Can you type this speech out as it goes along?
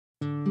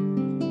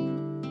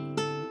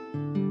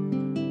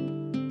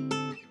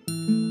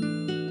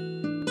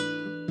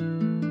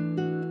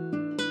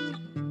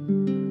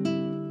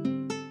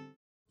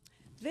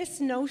this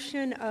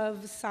notion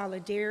of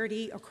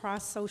solidarity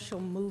across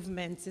social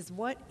movements is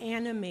what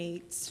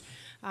animates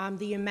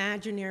the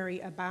imaginary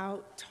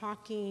about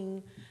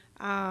talking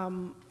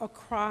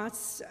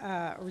across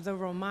the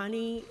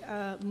Romani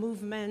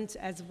movement,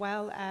 as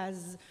well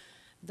as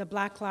the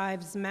Black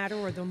Lives Matter,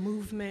 or the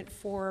movement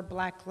for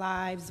Black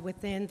lives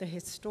within the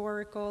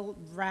historical,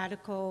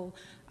 radical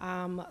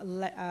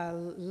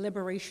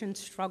liberation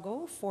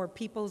struggle for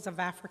peoples of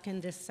African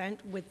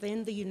descent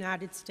within the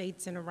United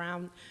States and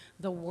around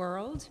the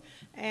world,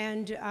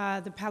 and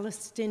the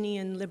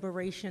Palestinian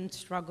liberation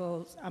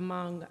struggles,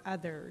 among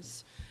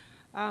others.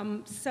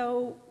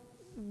 So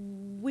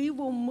we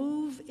will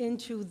move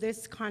into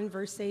this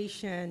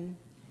conversation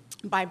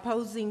by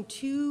posing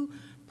two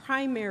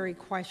primary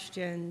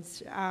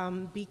questions,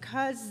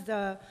 because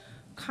the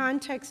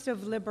context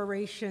of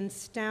liberation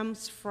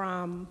stems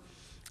from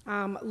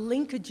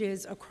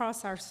linkages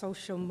across our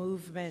social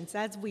movements.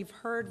 As we've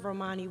heard,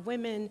 Romani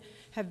women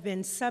have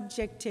been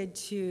subjected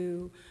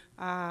to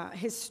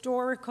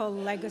historical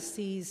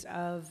legacies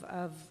of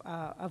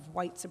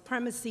white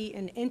supremacy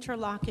and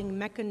interlocking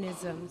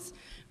mechanisms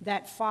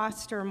that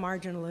foster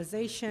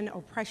marginalization,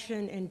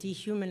 oppression, and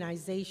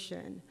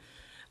dehumanization.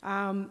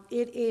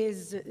 It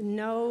is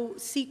no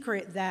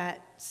secret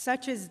that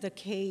such is the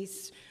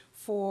case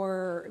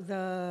for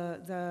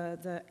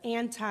the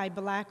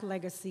anti-Black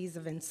legacies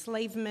of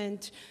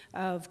enslavement,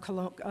 of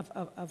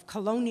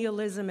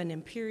colonialism and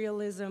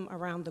imperialism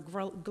around the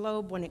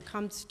globe when it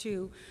comes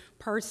to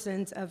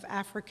persons of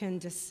African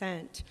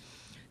descent.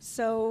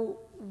 So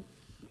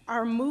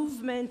our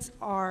movements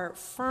are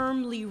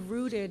firmly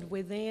rooted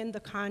within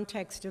the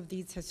context of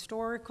these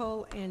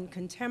historical and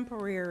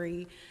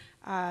contemporary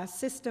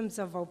systems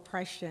of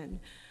oppression.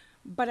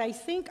 But I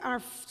think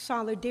our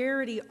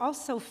solidarity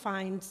also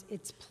finds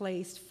its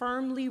place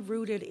firmly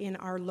rooted in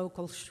our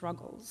local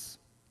struggles.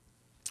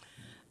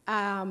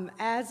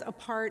 As a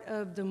part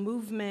of the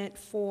movement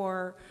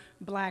for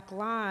Black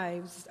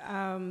lives,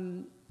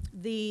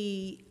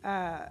 the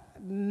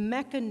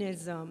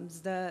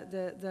mechanisms,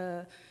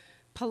 the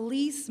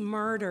police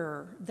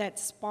murder that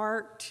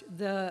sparked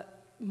the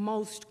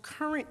most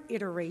current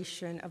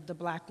iteration of the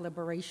Black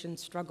liberation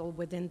struggle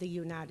within the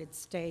United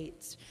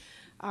States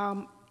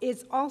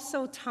is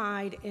also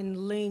tied and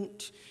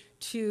linked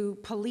to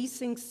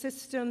policing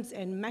systems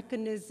and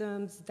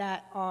mechanisms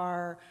that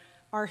are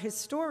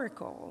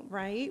historical,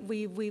 right?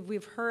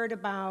 We've heard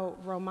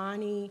about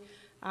Romani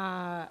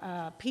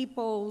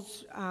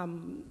people's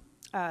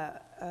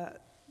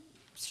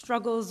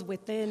struggles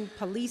within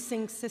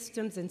policing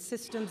systems and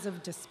systems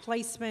of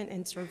displacement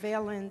and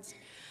surveillance.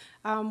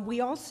 We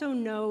also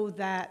know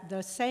that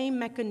the same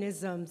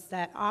mechanisms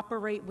that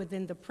operate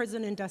within the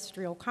prison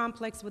industrial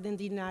complex within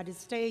the United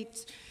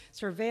States,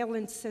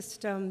 surveillance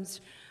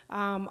systems,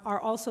 are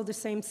also the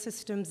same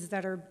systems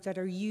that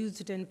are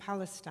used in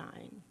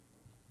Palestine.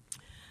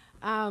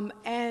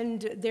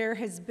 And there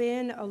has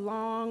been a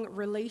long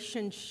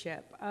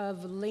relationship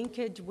of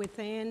linkage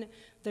within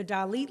the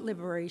Dalit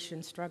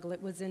liberation struggle.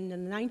 It was in the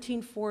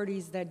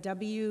 1940s that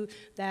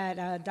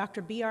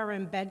Dr.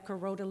 B.R.M. Bedker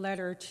wrote a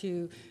letter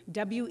to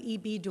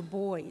W.E.B. Du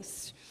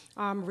Bois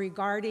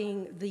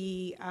regarding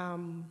the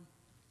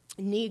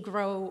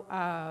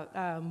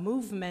Negro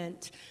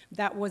movement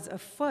that was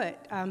afoot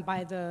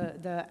by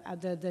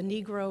the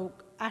Negro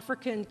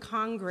African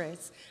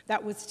Congress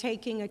that was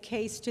taking a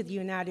case to the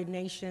United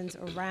Nations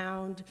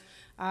around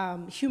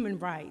human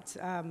rights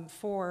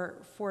for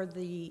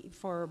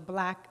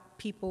Black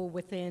people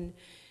within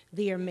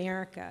the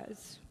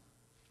Americas.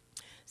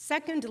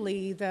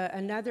 Secondly,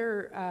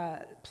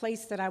 another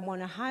place that I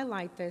want to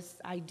highlight this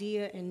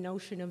idea and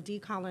notion of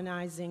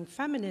decolonizing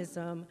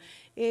feminism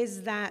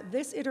is that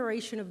this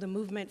iteration of the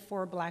movement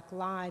for Black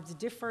lives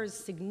differs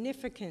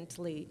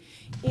significantly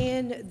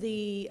in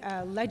the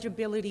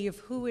legibility of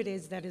who it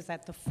is that is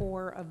at the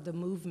fore of the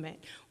movement.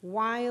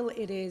 While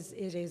it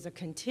is a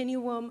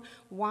continuum,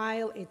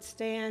 while it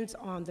stands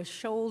on the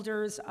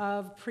shoulders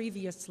of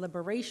previous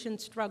liberation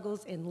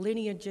struggles and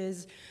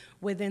lineages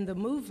within the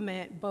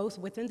movement, both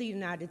within the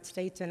United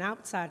States and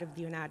outside of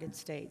the United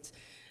States.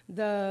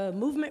 The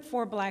movement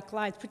for Black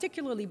lives,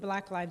 particularly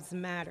Black Lives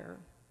Matter,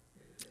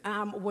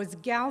 was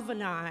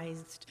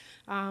galvanized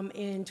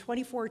in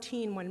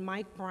 2014 when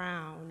Mike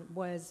Brown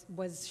was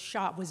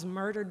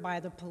murdered by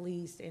the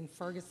police in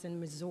Ferguson,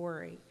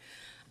 Missouri.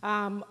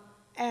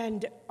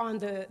 And on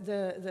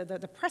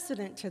the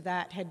precedent to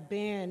that had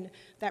been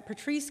that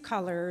Patrisse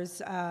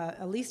Cullors,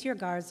 Alicia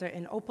Garza,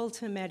 and Opal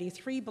Tometi,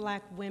 three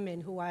Black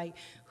women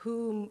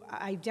whom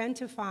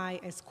identify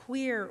as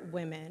queer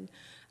women,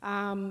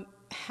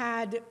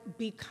 had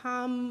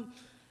become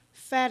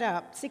fed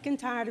up, sick and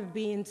tired of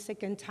being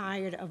sick and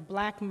tired of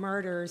Black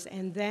murders,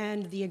 and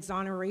then the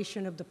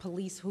exoneration of the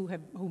police who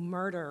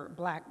murder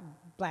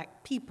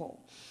Black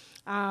people.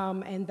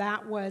 And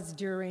that was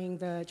during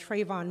the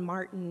Trayvon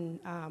Martin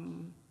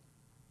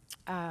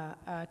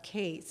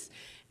case.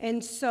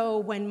 And so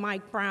when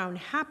Mike Brown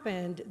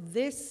happened,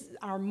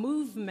 our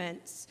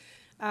movements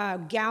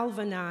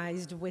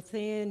galvanized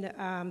within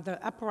the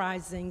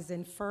uprisings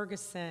in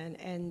Ferguson,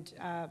 and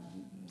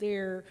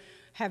there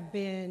have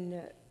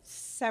been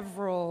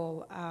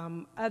several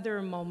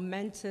other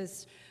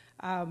momentous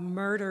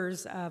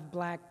murders of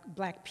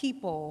black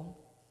people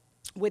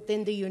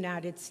within the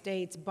United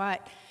States,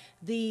 but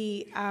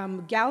the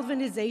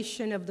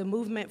galvanization of the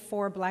movement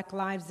for Black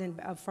Lives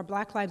and for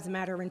Black Lives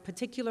Matter in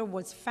particular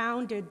was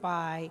founded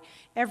by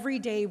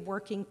everyday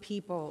working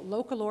people,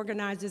 local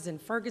organizers in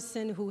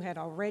Ferguson who had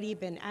already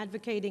been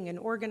advocating and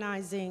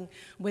organizing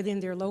within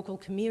their local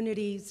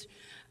communities,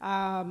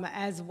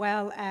 as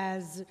well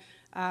as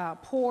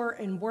poor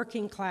and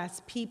working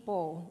class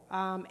people,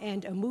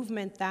 and a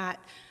movement that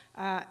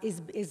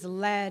is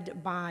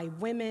led by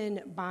women,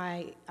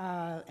 by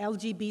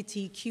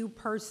LGBTQ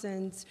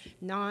persons,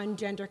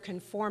 non-gender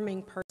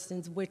conforming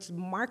persons, which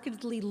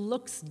markedly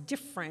looks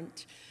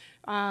different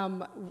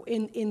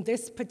in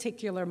this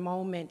particular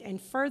moment.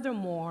 And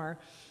furthermore,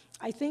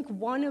 I think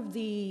one of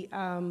the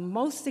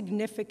most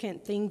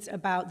significant things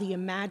about the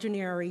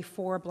imaginary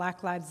for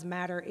Black Lives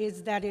Matter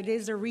is that it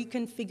is a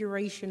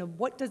reconfiguration of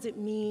what does it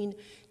mean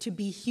to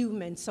be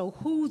human. So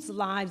whose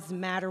lives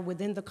matter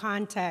within the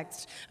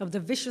context of the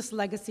vicious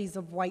legacies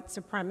of white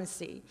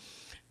supremacy,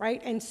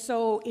 right? And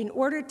so in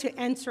order to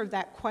answer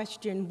that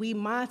question, we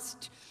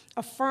must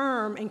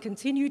affirm and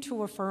continue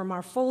to affirm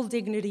our full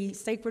dignity,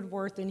 sacred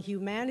worth, and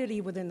humanity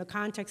within the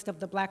context of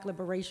the Black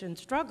liberation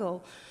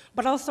struggle,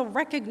 but also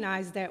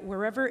recognize that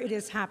wherever it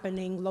is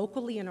happening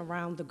locally and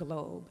around the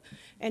globe.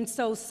 And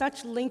so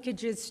such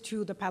linkages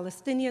to the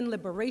Palestinian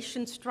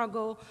liberation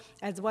struggle,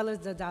 as well as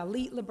the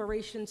Dalit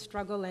liberation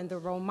struggle and the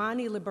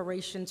Romani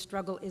liberation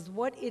struggle is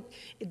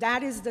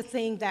that is the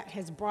thing that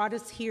has brought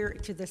us here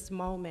to this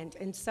moment.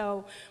 And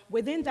so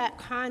within that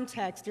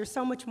context, there's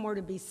so much more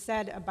to be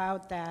said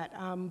about that.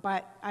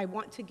 But I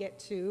want to get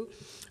to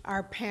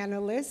our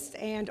panelists,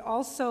 and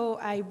also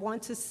I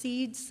want to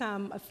cede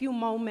a few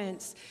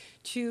moments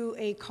to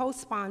a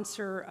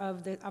co-sponsor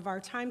of our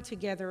time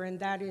together, and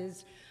that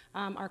is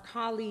our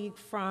colleague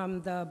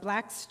from the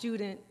Black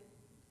Student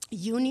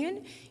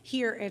Union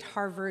here at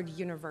Harvard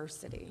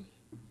University.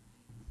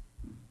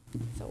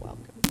 So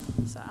welcome.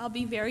 So I'll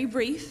be very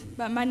brief,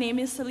 but my name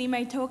is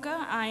Salima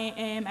Itoka. I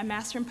am a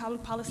Master in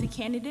Public Policy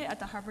candidate at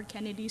the Harvard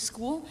Kennedy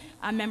School.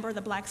 I'm a member of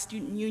the Black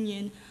Student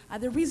Union.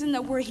 The reason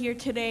that we're here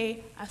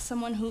today, as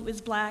someone who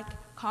is Black,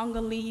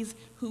 Congolese,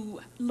 who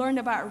learned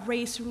about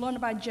race, who learned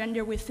about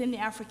gender within the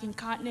African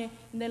continent,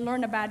 and then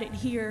learned about it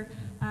here,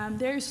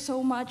 there's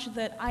so much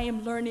that I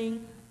am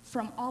learning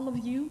from all of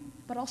you,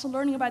 but also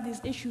learning about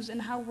these issues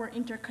and how we're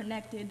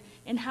interconnected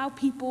and how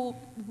people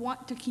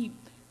want to keep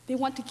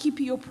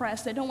you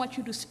oppressed. They don't want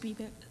you to speak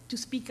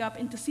up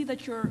and to see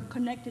that you're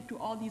connected to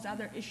all these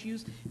other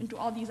issues and to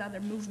all these other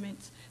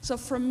movements. So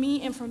from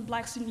me and from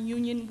Black Student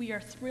Union, we are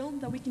thrilled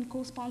that we can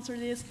co-sponsor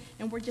this,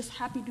 and we're just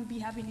happy to be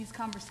having these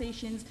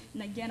conversations.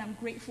 And again, I'm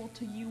grateful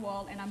to you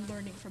all, and I'm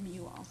learning from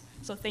you all.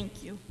 So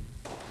thank you.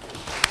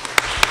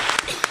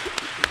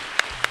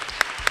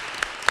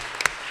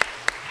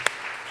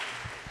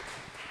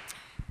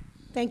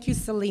 Thank you,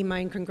 Salima,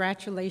 and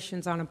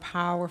congratulations on a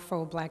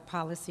powerful Black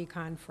Policy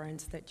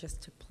Conference that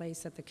just took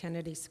place at the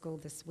Kennedy School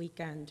this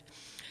weekend.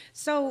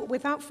 So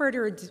without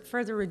further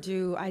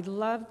ado, I'd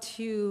love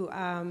to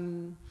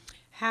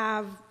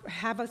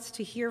have us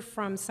to hear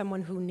from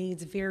someone who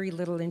needs very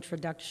little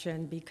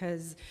introduction,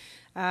 because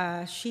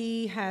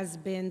she has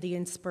been the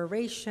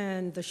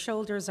inspiration, the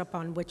shoulders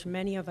upon which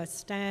many of us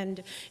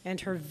stand,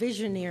 and her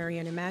visionary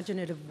and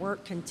imaginative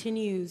work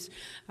continues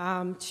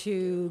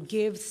to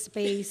give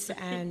space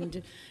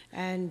and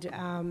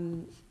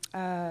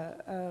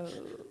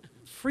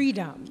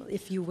freedom,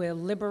 if you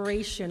will,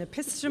 liberation,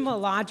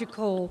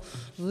 epistemological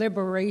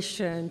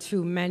liberation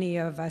to many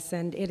of us.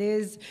 And it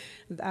is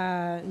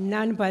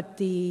none but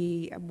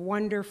the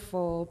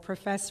wonderful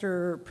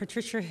Professor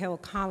Patricia Hill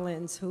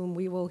Collins, whom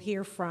we will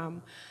hear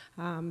from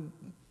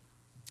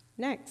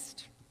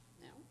next.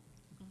 No?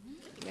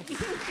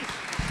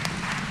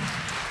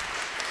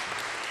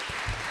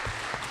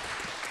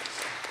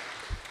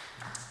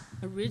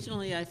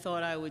 Originally, I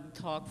thought I would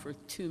talk for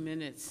 2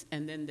 minutes,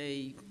 and then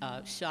they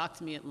shocked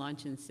me at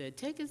lunch and said,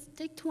 take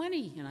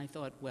 20. And I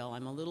thought, well,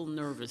 I'm a little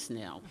nervous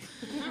now.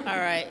 All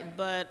right,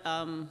 but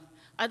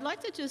I'd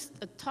like to just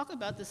talk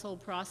about this whole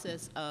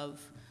process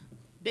of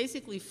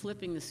basically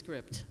flipping the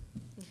script.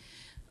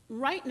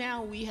 Right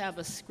now, we have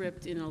a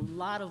script in a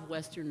lot of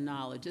Western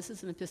knowledge. This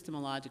is an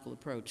epistemological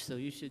approach, so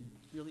you should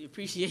really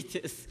appreciate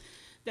this,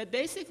 that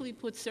basically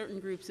puts certain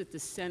groups at the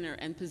center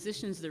and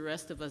positions the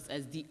rest of us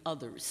as the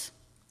others.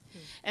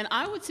 And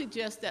I would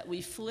suggest that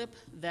we flip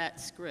that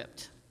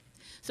script.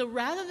 So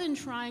rather than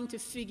trying to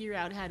figure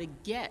out how to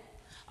get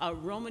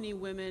Romani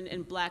women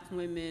and Black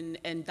women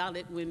and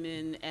Dalit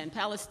women and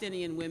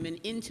Palestinian women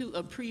into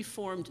a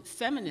preformed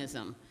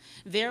feminism,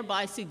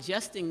 thereby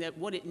suggesting that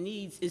what it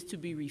needs is to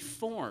be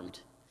reformed,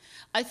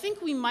 I think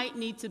we might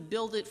need to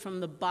build it from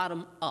the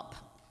bottom up,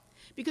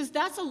 because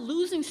that's a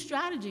losing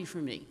strategy for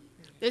me.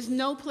 There's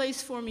no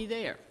place for me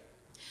there.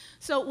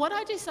 So what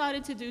I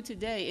decided to do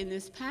today in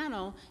this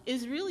panel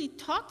is really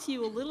talk to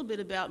you a little bit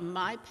about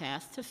my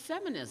path to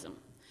feminism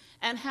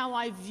and how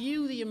I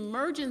view the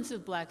emergence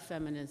of black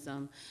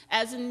feminism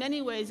as in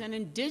many ways an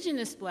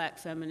indigenous black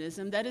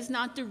feminism that is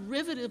not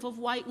derivative of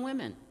white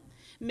women.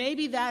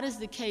 Maybe that is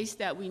the case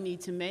that we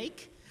need to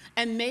make,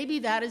 and maybe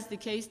that is the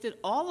case that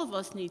all of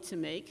us need to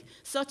make,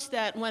 such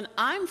that when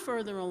I'm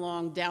further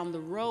along down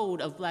the road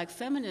of black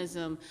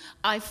feminism,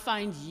 I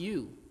find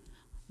you,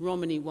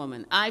 Romani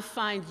woman. I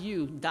find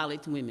you,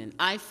 Dalit women.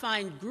 I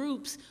find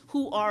groups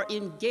who are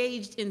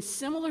engaged in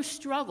similar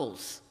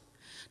struggles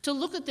to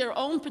look at their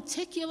own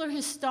particular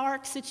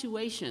historic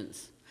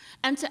situations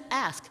and to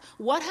ask,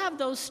 what have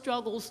those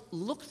struggles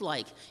looked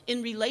like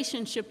in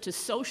relationship to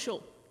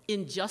social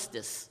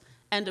injustice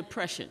and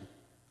oppression?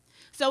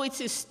 So it's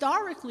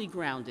historically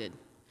grounded,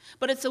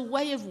 but it's a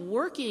way of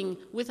working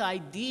with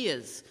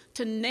ideas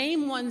to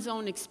name one's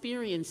own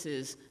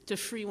experiences to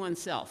free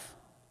oneself.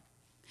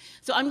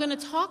 So I'm going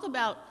to talk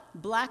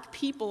about black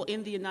people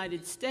in the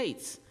United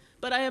States,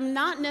 but I am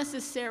not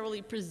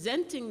necessarily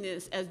presenting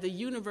this as the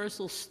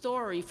universal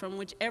story from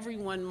which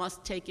everyone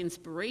must take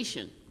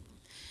inspiration.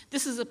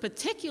 This is a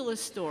particular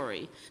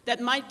story that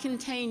might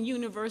contain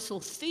universal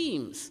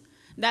themes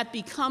that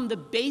become the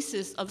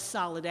basis of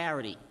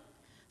solidarity.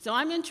 So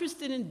I'm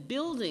interested in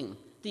building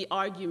the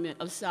argument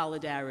of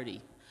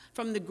solidarity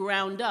from the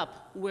ground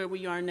up where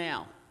we are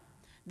now.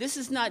 This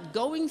is not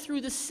going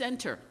through the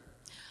center.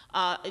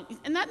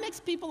 And that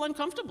makes people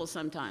uncomfortable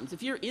sometimes.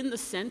 If you're in the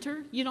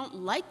center, you don't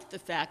like the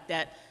fact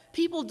that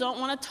people don't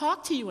want to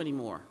talk to you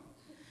anymore.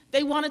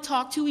 They want to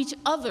talk to each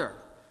other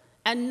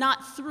and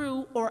not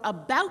through or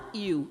about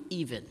you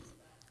even,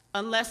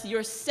 unless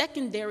you're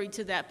secondary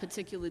to that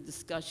particular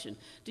discussion.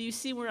 Do you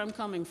see where I'm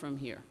coming from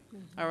here?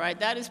 All right,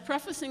 that is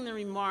prefacing the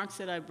remarks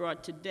that I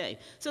brought today.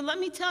 So let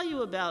me tell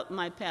you about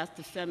my path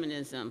to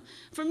feminism.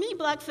 For me,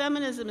 black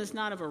feminism is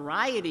not a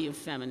variety of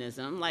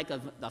feminism, like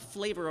a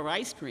flavor of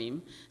ice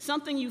cream,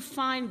 something you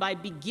find by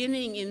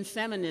beginning in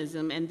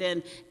feminism and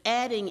then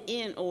adding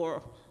in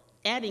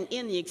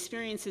the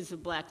experiences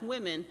of black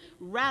women.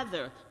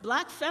 Rather,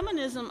 black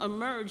feminism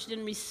emerged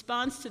in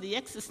response to the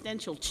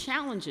existential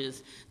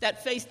challenges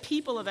that faced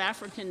people of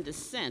African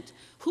descent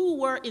who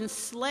were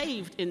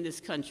enslaved in this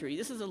country.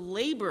 This is a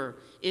labor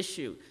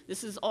issue.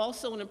 This is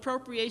also an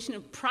appropriation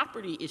of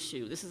property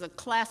issue. This is a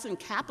class and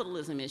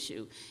capitalism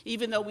issue,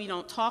 even though we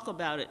don't talk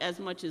about it as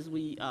much as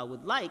we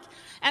would like,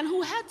 and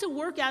who had to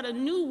work out a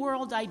new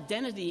world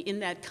identity in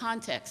that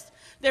context.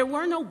 There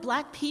were no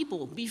black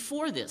people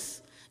before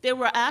this. There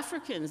were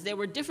Africans, there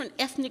were different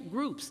ethnic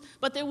groups,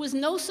 but there was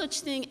no such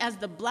thing as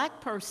the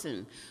black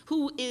person,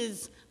 who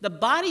is the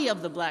body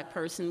of the black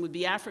person would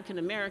be African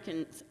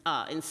Americans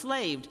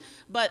enslaved,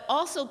 but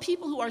also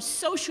people who are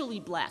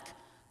socially black.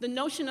 The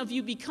notion of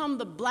you become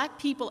the black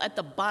people at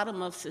the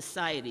bottom of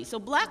society. So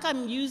black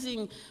I'm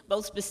using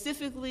both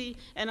specifically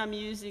and I'm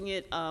using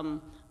it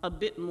a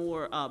bit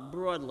more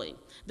broadly.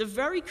 The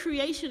very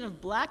creation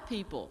of black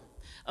people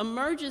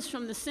emerges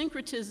from the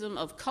syncretism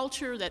of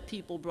culture that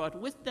people brought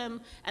with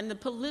them and the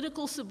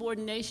political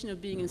subordination of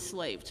being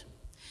enslaved.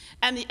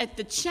 And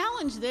the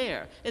challenge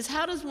there is,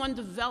 how does one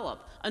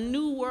develop a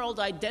new world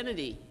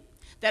identity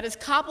that is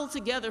cobbled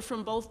together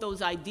from both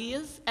those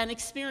ideas and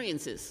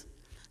experiences?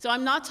 So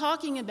I'm not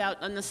talking about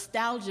a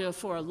nostalgia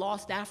for a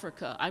lost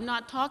Africa. I'm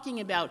not talking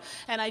about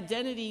an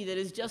identity that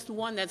is just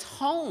one that's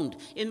honed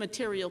in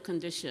material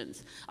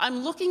conditions. I'm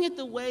looking at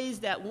the ways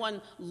that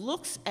one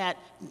looks at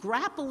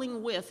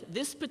grappling with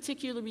this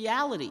particular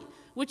reality,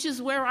 which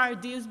is where our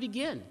ideas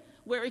begin,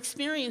 where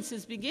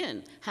experiences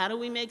begin. How do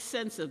we make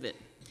sense of it?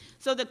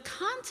 So the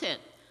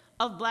content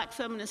of black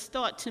feminist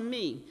thought, to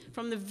me,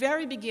 from the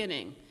very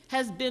beginning,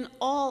 has been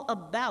all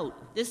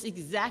about this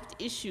exact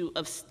issue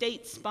of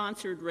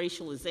state-sponsored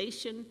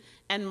racialization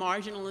and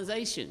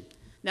marginalization.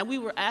 Now, we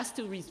were asked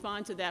to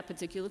respond to that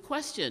particular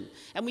question,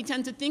 and we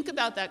tend to think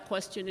about that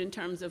question in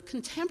terms of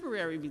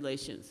contemporary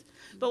relations.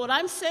 But what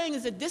I'm saying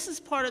is that this is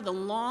part of the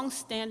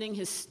long-standing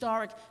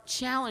historic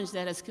challenge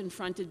that has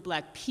confronted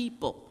black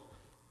people.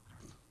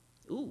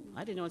 Ooh,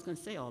 I didn't know I was going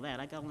to say all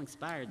that. I got all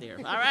inspired there.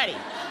 All righty.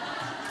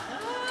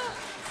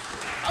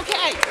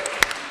 Okay.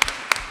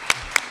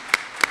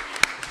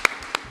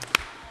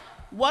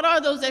 What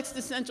are those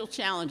existential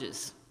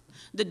challenges?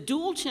 The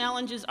dual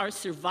challenges are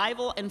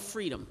survival and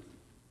freedom.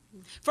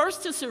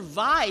 First, to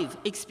survive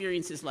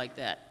experiences like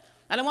that.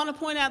 And I want to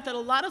point out that a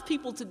lot of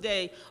people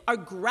today are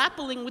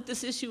grappling with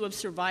this issue of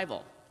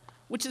survival,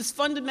 which is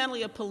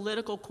fundamentally a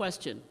political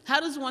question. How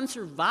does one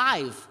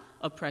survive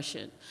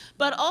oppression?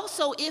 But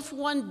also, if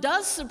one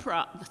does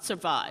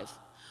survive,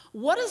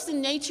 what is the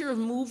nature of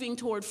moving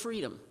toward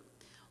freedom?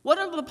 What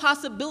are the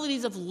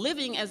possibilities of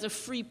living as a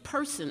free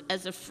person,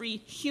 as a free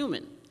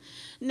human?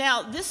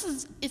 Now, this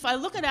is, if I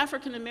look at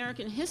African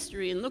American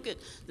history and look at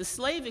the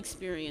slave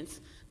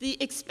experience, the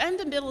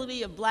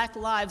expendability of black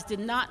lives did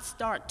not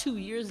start 2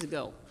 years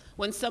ago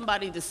when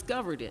somebody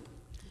discovered it.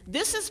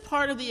 This is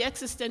part of the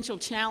existential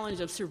challenge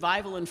of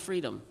survival and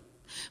freedom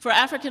for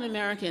African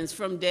Americans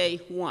from day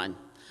one.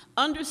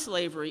 under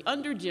slavery,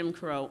 under Jim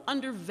Crow,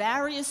 under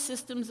various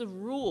systems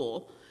of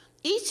rule,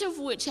 each of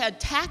which had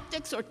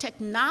tactics or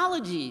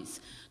technologies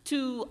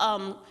to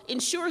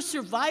ensure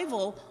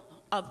survival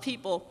of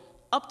people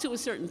up to a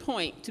certain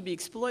point to be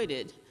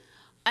exploited,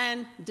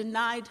 and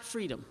denied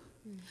freedom.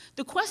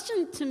 The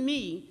question to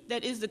me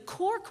that is the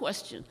core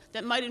question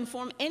that might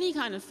inform any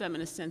kind of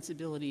feminist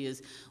sensibility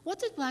is, what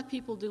did Black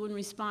people do in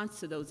response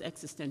to those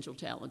existential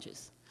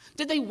challenges?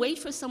 Did they wait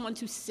for someone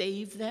to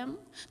save them?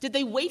 Did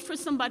they wait for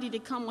somebody to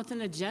come with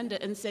an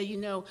agenda and say, you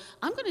know,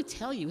 I'm going to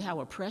tell you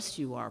how oppressed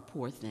you are,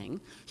 poor thing.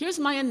 Here's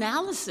my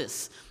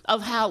analysis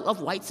of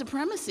white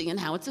supremacy and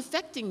how it's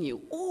affecting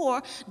you.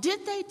 Or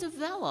did they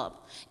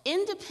develop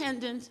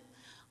independent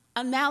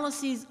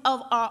analyses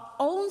of our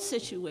own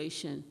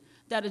situation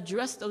that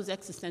address those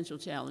existential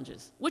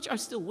challenges, which are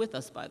still with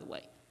us, by the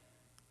way,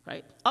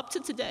 right? Up to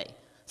today.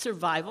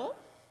 Survival,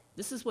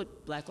 this is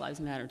what Black Lives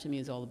Matter to me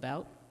is all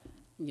about.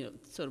 You know,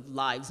 sort of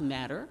lives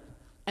matter.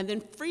 And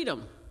then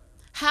freedom.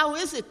 How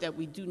is it that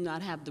we do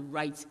not have the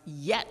rights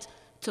yet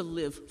to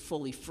live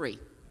fully free?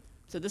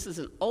 So this is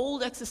an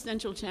old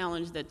existential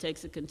challenge that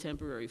takes a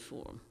contemporary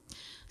form.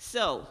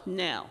 So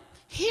now,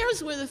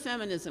 here's where the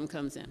feminism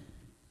comes in.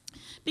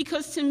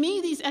 Because to me,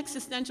 these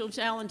existential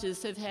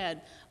challenges have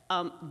had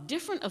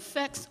different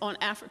effects on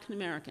African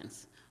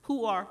Americans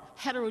who are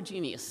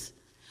heterogeneous.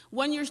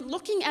 When you're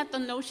looking at the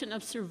notion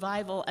of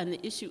survival and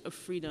the issue of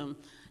freedom,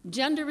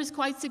 gender is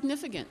quite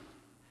significant.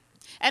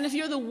 And if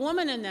you're the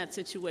woman in that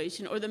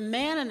situation or the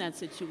man in that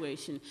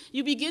situation,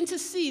 you begin to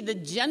see the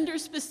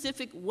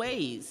gender-specific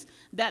ways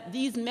that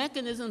these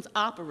mechanisms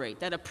operate,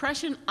 that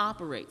oppression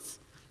operates.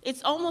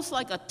 It's almost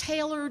like a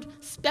tailored,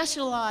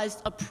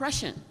 specialized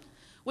oppression,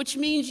 which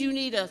means you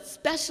need a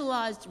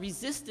specialized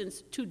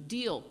resistance to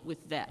deal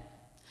with that.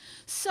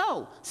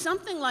 So,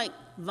 something like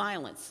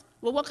violence.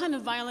 Well, what kind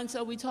of violence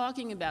are we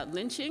talking about?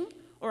 Lynching?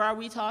 Or are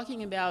we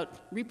talking about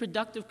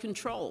reproductive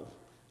control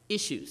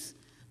issues?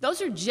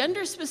 Those are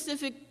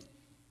gender-specific,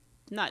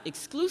 not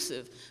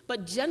exclusive,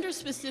 but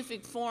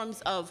gender-specific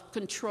forms of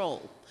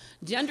control,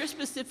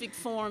 gender-specific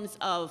forms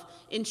of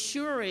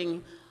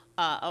ensuring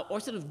or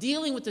sort of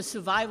dealing with the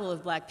survival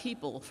of Black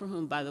people, for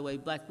whom, by the way,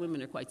 Black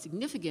women are quite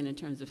significant in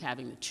terms of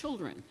having the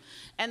children.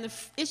 And the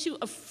issue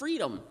of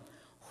freedom.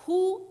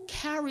 Who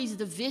carries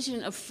the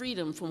vision of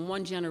freedom from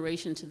one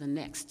generation to the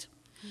next?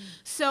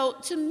 So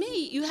to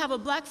me, you have a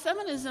Black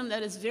feminism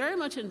that is very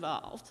much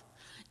involved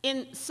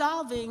in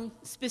solving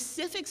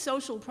specific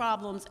social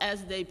problems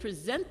as they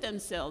present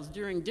themselves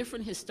during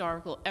different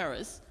historical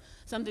eras.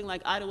 Something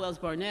like Ida Wells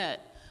Barnett,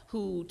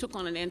 who took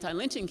on an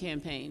anti-lynching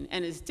campaign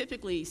and is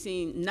typically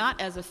seen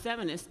not as a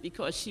feminist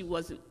because she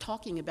wasn't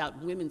talking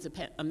about women's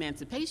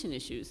emancipation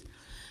issues,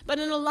 but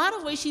in a lot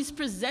of ways she's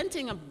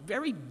presenting a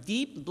very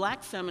deep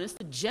Black feminist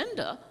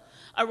agenda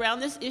around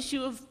this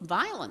issue of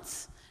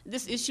violence,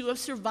 this issue of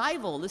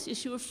survival, this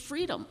issue of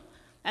freedom,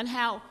 and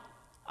how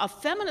a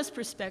feminist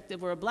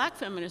perspective or a Black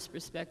feminist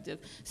perspective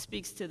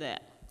speaks to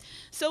that.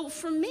 So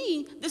for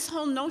me, this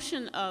whole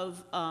notion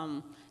of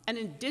an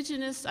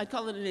indigenous, I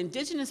call it an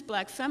indigenous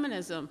Black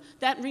feminism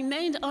that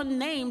remained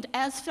unnamed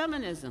as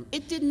feminism.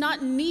 It did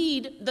not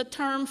need the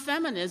term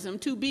feminism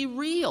to be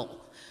real.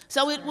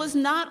 So it was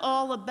not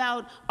all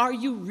about, are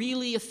you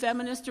really a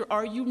feminist or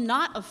are you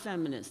not a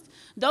feminist?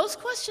 Those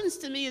questions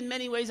to me in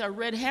many ways are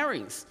red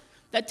herrings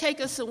that take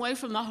us away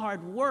from the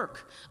hard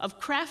work of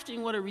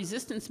crafting what a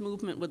resistance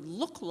movement would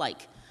look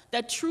like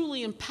that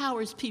truly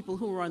empowers people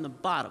who are on the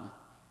bottom.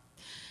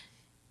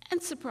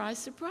 And surprise,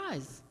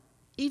 surprise,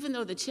 even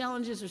though the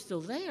challenges are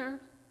still there,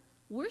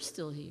 we're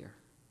still here.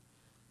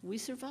 We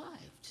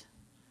survived.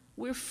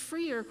 We're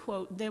freer,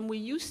 quote, than we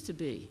used to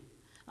be.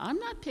 I'm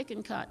not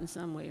picking cotton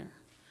somewhere.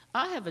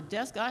 I have a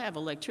desk, I have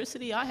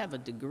electricity, I have a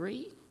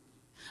degree.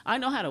 I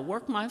know how to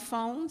work my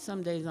phone.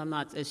 Some days I'm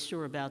not as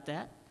sure about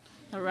that,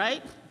 all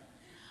right?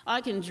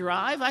 I can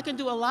drive, I can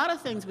do a lot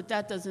of things, but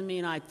that doesn't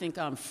mean I think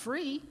I'm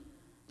free,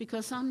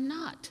 because I'm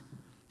not.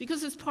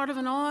 Because it's part of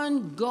an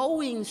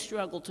ongoing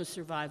struggle to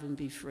survive and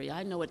be free.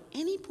 I know at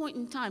any point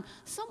in time,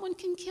 someone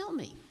can kill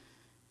me,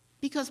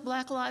 because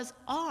Black lives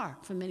are,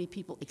 for many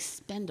people,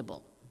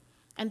 expendable.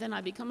 And then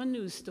I become a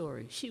news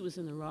story. She was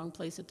in the wrong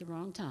place at the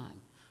wrong time.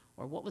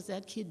 Or what was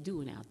that kid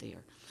doing out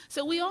there?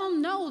 So we all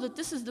know that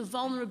this is the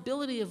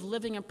vulnerability of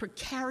living a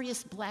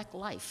precarious Black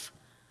life,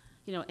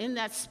 you know, in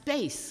that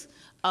space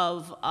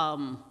of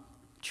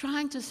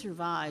trying to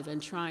survive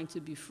and trying to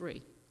be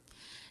free.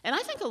 And I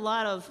think a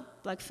lot of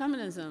Black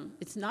feminism,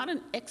 it's not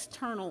an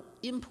external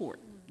import.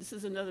 This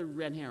is another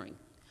red herring.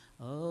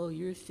 Oh,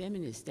 you're a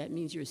feminist. That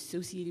means you're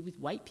associated with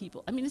white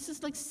people. I mean, this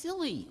is like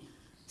silly.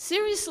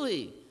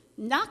 Seriously.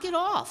 Knock it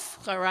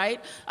off, all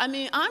right? I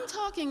mean, I'm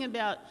talking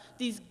about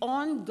these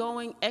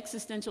ongoing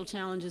existential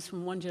challenges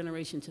from one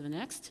generation to the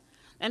next,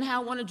 and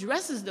how one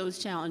addresses those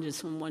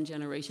challenges from one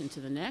generation to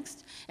the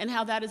next, and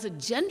how that is a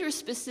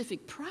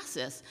gender-specific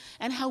process,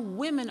 and how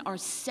women are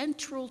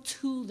central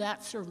to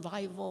that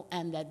survival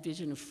and that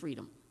vision of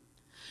freedom.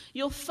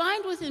 You'll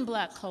find within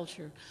Black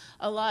culture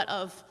a lot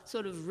of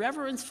sort of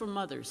reverence for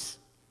mothers,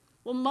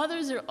 Well,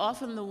 mothers are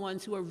often the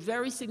ones who are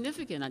very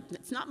significant.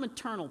 It's not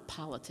maternal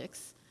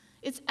politics.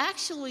 It's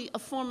actually a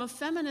form of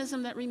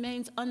feminism that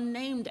remains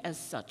unnamed as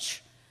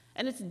such.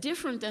 And it's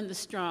different than the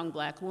strong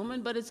black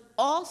woman, but it's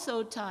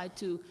also tied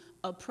to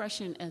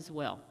oppression as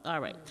well.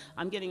 All right,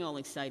 I'm getting all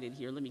excited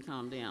here. Let me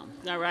calm down.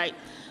 All right,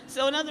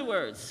 so in other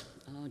words,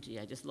 oh gee,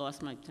 I just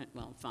lost my,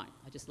 well, fine.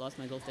 I just lost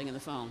my little thing in the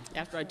phone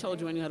after I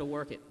told you I knew how to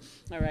work it.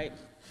 All right.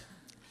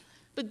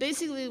 But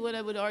basically what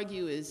I would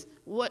argue is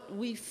what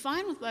we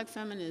find with black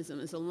feminism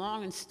is a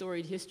long and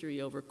storied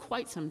history over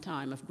quite some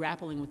time of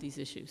grappling with these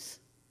issues.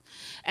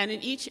 And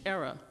in each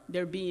era,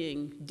 there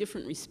being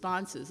different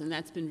responses, and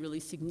that's been really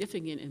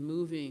significant in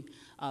moving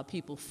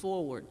people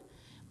forward.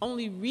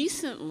 Only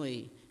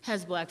recently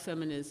has black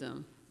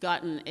feminism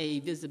gotten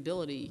a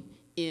visibility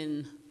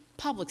in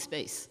public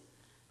space,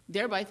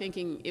 thereby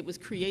thinking it was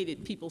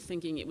created, people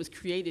thinking it was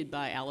created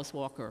by Alice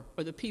Walker,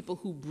 or the people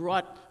who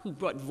brought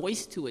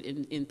voice to it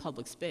in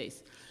public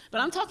space. But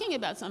I'm talking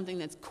about something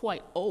that's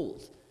quite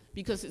old,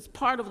 because it's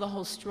part of the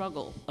whole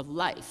struggle of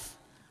life,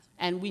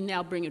 and we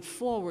now bring it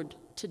forward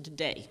to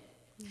today.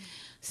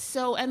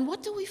 So, and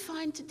what do we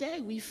find today?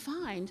 We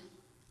find,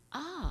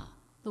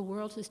 the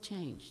world has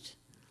changed.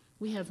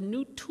 We have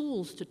new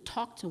tools to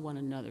talk to one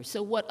another.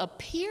 So what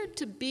appeared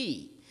to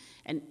be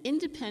an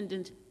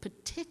independent,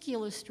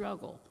 particular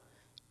struggle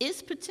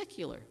is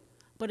particular,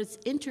 but it's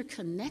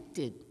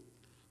interconnected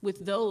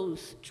with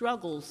those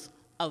struggles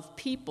of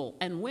people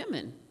and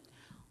women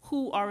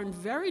who are in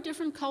very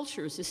different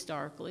cultures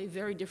historically,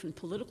 very different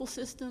political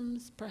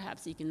systems,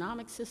 perhaps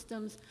economic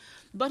systems,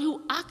 but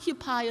who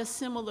occupy a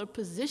similar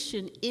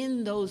position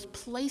in those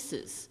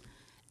places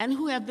and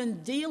who have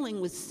been dealing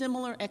with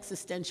similar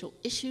existential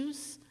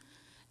issues.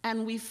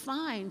 And we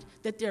find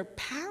that there are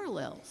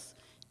parallels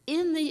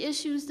in the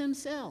issues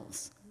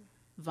themselves.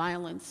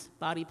 Violence,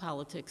 body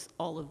politics,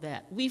 all of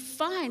that. We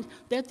find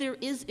that there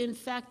is, in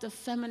fact, a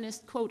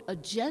feminist, quote,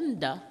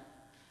 agenda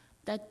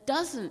that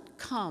doesn't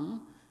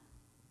come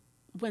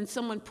when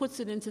someone puts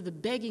it into the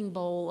begging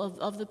bowl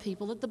of the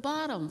people at the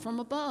bottom from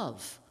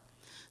above.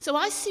 So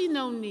I see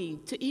no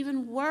need to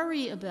even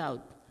worry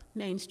about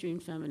mainstream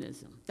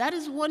feminism. That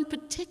is one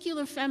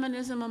particular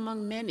feminism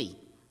among many.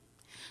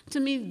 To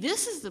me,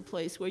 this is the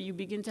place where you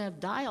begin to have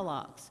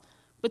dialogues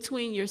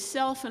between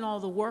yourself and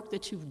all the work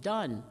that you've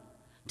done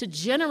to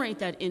generate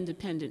that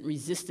independent,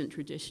 resistant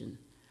tradition,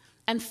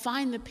 and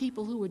find the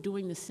people who are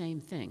doing the same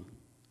thing.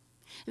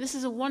 And this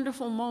is a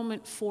wonderful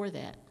moment for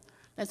that.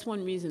 That's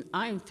one reason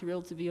I'm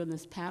thrilled to be on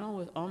this panel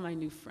with all my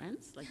new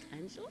friends, like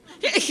Angela,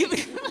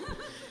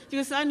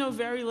 because I know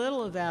very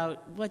little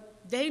about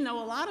what they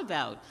know a lot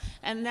about.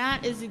 And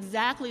that is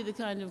exactly the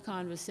kind of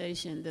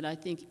conversation that I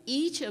think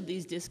each of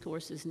these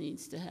discourses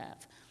needs to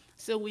have,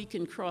 so we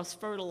can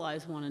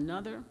cross-fertilize one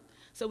another,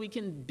 so we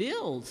can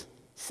build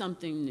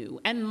something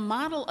new and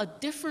model a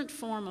different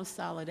form of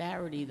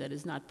solidarity that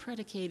is not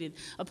predicated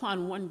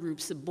upon one group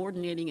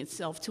subordinating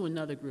itself to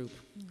another group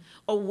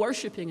or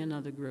worshiping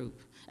another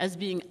group as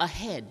being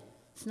ahead.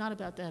 It's not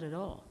about that at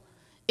all.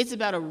 It's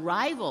about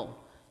arrival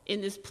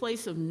in this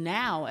place of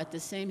now at the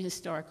same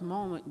historic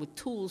moment with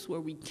tools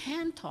where we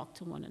can talk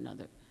to one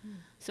another.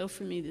 So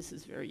for me, this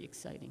is very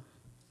exciting.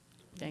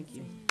 Thank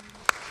you.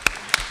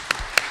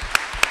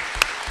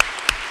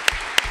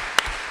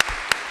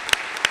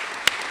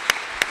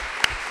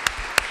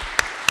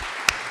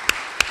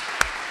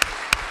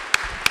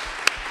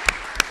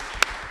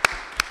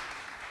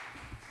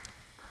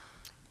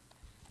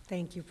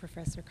 Thank you,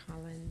 Professor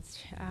Collins.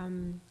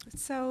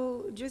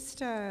 So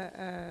just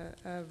a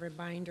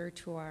reminder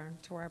to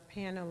our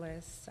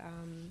panelists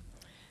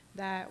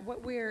that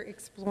what we're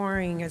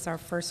exploring as our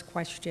first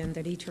question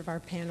that each of our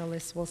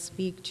panelists will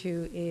speak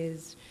to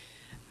is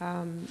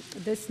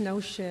this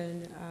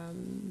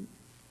notion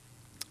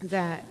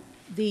that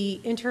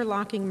the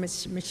interlocking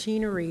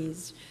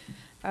machineries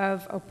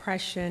of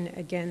oppression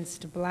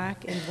against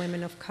Black and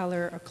women of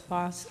color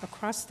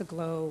across the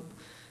globe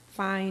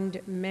find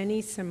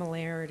many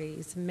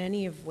similarities,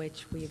 many of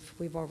which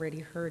we've already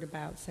heard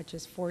about, such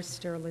as forced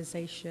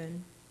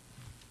sterilization,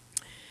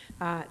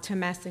 to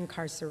mass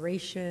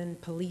incarceration,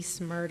 police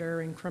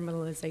murder, and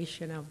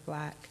criminalization of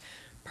Black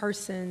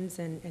persons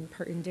and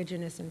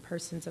indigenous and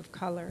persons of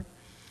color.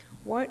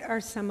 What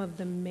are some of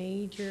the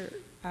major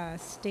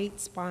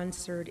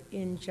state-sponsored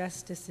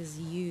injustices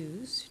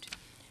used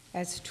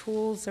as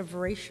tools of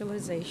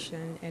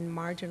racialization and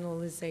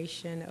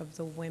marginalization of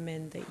the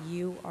women that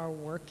you are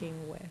working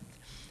with?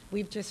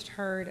 We've just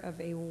heard of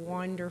a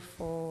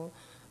wonderful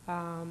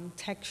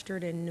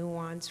textured and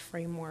nuanced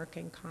framework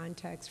and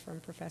context from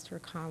Professor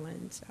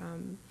Collins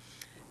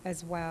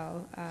as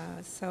well.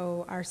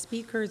 So our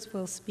speakers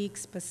will speak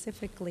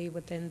specifically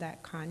within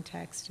that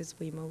context as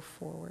we move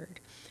forward.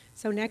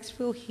 So next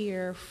we'll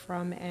hear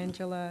from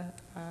Angela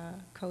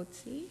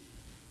Coetzee.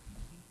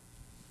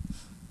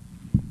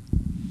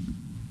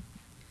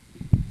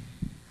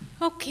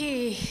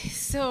 Okay,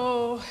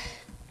 so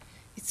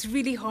it's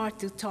really hard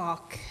to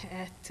talk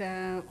at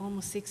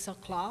almost 6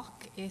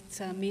 o'clock. It's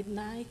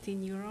midnight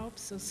in Europe,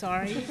 so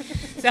sorry.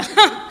 So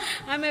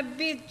I'm a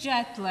bit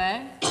jet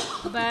lagged.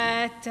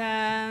 but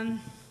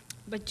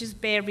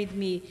just bear with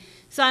me.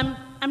 So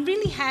I'm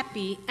really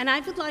happy, and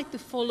I would like to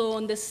follow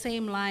on the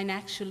same line,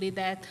 actually,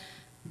 that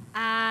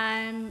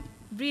I'm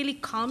really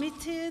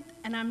committed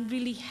and I'm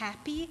really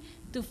happy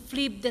to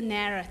flip the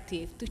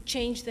narrative, to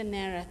change the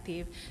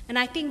narrative. And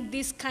I think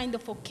this kind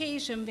of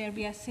occasion where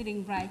we are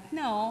sitting right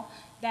now,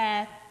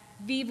 that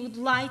we would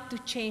like to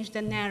change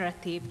the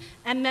narrative.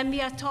 And when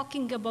we are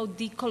talking about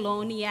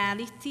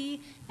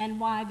decoloniality and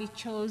why we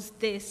chose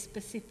this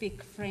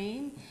specific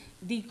frame,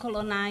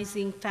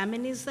 decolonizing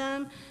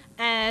feminism,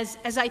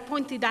 as I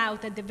pointed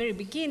out at the very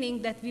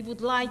beginning, that we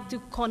would like to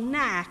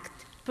connect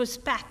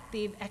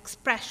perspective,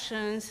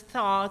 expressions,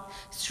 thought,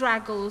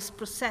 struggles,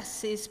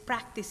 processes,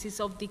 practices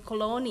of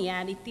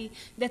decoloniality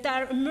that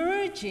are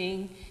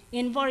emerging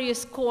in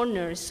various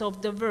corners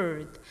of the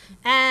world.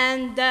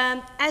 And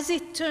as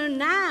it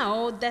turned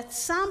out, that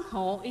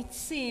somehow it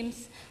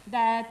seems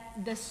that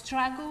the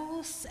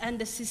struggles and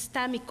the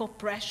systemic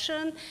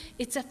oppression,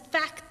 it's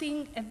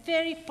affecting a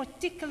very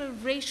particular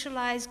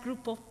racialized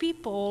group of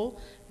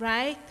people,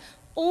 right?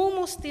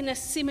 Almost in a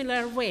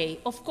similar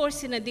way, of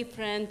course in a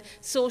different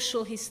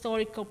social,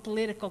 historical,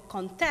 political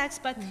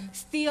context, but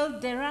still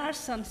there are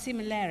some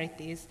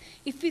similarities.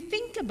 If we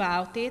think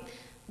about it,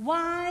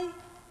 why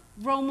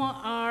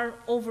Roma are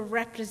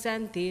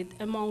overrepresented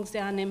amongst the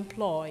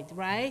unemployed,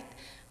 right?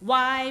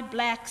 Why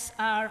blacks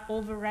are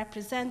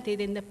overrepresented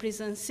in the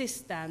prison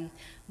system?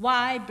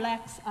 Why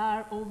blacks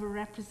are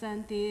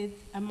overrepresented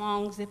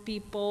amongst the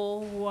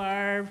people who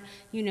are,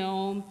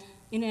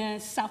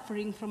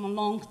 suffering from a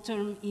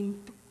long-term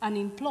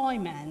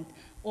unemployment,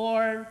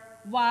 or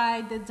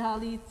why the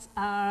Dalits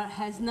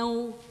has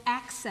no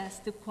access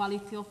to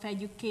quality of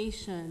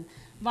education,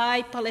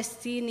 why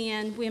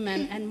Palestinian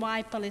women and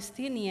why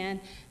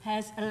Palestinian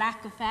has a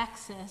lack of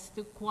access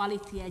to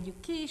quality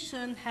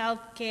education,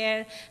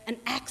 healthcare, and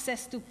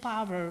access to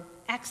power,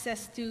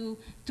 access to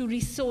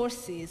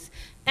resources.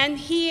 And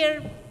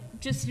here,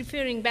 just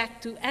referring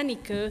back to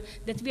Annika,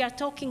 that we are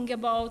talking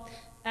about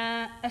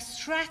a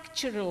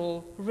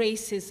structural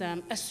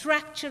racism, a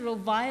structural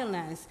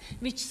violence,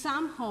 which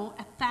somehow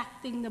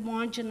affecting the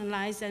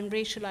marginalized and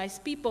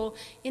racialized people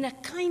in a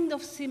kind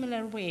of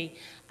similar way.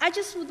 I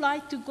just would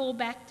like to go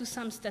back to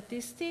some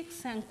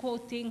statistics and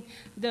quoting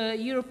the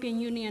European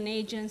Union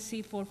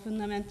Agency for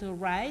Fundamental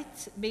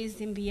Rights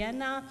based in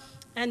Vienna,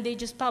 and they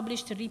just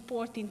published a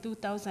report in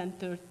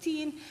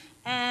 2013,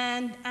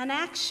 and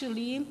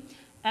actually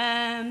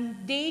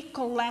they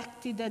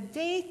collected the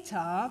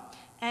data,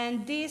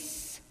 and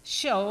this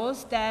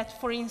shows that,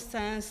 for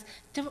instance,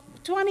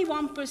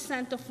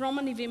 21% of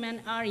Romani women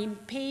are in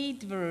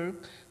paid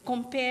work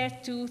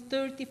compared to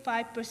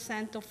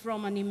 35% of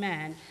Romani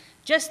men.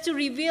 Just to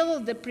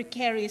reveal the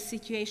precarious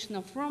situation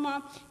of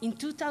Roma, in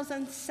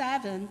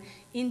 2007,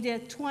 in the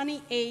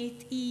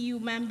 28 EU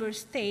member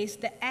states,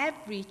 the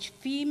average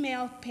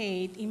female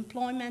paid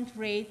employment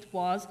rate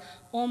was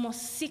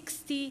almost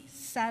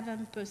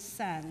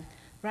 67%,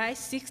 right?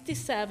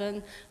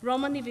 67,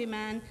 Romani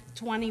women,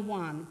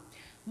 21.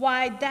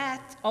 While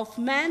that of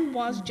men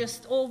was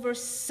just over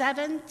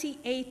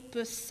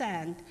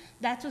 78%.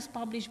 That was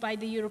published by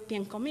the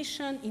European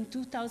Commission in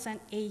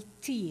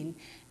 2018.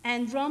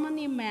 And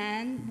Romani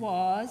men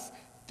was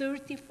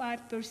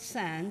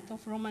 35%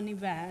 of Romani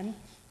men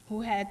who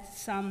had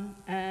some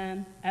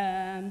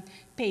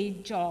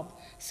paid job.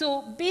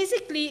 So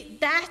basically,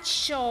 that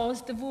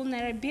shows the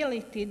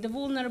vulnerability, the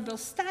vulnerable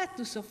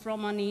status of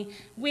Romani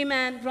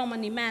women,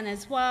 Romani men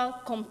as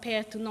well,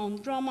 compared to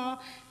non-Roma.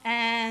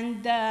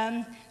 And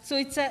so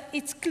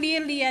it's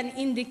clearly an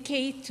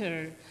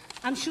indicator.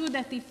 I'm sure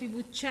that if we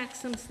would check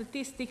some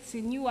statistics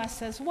in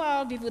US as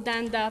well, we would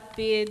end up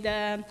with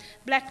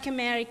Black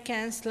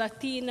Americans,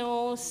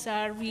 Latinos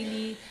are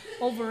really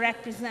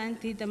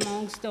overrepresented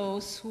amongst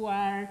those who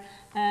are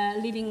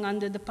living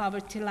under the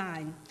poverty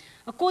line.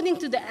 According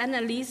to the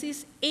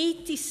analysis,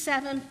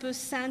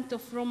 87%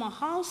 of Roma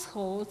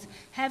households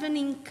have an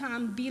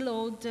income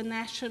below the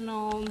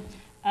national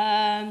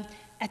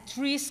at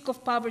risk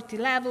of poverty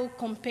level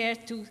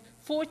compared to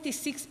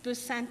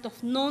 46%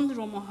 of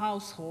non-Roma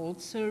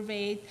households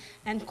surveyed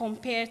and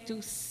compared to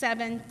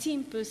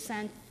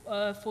 17%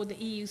 for the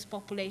EU's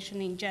population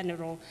in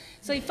general.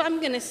 So if I'm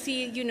going to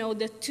see,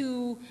 the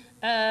two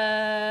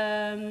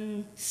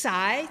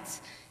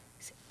sides,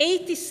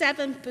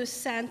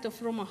 87% of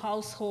Roma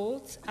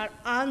households are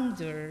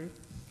under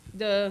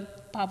the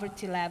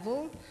poverty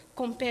level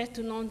compared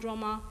to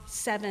non-Roma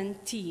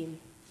 17,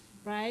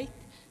 right?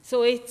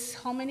 So it's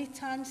how many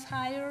times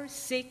higher?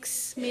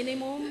 6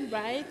 minimum,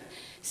 right?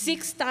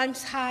 6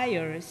 times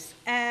higher.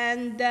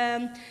 And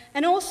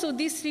also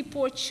this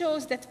report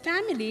shows that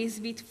families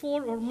with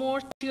 4 or more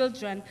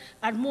children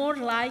are more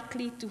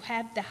likely to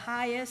have the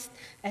highest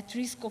at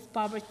risk of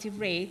poverty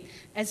rate.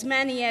 As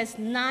many as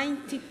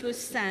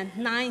 90%,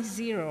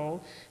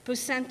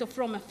 90% of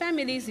Roma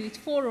families with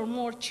 4 or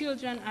more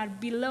children are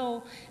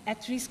below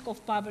at risk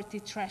of poverty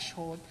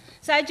threshold.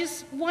 So I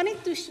just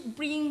wanted to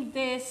bring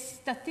these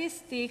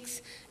statistics,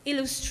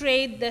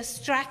 illustrate the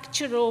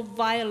structural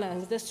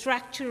violence, the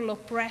structural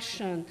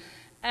oppression,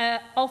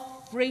 of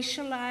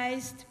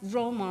racialized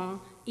Roma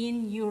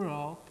in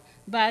Europe.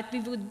 But we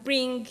would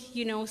bring,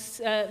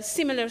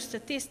 similar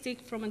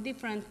statistic from a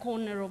different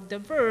corner of the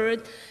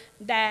world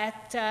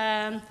that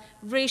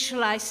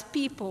racialized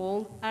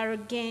people are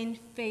again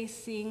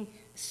facing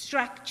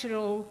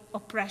structural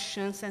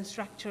oppressions and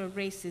structural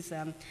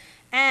racism.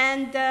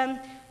 And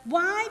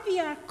why we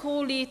are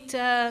call it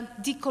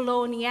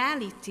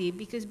decoloniality?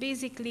 Because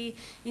basically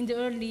in the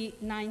early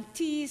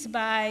 90s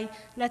by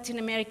Latin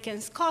American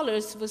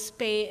scholars was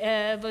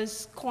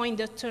coined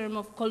the term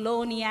of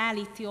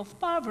coloniality of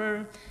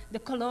power, the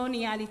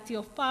coloniality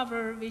of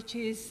power which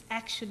is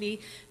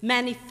actually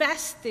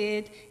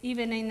manifested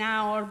even in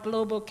our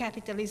global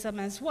capitalism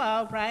as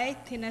well,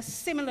 right? In a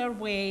similar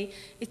way,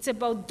 it's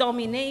about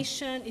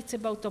domination, it's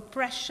about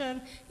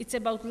oppression, it's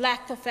about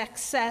lack of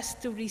access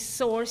to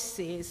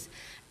resources.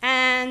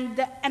 And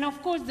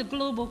of course, the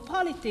global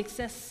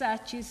politics as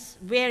such is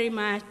very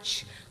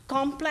much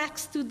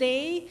complex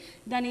today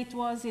than it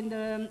was in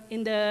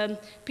the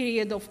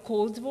period of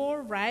Cold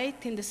War, right,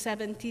 in the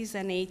 70s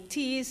and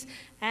 80s.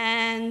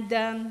 And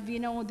we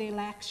know the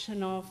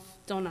election of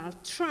Donald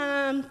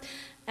Trump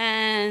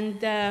and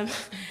the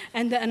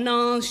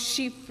announced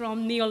shift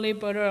from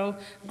neoliberal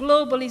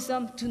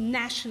globalism to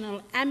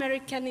national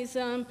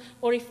Americanism,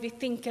 or if we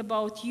think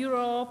about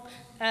Europe,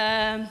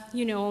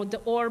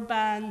 the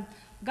Orban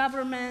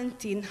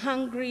government in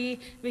Hungary,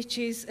 which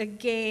is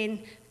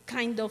again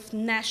kind of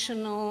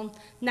nationalist,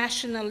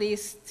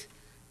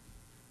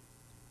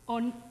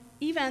 or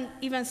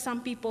even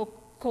some people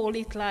call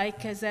it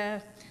like as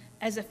a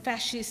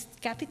fascist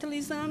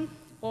capitalism,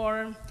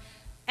 so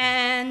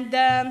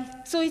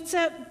it's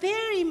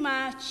very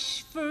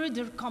much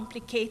further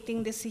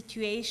complicating the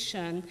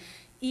situation,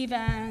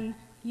 even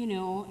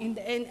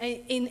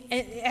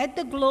at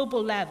the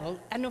global level,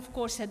 and of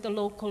course at the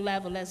local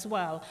level as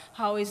well.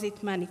 How is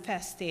it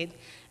manifested?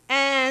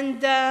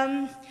 And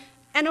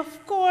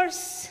of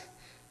course,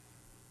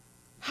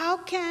 how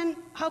can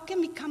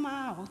we come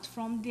out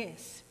from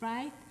this,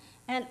 right?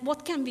 And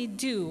what can we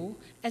do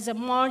as a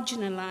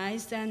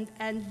marginalized and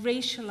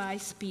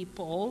racialized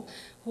people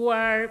who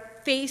are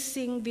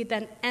facing with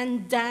an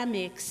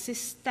endemic,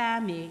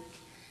 systemic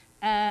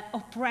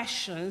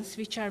oppressions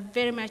which are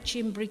very much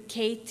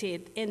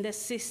imbricated in the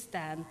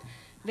system,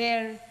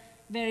 where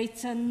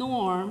it's a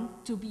norm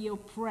to be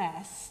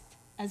oppressed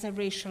as a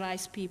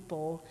racialized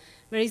people,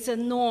 where it's a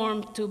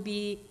norm to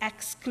be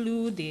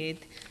excluded,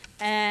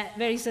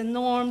 where it's a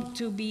norm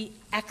to be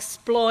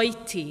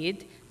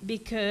exploited,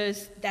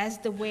 because that's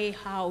the way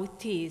how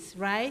it is,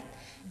 right?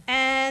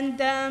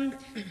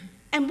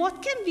 And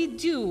what can we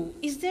do?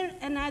 Is there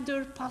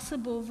another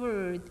possible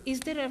word?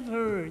 Is there a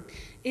word?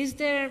 Is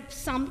there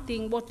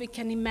something what we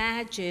can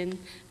imagine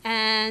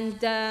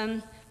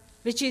and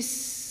which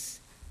is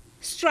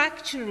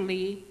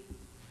structurally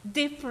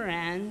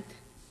different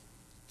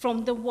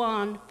from the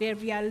one where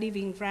we are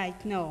living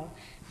right now?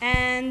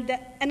 And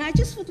I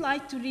just would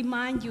like to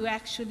remind you,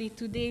 actually,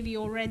 today we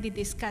already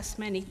discussed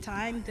many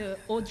times the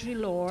Audre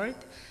Lorde,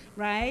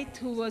 right,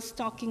 who was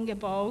talking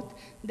about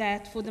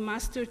that for the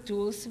master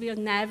tools, we'll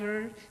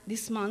never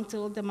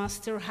dismantle the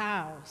master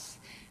house.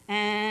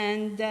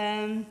 And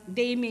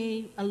they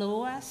may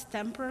allow us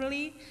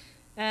temporarily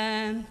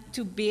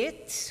to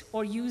bid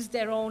or use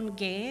their own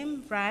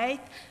game,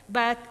 right?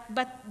 But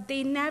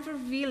they never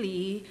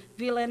really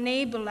will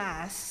enable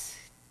us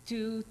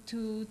to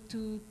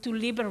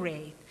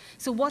liberate.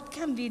 So what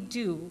can we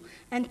do?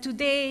 And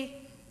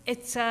today,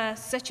 it's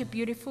such a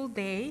beautiful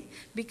day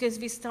because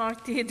we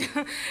started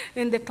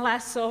in the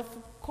class of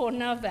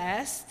Cornell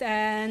West,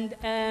 and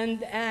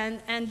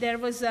there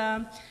was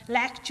a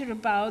lecture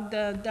about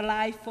the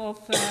life of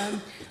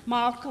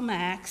Malcolm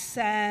X,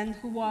 and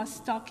who was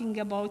talking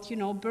about,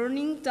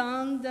 burning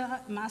down the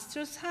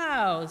master's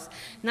house,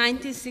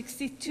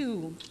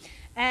 1962.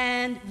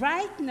 And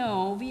right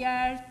now, we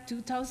are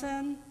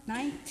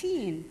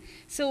 2019.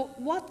 So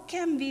what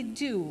can we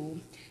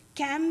do?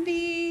 Can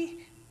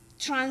we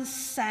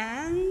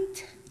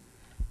transcend,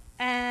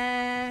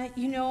 can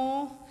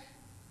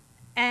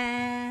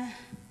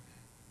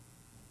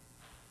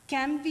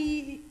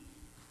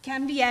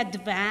we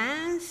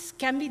advance?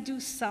 Can we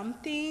do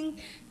something?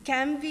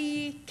 Can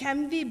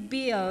we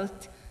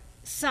build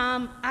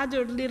some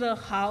other little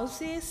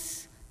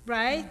houses,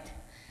 right?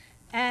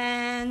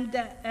 And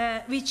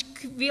which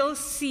will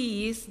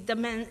seize the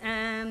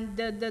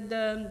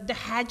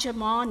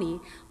hegemony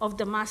of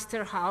the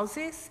master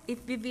houses,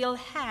 if we will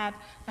have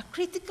a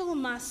critical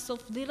mass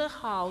of little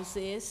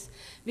houses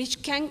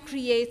which can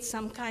create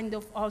some kind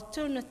of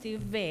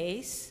alternative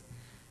ways,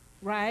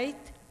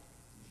 right?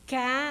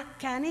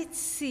 Can it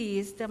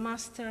seize the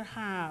master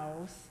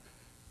house?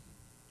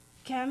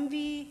 Can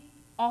we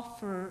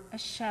offer a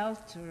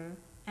shelter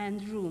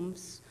and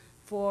rooms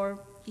for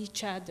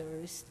each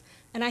other's?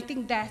 And I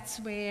think that's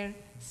where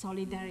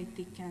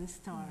solidarity can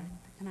start.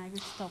 And I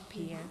will stop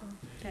here.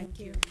 Thank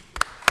you.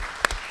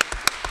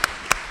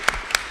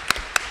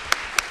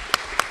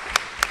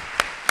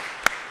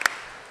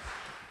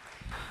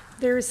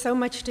 There is so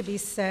much to be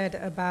said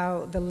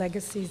about the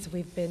legacies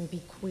we've been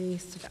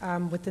bequeathed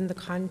within the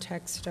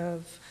context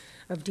of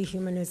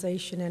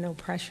dehumanization and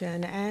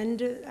oppression.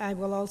 And I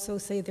will also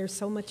say there's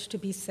so much to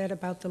be said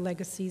about the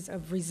legacies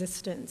of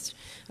resistance,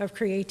 of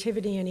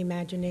creativity and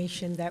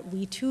imagination that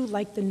we too,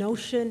 like the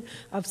notion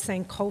of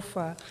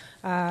Sankofa,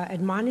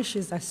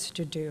 admonishes us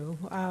to do,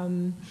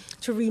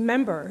 to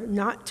remember,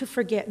 not to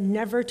forget,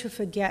 never to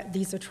forget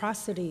these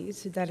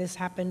atrocities that has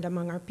happened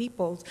among our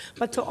peoples,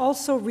 but to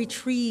also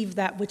retrieve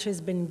that which has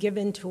been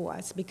given to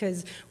us,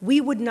 because we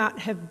would not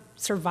have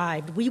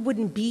survived, we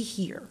wouldn't be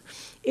here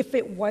if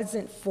it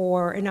wasn't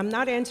for, and I'm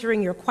not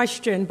answering your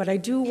question, but I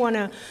do want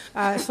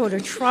to sort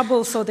of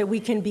trouble so that we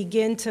can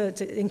begin to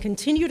and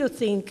continue to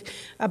think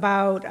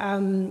about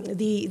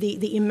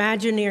the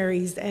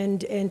imaginaries,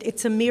 and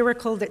it's a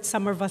miracle that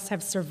some of us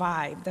have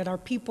survived, that our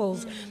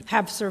peoples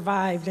have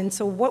survived. And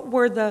so what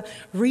were the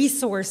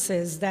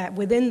resources that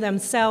within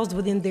themselves,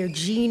 within their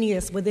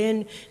genius,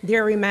 within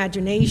their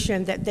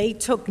imagination, that they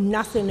took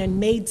nothing and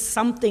made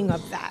something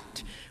of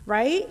that?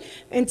 Right?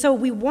 And so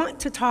we want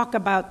to talk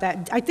about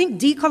that. I think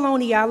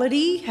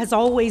decoloniality has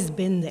always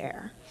been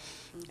there.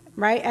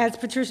 Right?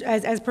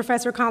 As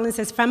Professor Collins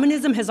says,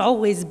 feminism has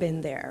always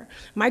been there.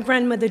 My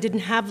grandmother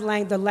didn't have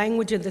the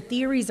language and the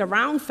theories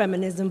around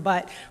feminism,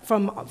 but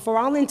for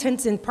all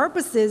intents and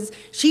purposes,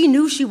 she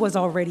knew she was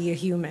already a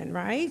human,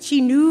 right?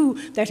 She knew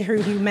that her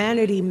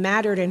humanity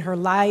mattered and her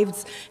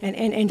lives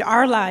and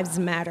our lives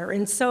matter.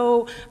 And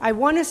so I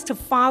want us to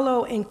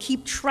follow and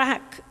keep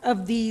track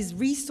of these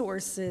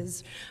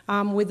resources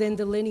within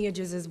the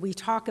lineages as we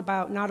talk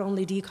about not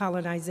only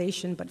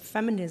decolonization, but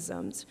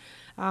feminisms.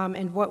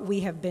 And what we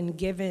have been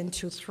given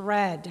to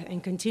thread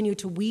and continue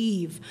to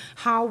weave,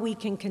 how we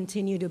can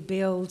continue to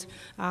build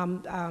our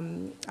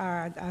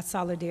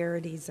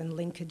solidarities and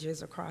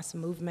linkages across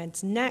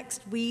movements.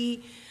 Next,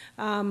 we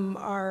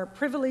are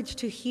privileged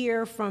to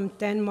hear from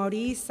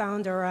Tenmodi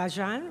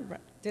Soundarajan.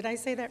 Did I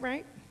say that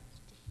right?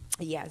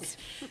 Yes.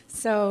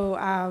 So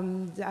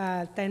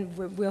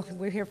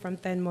we'll hear from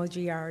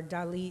Tenmodi, our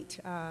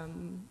Dalit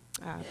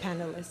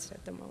panelist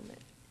at the moment.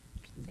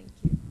 Thank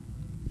you.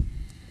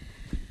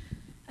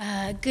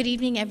 Good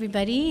evening,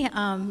 everybody.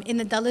 In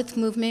the Dalit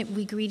movement,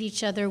 we greet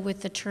each other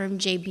with the term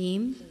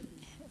J-Beam,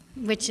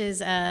 which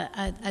is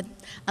a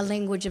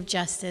language of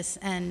justice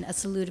and a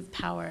salute of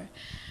power.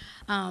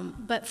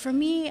 But for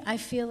me, I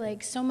feel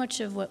like so much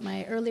of what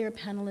my earlier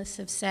panelists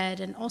have said,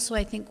 and also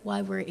I think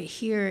why we're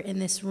here in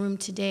this room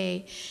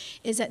today,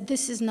 is that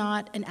this is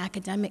not an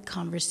academic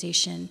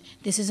conversation.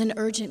 This is an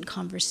urgent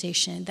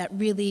conversation that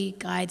really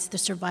guides the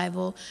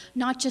survival,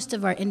 not just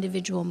of our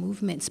individual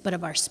movements, but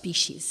of our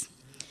species.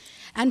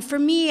 And for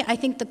me, I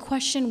think the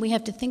question we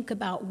have to think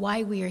about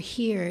why we are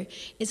here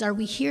is, are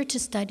we here to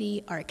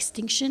study our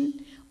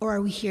extinction, or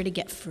are we here to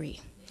get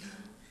free?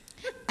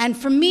 And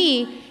for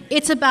me,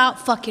 it's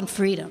about fucking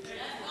freedom.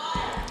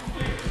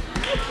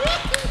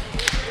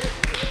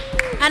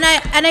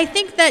 And I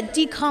think that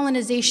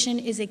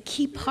decolonization is a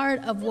key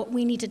part of what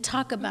we need to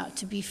talk about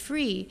to be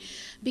free.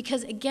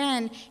 Because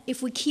again,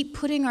 if we keep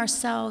putting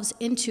ourselves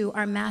into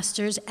our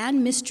masters'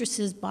 and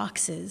mistresses'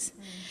 boxes,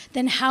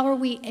 then how are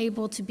we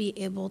able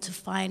to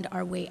find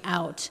our way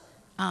out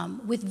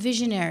with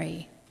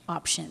visionary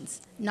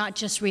options, not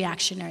just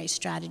reactionary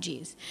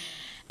strategies?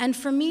 And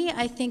for me,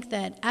 I think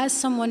that as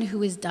someone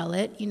who is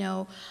Dalit, you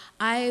know,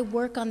 I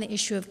work on the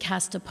issue of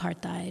caste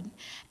apartheid,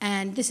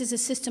 and this is a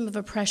system of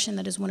oppression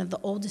that is one of the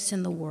oldest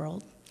in the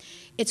world.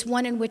 It's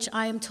one in which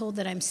I am told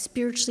that I'm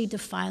spiritually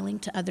defiling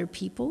to other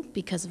people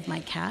because of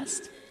my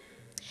caste,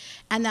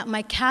 and that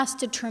my caste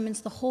determines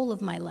the whole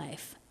of my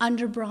life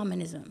under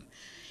Brahmanism.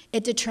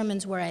 It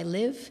determines where I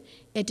live,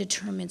 it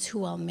determines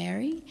who I'll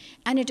marry,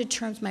 and it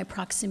determines my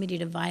proximity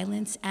to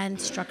violence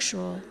and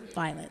structural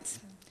violence.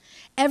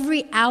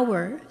 Every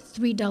hour,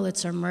 3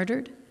 Dalits are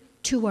murdered,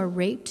 2 are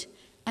raped,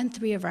 and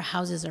 3 of our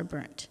houses are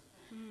burnt.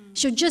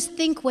 So just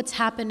think what's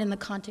happened in the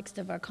context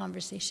of our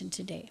conversation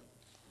today.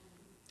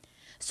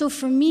 So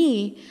for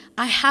me,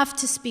 I have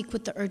to speak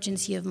with the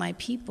urgency of my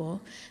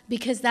people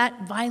because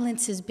that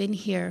violence has been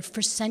here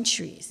for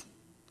centuries.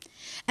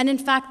 And in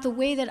fact, the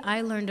way that I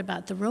learned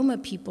about the Roma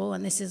people,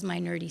 and this is my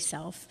nerdy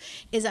self,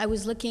 is I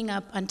was looking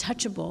up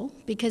untouchable,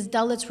 because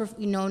Dalits were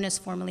known as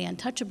formerly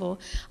untouchable.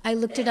 I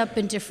looked it up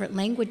in different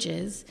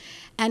languages,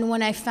 and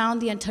when I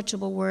found the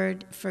untouchable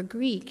word for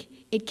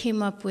Greek, it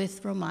came up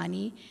with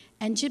Romani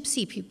and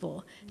Gypsy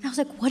people. And I was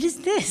like, what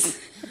is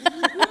this?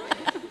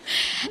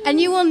 And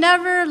you will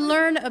never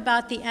learn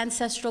about the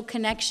ancestral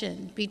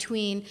connection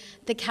between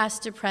the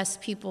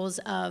caste-oppressed peoples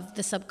of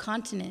the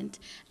subcontinent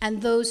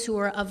and those who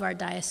are of our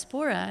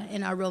diaspora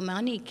in our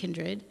Romani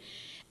kindred.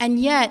 And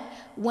yet,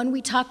 when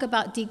we talk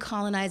about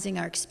decolonizing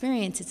our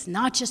experience, it's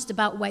not just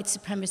about white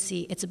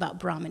supremacy, it's about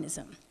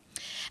Brahmanism.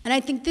 And I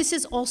think this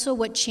is also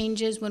what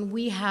changes when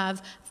we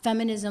have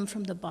feminism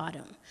from the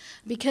bottom.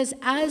 Because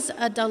as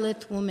a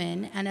Dalit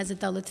woman and as a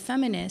Dalit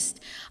feminist,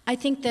 I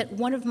think that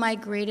one of my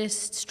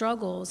greatest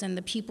struggles, and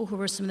the people who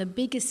were some of the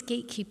biggest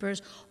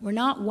gatekeepers, were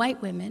not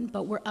white women,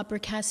 but were upper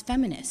caste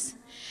feminists.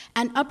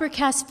 And upper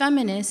caste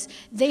feminists,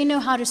 they know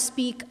how to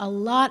speak a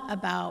lot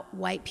about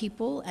white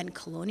people and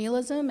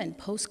colonialism and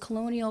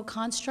post-colonial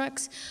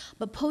constructs,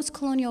 but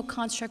post-colonial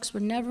constructs were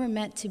never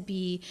meant to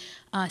be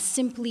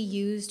simply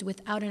used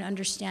without an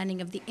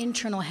understanding of the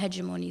internal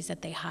hegemonies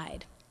that they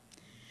hide.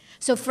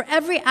 So for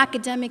every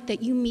academic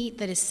that you meet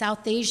that is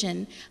South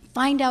Asian,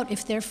 find out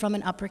if they're from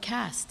an upper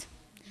caste.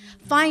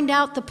 Find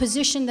out the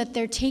position that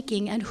they're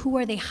taking and who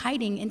are they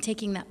hiding in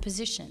taking that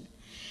position.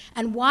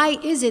 And why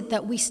is it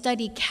that we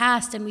study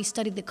caste and we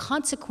study the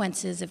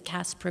consequences of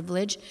caste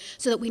privilege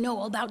so that we know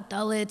all about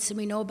Dalits and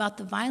we know about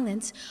the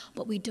violence,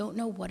 but we don't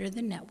know what are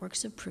the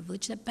networks of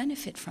privilege that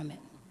benefit from it?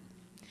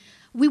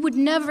 We would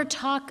never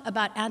talk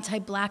about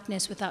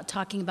anti-blackness without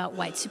talking about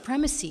white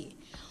supremacy.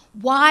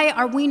 Why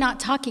are we not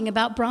talking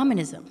about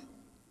Brahmanism?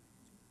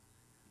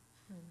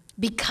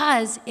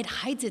 Because it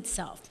hides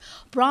itself.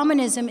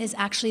 Brahmanism is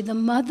actually the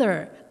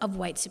mother of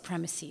white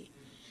supremacy.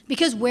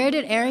 Because where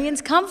did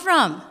Aryans come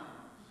from?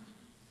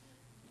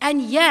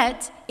 And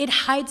yet, it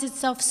hides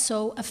itself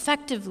so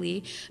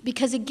effectively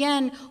because,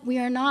 again, we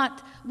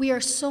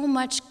are so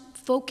much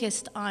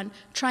focused on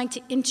trying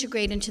to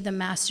integrate into the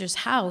master's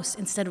house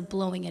instead of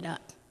blowing it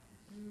up.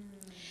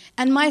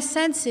 And my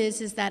sense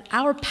is that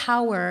our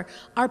power,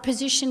 our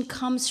position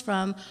comes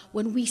from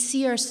when we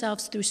see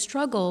ourselves through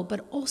struggle,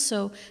 but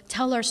also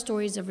tell our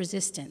stories of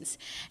resistance.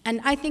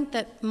 And I think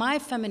that my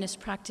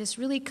feminist practice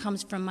really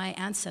comes from my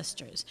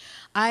ancestors.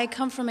 I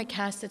come from a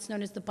caste that's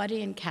known as the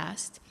Badiyan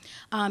caste.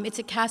 It's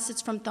a caste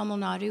that's from Tamil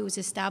Nadu. It was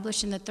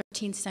established in the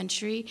 13th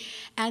century.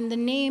 And the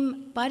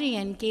name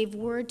Badiyan gave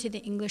word to the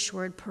English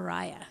word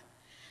pariah.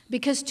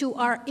 Because to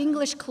our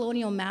English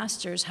colonial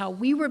masters, how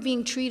we were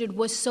being treated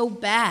was so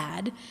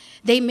bad,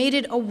 they made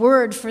it a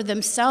word for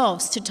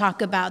themselves to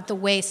talk about the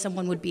way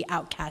someone would be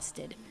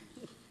outcasted.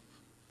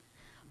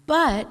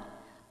 But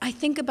I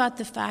think about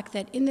the fact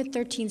that in the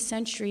 13th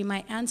century,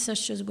 my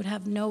ancestors would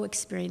have no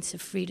experience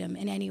of freedom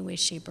in any way,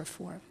 shape, or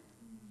form.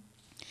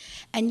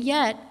 And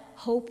yet,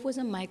 hope was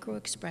a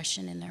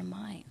micro-expression in their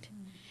mind.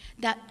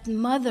 That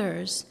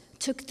mothers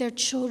took their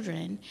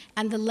children,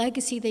 and the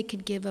legacy they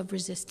could give of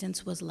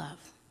resistance was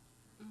love.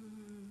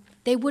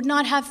 They would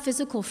not have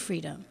physical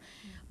freedom,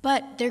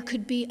 but there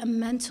could be a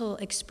mental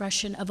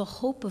expression of a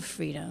hope of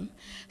freedom,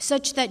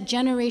 such that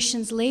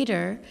generations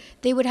later,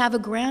 they would have a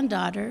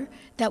granddaughter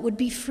that would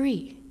be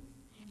free.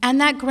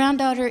 And that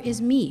granddaughter is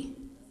me,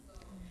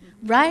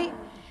 right?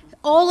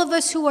 All of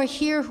us who are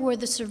here, who are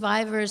the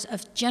survivors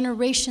of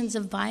generations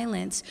of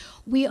violence,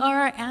 we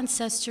are our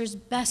ancestors'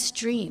 best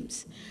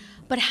dreams.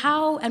 But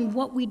how and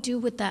what we do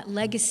with that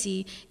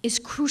legacy is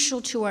crucial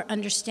to our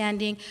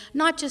understanding,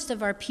 not just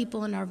of our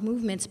people and our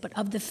movements, but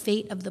of the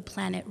fate of the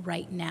planet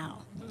right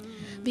now.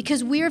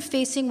 Because we are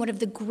facing one of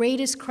the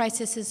greatest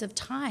crises of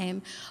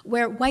time,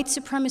 where white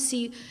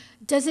supremacy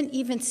doesn't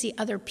even see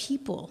other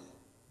people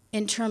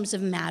in terms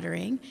of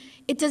mattering.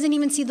 It doesn't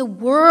even see the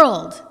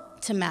world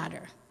to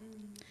matter.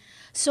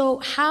 So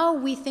how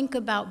we think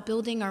about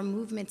building our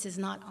movements is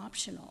not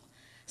optional.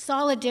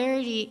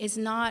 Solidarity is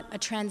not a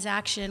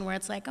transaction where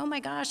it's like, oh my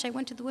gosh, I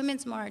went to the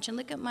Women's March and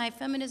look at my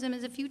Feminism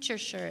is a Future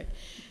shirt.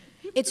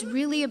 It's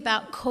really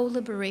about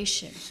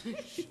co-liberation.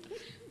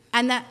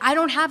 And that I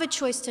don't have a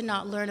choice to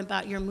not learn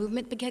about your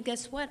movement, because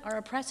guess what? Our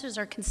oppressors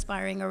are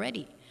conspiring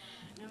already.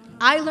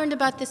 I learned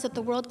about this at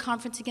the World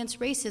Conference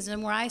Against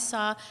Racism, where I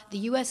saw the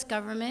US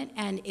government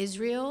and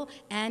Israel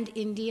and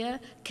India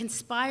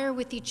conspire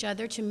with each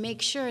other to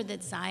make sure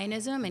that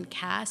Zionism and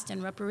caste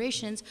and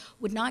reparations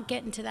would not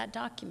get into that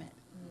document.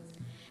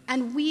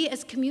 And we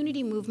as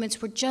community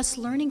movements were just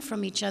learning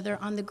from each other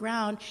on the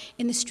ground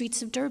in the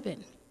streets of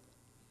Durban.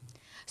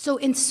 So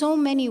in so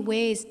many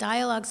ways,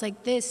 dialogues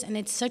like this, and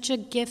it's such a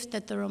gift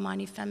that the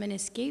Romani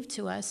feminists gave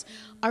to us,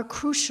 are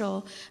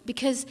crucial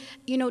because,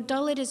 you know,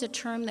 Dalit is a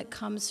term that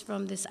comes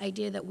from this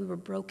idea that we were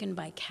broken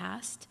by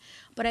caste,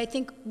 but I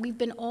think we've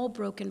been all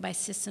broken by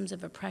systems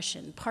of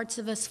oppression. Parts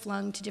of us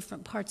flung to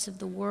different parts of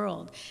the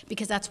world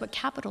because that's what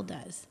capital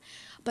does.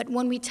 But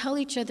when we tell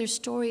each other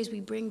stories, we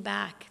bring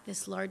back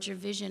this larger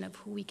vision of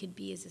who we could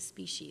be as a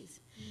species.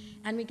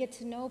 And we get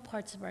to know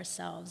parts of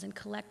ourselves and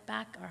collect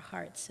back our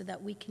hearts so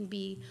that we can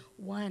be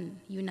one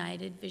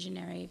united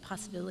visionary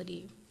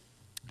possibility.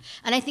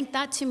 And I think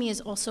that to me is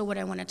also what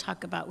I want to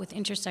talk about with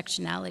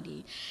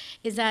intersectionality,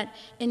 is that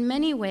in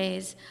many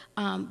ways,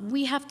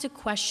 we have to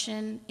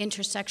question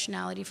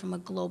intersectionality from a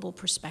global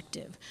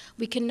perspective.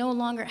 We can no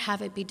longer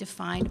have it be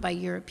defined by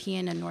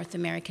European and North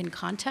American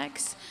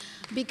contexts,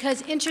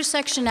 because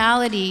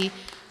intersectionality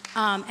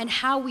and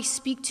how we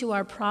speak to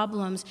our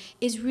problems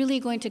is really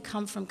going to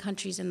come from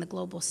countries in the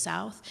global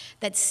south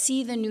that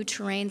see the new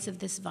terrains of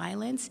this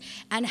violence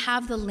and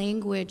have the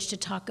language to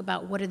talk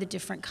about what are the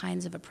different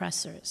kinds of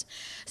oppressors.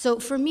 So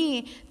for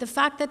me, the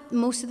fact that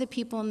most of the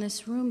people in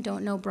this room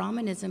don't know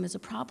Brahmanism is a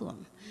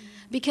problem.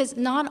 Because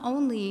not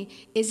only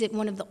is it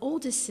one of the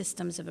oldest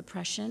systems of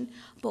oppression,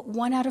 but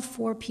 1 out of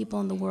 4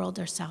 people in the world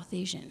are South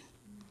Asian.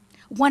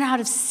 1 out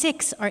of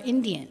 6 are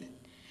Indian.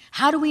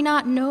 How do we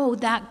not know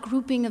that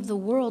grouping of the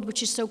world,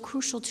 which is so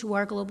crucial to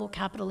our global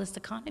capitalist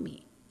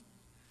economy?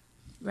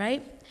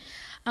 right?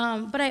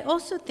 But I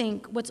also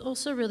think what's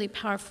also really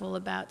powerful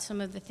about some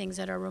of the things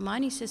that our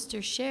Romani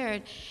sisters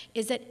shared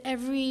is that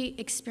every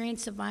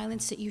experience of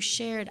violence that you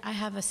shared, I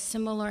have a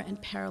similar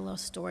and parallel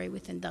story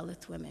within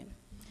Dalit women.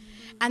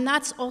 And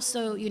that's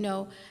also, you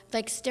know,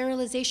 like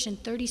sterilization,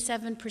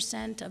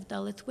 37% of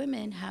Dalit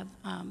women have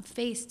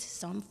faced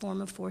some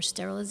form of forced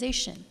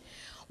sterilization.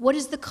 What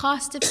is the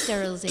cost of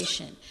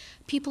sterilization?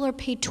 People are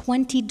paid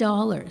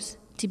 $20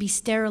 to be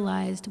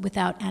sterilized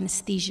without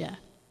anesthesia.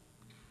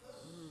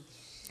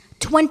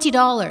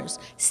 $20,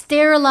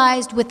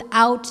 sterilized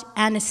without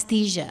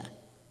anesthesia.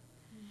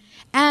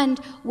 And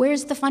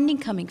where's the funding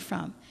coming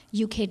from?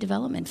 UK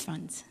development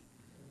funds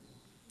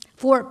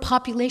for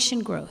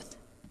population growth.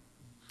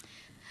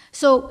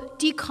 So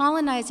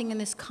decolonizing in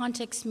this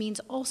context means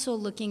also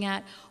looking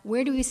at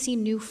where do we see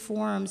new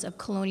forms of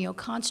colonial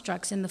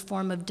constructs in the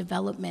form of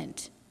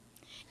development,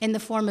 in the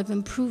form of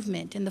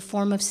improvement, in the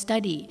form of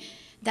study,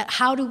 that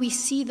how do we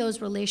see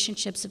those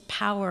relationships of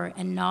power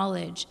and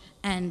knowledge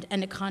and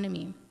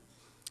economy.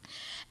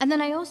 And then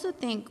I also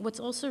think what's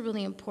also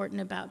really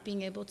important about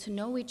being able to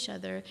know each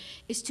other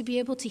is to be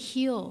able to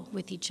heal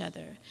with each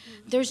other.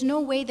 There's no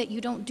way that you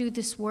don't do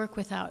this work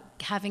without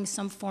having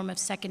some form of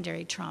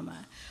secondary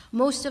trauma.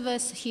 Most of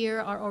us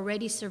here are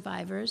already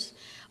survivors,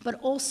 but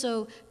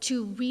also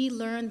to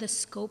relearn the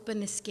scope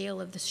and the scale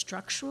of the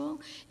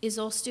structural is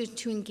also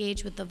to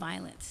engage with the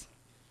violence.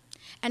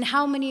 And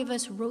how many of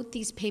us wrote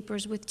these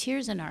papers with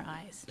tears in our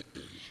eyes?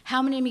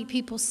 How many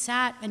people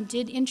sat and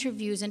did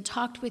interviews and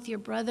talked with your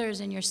brothers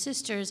and your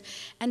sisters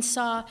and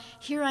saw,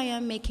 here I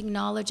am making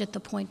knowledge at the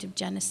point of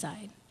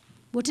genocide?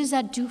 What does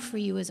that do for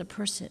you as a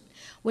person?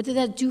 What does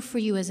that do for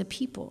you as a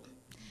people?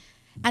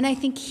 And I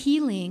think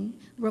healing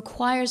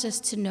requires us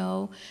to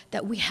know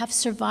that we have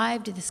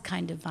survived this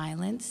kind of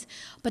violence,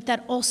 but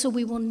that also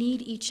we will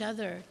need each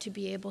other to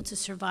be able to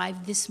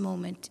survive this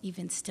moment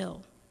even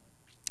still.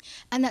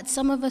 And that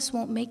some of us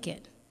won't make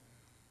it.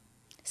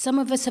 Some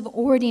of us have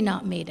already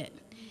not made it.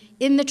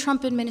 In the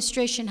Trump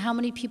administration, how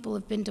many people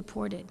have been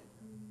deported?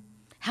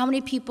 How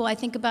many people, I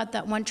think about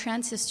that one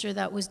trans sister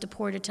that was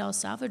deported to El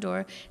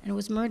Salvador and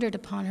was murdered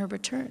upon her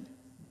return.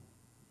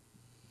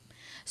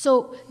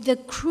 So the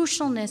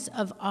crucialness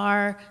of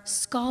our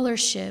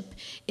scholarship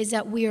is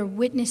that we are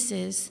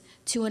witnesses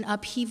to an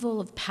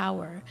upheaval of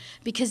power,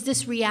 because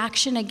this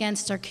reaction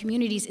against our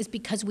communities is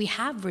because we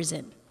have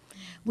risen.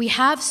 We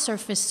have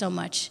surfaced so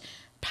much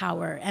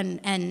power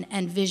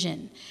and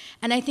vision.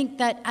 And I think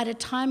that at a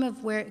time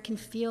of where it can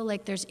feel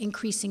like there's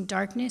increasing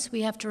darkness,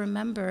 we have to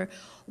remember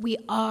we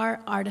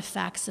are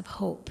artifacts of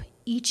hope,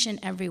 each and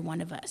every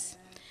one of us.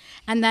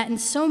 And that in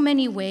so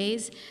many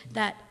ways,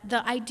 that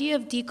the idea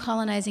of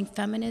decolonizing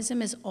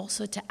feminism is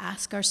also to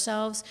ask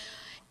ourselves,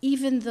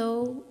 even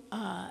though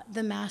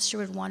the master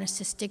would want us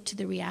to stick to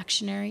the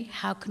reactionary,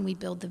 how can we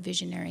build the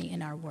visionary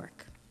in our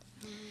work?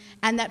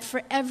 And that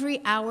for every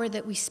hour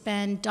that we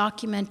spend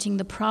documenting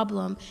the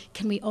problem,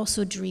 can we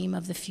also dream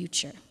of the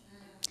future?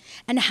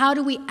 And how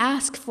do we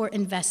ask for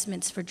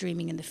investments for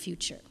dreaming in the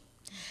future?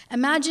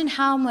 Imagine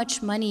how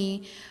much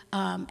money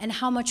and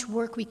how much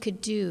work we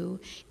could do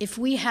if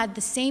we had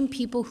the same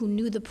people who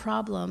knew the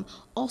problem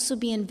also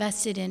be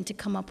invested in to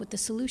come up with the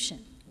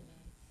solution,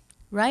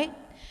 right?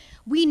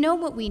 We know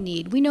what we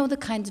need. We know the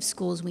kinds of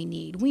schools we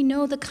need. We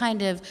know the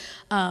kind of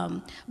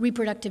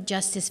reproductive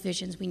justice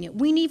visions we need.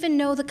 We even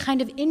know the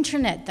kind of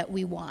internet that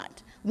we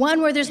want.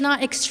 One where there's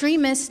not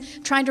extremists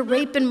trying to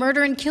rape and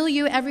murder and kill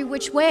you every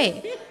which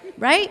way,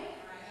 right?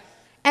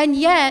 And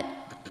yet,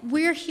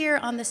 we're here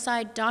on the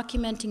side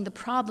documenting the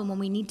problem when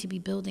we need to be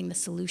building the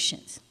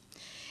solutions.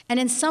 And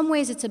in some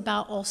ways, it's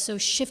about also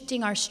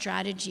shifting our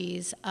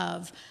strategies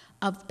of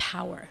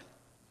power.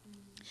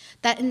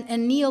 That in a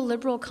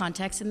neoliberal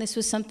context, and this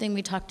was something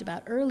we talked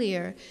about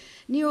earlier,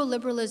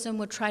 neoliberalism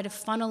would try to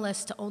funnel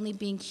us to only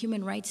being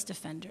human rights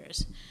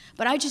defenders.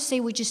 But I just say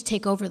we just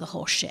take over the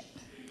whole shit,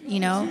 you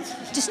know?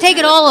 Just take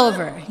it all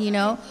over, you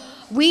know?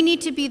 We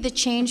need to be the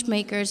change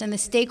makers and the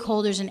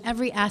stakeholders in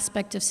every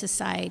aspect of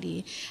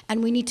society,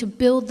 and we need to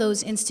build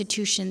those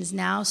institutions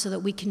now so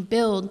that we can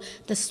build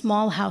the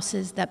small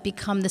houses that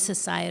become the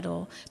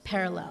societal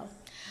parallel.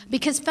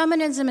 Because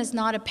feminism is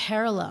not a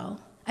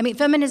parallel. I mean,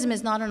 feminism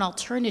is not an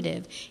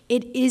alternative.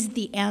 It is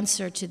the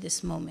answer to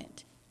this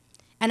moment.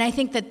 And I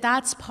think that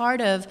that's part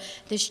of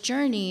this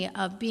journey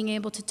of being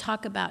able to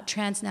talk about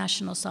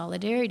transnational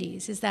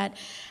solidarities, is that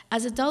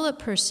as a Dalit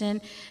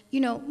person,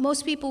 you know,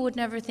 most people would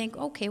never think,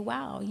 okay,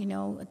 wow, you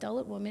know, a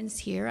Dalit woman's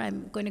here,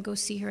 I'm going to go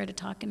see her at a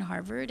talk in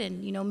Harvard,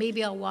 and, you know,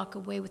 maybe I'll walk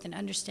away with an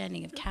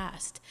understanding of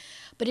caste.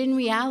 But in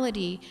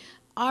reality,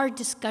 our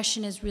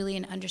discussion is really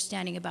an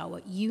understanding about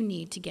what you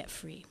need to get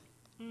free.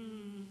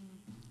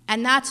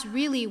 And that's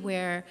really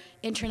where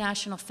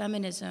international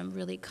feminism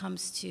really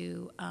comes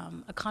to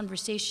a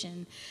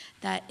conversation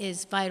that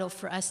is vital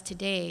for us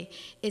today,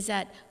 is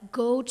that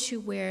go to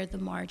where the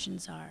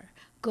margins are.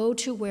 Go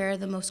to where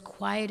the most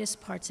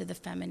quietest parts of the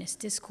feminist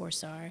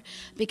discourse are,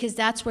 because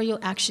that's where you'll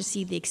actually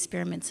see the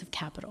experiments of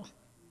capital.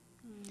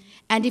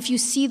 And if you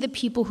see the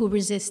people who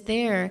resist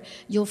there,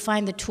 you'll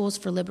find the tools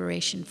for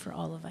liberation for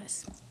all of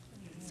us.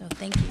 So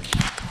thank you.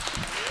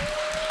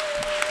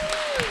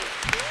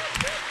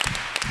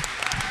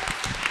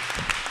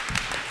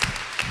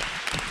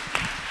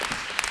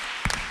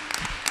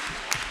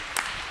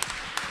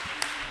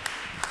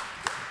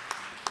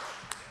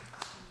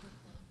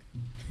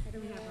 I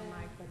don't have a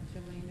mic, but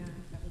Jelena,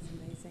 that was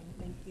amazing.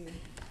 Thank you.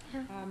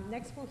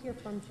 Next, we'll hear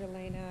from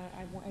Jelena.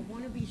 I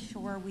want to be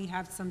sure we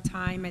have some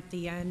time at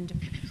the end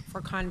for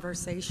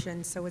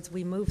conversation. So as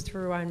we move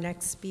through our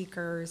next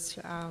speakers,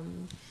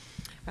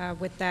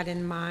 with that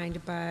in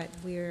mind, but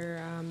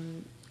we're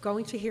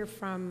going to hear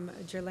from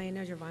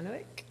Jelena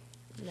Jovanovic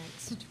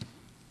next.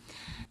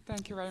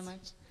 Thank you very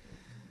much.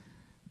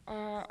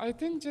 I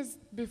think just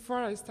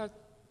before I start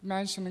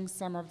mentioning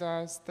some of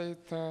the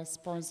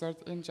state-sponsored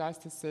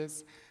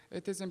injustices,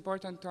 it is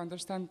important to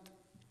understand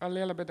a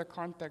little bit the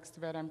context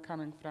where I'm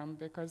coming from,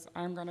 because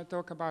I'm going to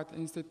talk about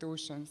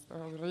institutions,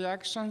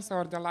 reactions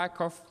or the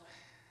lack of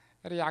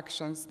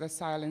reactions, the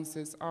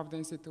silences of the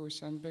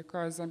institution,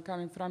 because I'm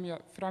coming from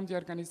the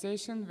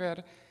organization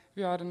where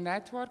we are a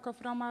network of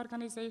Roma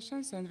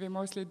organizations, and we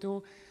mostly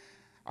do,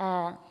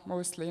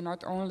 mostly,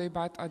 not only,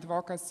 but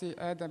advocacy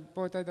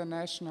both at the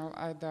national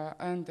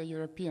and the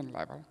European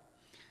level.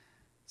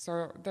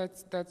 So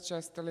that's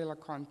just a little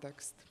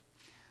context.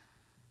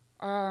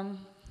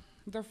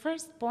 The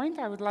first point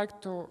I would like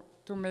to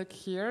make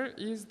here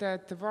is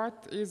that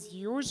what is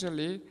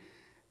usually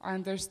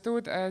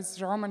understood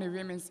as Romani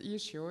women's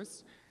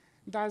issues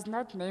does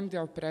not name the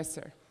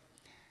oppressor,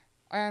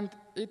 and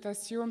it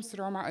assumes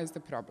Roma as the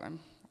problem.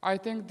 I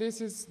think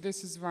this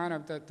is one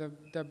of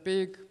the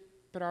big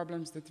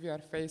problems that we are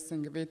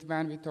facing with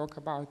when we talk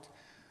about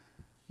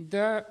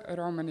the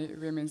Romani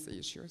women's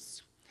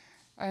issues.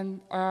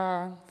 And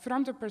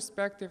from the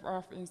perspective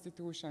of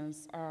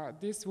institutions,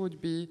 this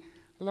would be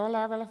low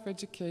level of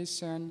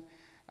education,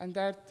 and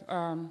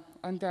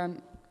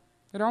then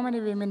Romani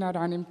women are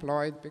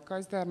unemployed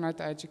because they're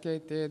not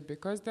educated,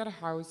 because they're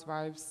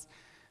housewives,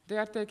 they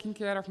are taking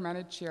care of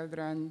many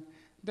children,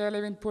 they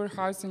live in poor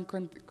housing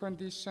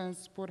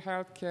conditions, poor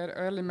health care,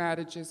 early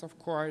marriages, of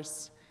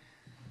course,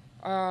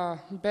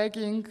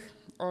 begging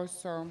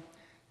also,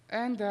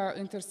 and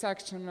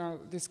intersectional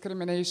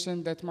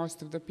discrimination that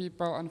most of the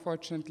people,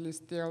 unfortunately,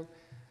 still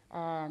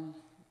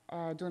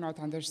do not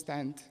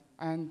understand,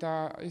 and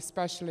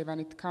especially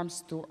when it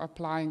comes to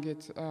applying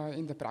it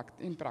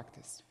in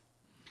practice.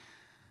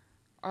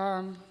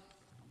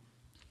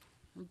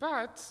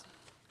 But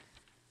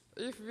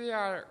if we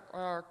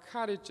are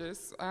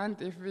courageous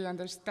and if we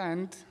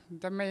understand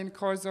the main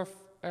cause of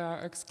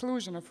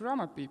exclusion of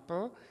Roma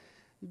people,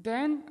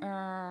 then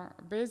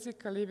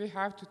basically we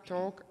have to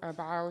talk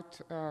about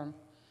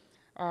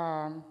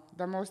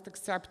the most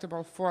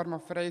acceptable form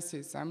of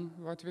racism,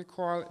 what we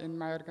call in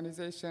my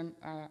organization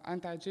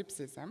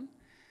anti-Gypsyism,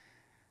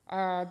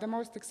 the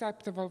most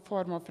acceptable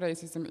form of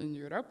racism in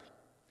Europe.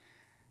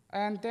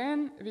 And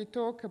then we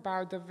talk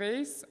about the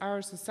ways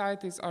our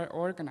societies are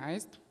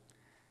organized.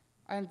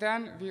 And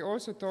then we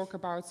also talk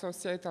about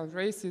societal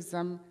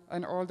racism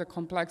and all the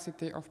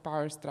complexity of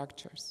power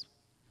structures.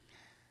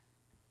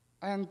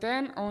 And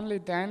then, only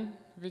then,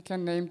 we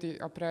can name the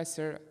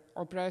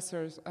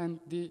oppressors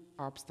and the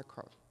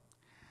obstacle.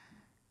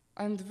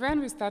 And when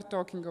we start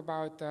talking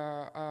about,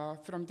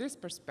 from this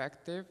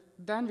perspective,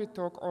 then we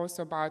talk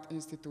also about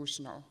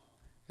institutional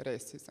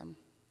racism.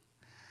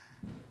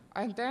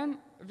 And then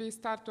we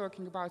start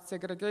talking about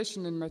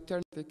segregation in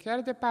maternity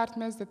care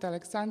departments that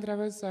Alexandra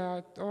was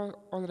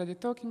already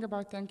talking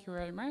about, thank you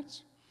very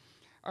much.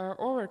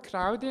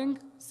 Overcrowding,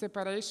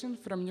 separation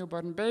from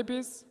newborn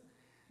babies,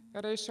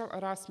 racial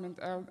harassment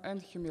and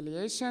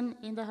humiliation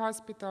in the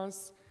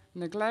hospitals,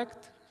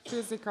 neglect,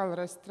 physical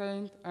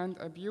restraint and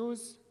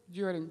abuse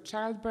during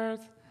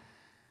childbirth,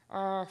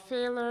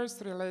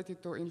 failures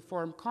related to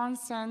informed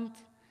consent,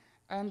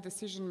 and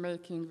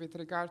decision-making with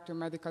regard to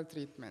medical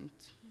treatment.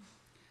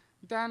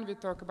 Then we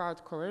talk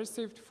about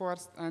coercive,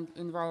 forced, and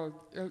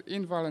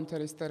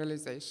involuntary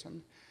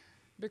sterilization.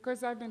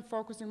 Because I've been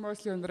focusing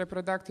mostly on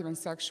reproductive and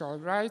sexual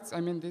rights, I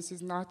mean, this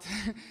is not,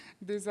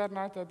 this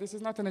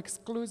is not an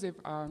exclusive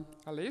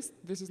list.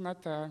 This is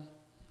not the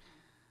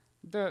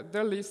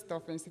list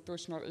of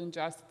institutional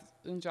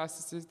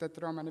injustices that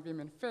Romani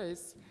women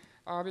face.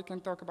 We can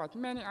talk about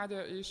many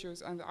other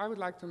issues, and I would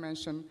like to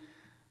mention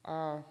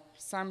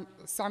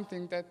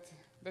something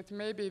that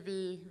maybe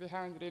we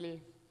haven't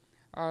really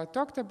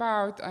talked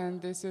about, and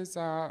this is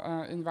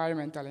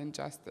environmental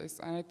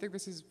injustice. And I think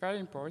this is very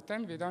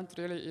important. We don't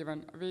really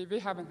even, we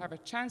haven't had a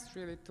chance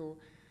really to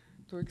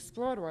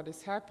explore what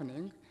is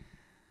happening.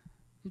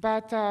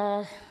 But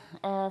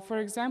for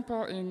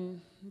example,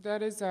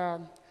 there is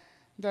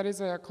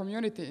a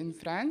community in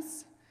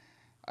France,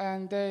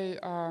 and they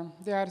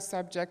are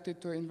subjected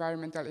to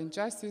environmental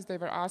injustice. They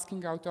were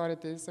asking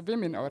authorities,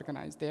 women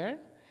organized there,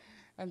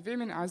 and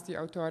women asked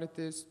the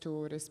authorities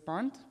to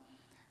respond.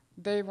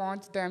 They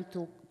want them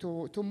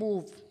to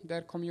move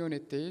their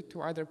community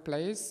to other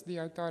place. The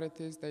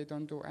authorities, they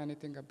don't do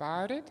anything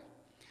about it.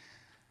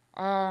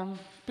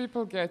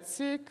 People get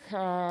sick.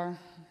 The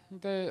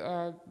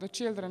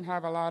children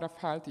have a lot of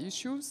health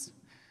issues.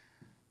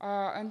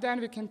 And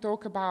then we can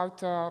talk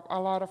about a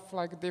lot of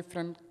like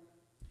different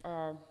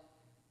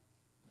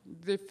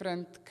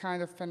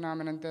kind of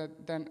phenomena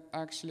that then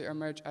actually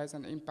emerge as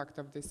an impact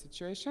of this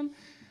situation.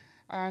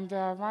 And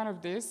one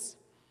of these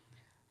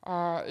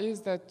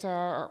is that,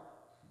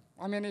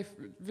 I mean, if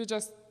we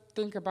just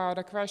think about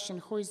a question,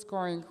 who is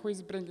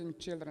bringing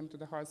children to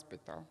the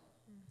hospital?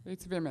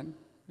 It's women,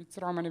 it's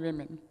Romani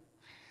women.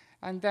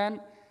 And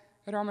then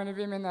Romani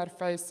women are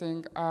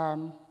facing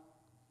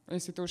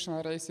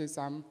institutional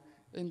racism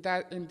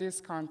in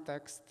this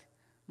context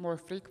more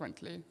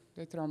frequently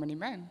than Romani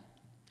men.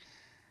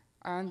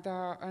 And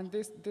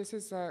this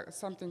is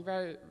something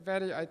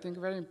very, I think,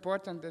 very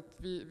important that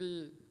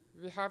we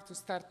have to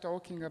start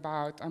talking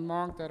about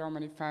among the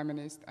Romani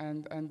feminists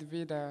and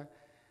with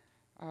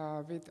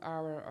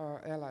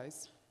our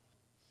allies.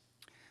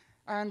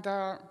 And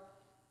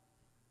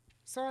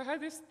so I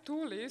had this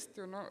two lists,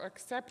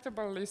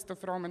 acceptable list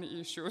of Romani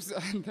issues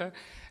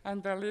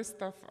and the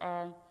list of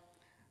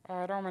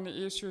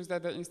Romani issues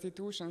that the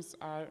institutions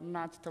are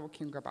not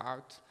talking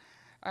about.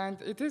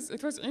 And it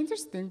was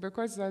interesting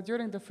because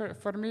during the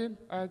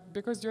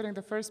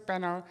first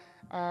panel,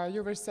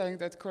 you were saying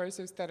that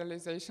coercive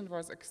sterilization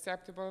was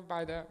acceptable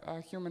by the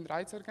human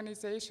rights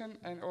organization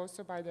and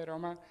also by the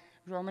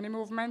Romani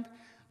movement.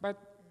 But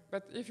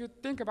if you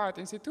think about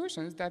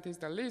institutions, that is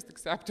the least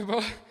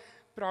acceptable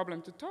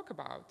problem to talk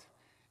about.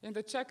 In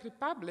the Czech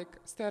Republic,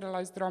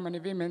 sterilized Romani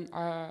women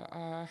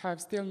have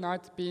still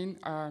not been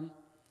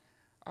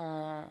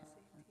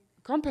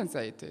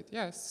compensated.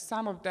 Yes,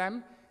 some of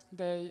them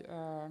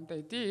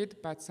they did,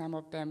 but some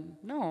of them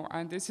no.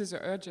 And this is an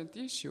urgent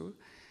issue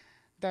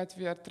that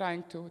we are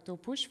trying to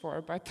push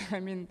for. But I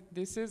mean,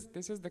 this is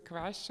the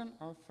question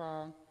of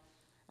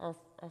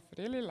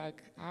really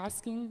like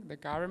asking the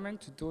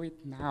government to do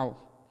it now.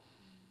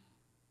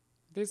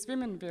 These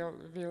women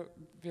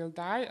will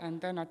die,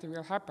 and then nothing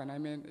will happen. I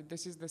mean,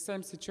 this is the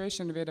same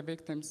situation with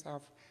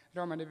the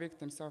Romani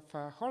victims of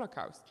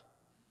Holocaust.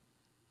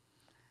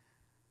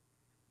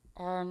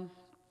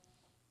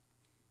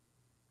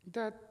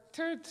 The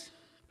third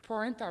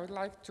point I would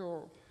like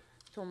to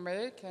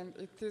make, and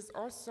it is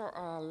also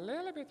a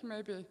little bit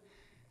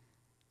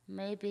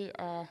maybe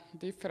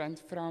different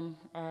from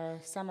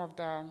some of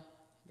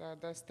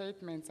the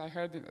statements I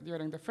heard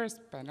during the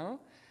first panel,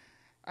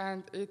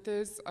 and it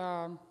is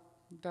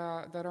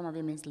the Roma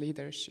women's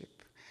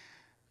leadership.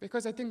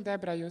 Because I think,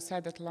 Deborah, you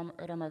said that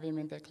Roma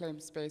women, they claim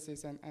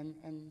spaces,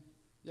 and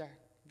yeah,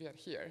 we are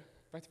here,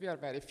 but we are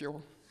very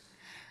few.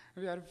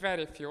 We are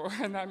very few,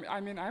 and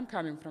I mean, I'm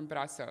coming from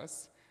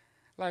Brussels.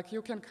 Like,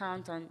 you can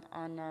count on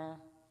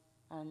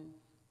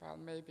well,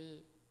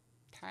 maybe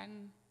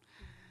 10,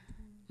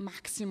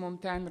 maximum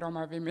 10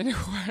 Roma women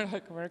who are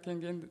like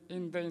working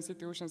in the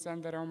institutions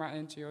and the Roma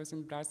NGOs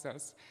in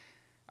Brussels,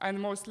 and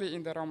mostly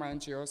in the Roma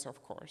NGOs,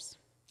 of course.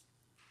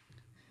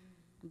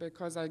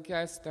 Because I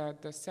guess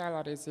that the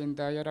salaries in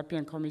the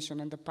European Commission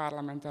and the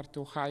Parliament are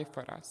too high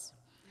for us.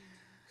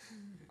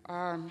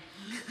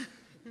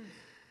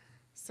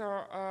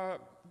 So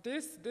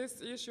this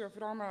issue of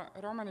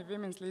Romani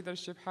women's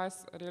leadership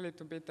has really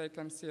to be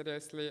taken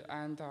seriously,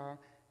 and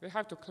we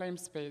have to claim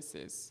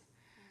spaces.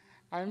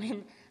 I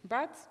mean,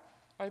 but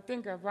I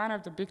think one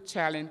of the big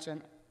challenges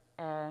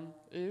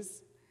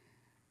is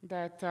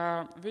that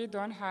we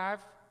don't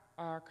have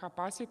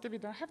capacity, we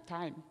don't have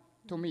time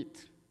to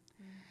meet.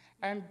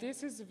 And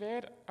this is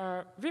where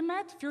we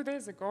met a few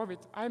days ago.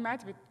 I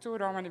met with 2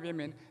 Romani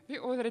women. We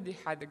already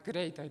had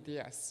great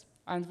ideas.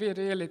 And we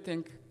really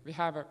think we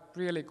have a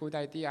really good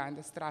idea and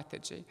a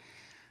strategy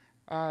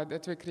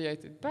that we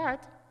created.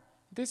 But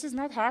this is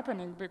not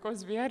happening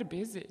because we are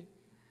busy.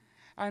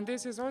 And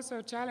this is also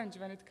a challenge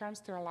when it comes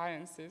to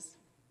alliances.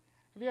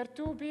 We are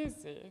too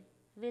busy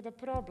with the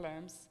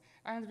problems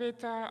and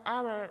with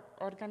our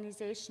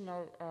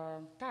organizational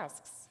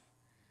tasks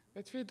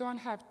that we don't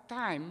have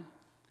time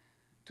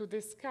to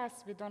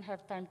discuss, we don't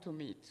have time to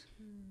meet.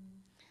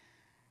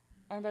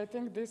 And I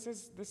think this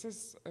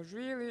is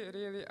really,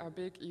 really a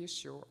big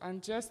issue.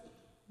 And just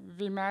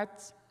we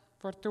met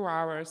for 2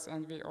 hours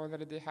and we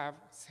already have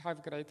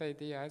great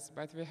ideas,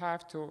 but we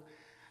have to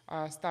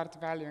start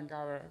valuing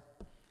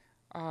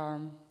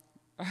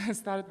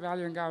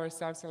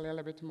ourselves a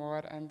little bit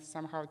more and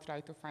somehow try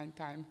to find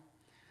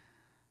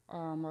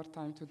more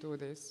time to do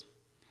this.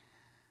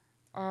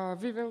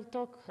 We will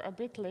talk a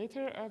bit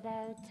later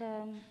about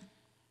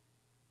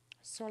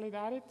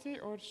solidarity,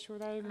 or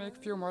should I make a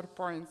few more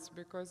points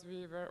because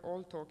we were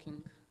all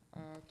talking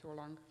too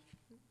long?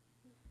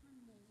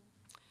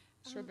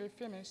 Should we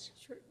finish?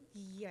 Sure.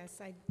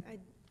 Yes,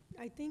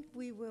 I think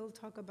we will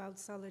talk about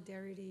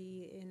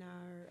solidarity in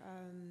our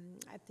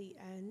at the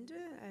end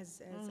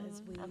as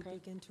we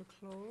begin to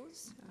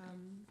close.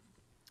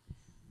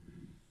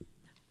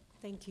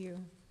 Thank you.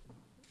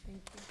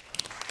 Thank you.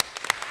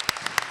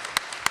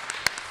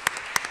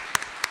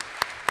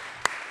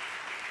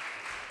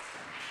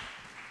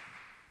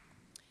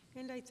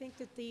 And I think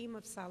the theme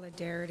of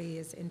solidarity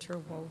is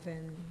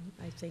interwoven,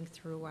 I think,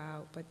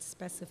 throughout, but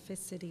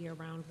specificity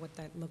around what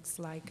that looks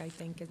like, I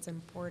think, is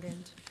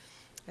important.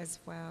 as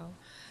well.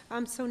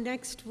 So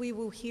next we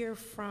will hear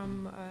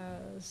from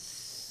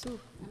Sue.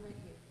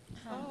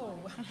 Oh.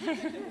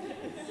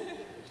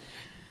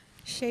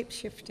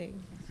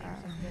 Shape-shifting.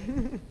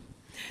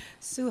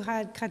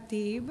 Suhad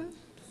Khatib.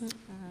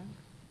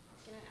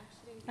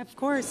 Of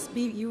course,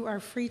 you are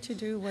free to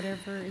do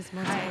whatever is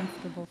most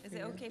comfortable for you.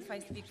 Is it okay if I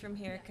speak from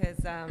here?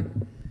 Because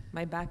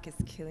my back is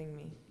killing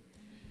me.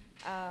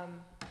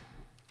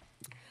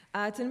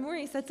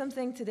 Tanmuri said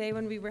something today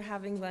when we were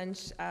having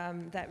lunch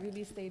that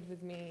really stayed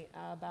with me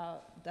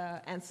about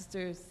the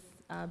ancestors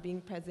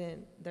being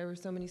present. There were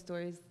so many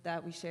stories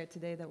that we shared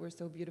today that were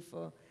so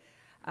beautiful.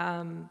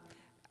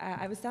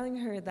 I was telling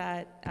her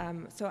that,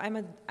 so I'm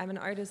an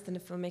artist and a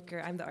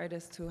filmmaker. I'm the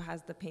artist who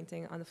has the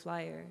painting on the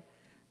flyer.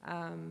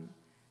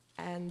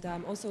 And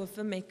I'm also a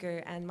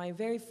filmmaker, and my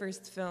very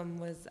first film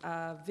was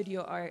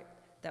video art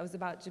that was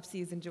about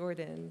gypsies in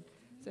Jordan.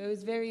 So it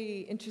was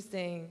very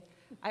interesting.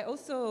 I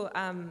also,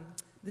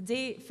 the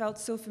date felt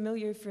so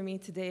familiar for me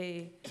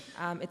today.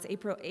 It's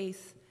April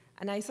 8th,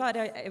 and I thought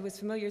it was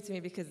familiar to me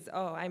because,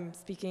 oh, I'm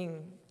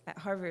speaking at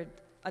Harvard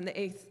on the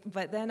 8th.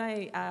 But then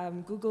I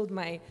Googled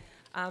my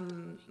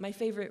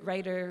favorite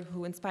writer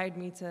who inspired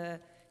me to,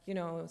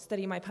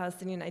 study my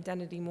Palestinian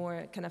identity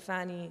more,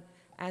 Kanafani.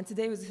 And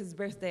today was his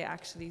birthday,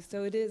 actually.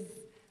 So it is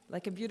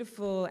like a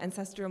beautiful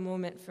ancestral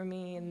moment for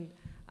me. And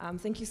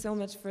thank you so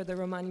much for the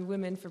Romani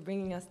women for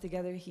bringing us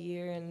together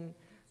here and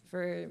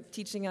for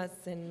teaching us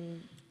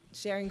and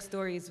sharing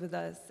stories with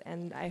us.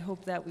 And I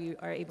hope that we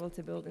are able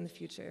to build in the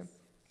future.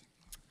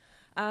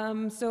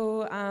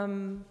 So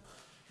I'm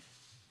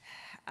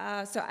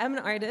an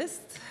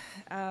artist.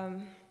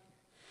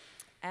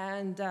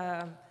 And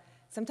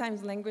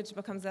sometimes language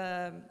becomes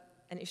an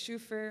issue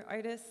for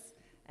artists.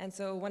 And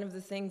so one of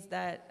the things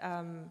that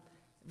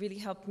really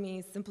helped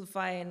me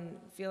simplify and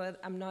feel that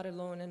I'm not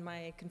alone in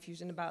my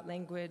confusion about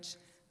language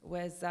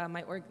was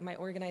my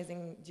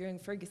organizing during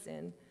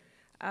Ferguson.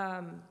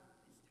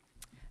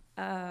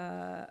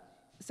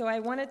 So I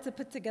wanted to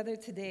put together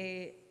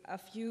today a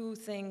few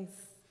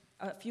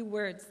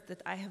words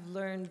that I have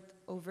learned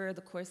over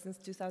the course since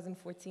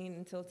 2014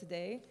 until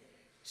today,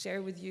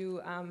 share with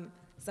you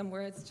some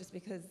words just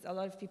because a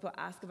lot of people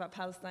ask about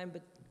Palestine,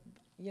 but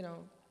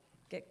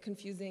get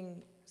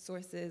confusing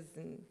sources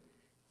and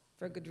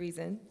for good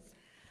reason.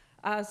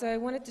 So I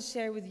wanted to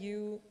share with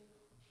you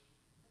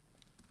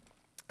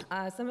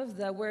some of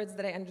the words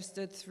that I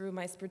understood through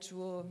my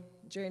spiritual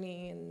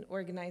journey and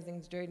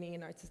organizing journey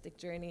and artistic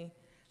journey.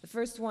 The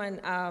first one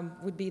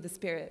would be the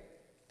spirit.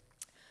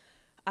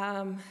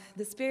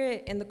 The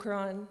spirit in the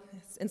Quran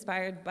is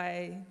inspired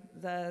by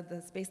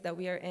the space that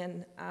we are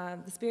in.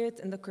 The spirit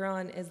in the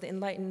Quran is the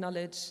enlightened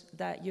knowledge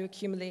that you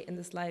accumulate in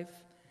this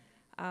life.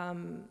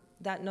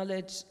 That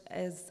knowledge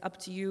is up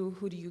to you.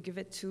 Who do you give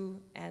it to,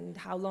 and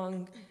how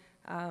long?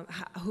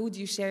 Who do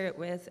you share it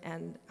with,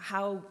 and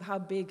how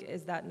big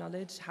is that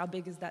knowledge? How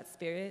big is that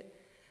spirit?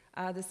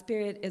 The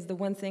spirit is the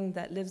one thing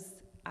that lives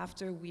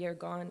after we are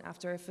gone,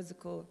 after our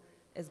physical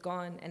is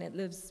gone, and it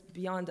lives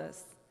beyond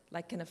us,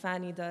 like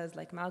Kanafani does,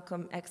 like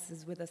Malcolm X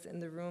is with us in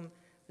the room.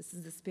 This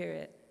is the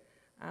spirit.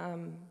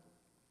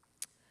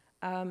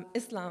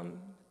 Islam.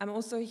 I'm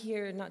also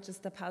here not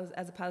just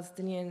as a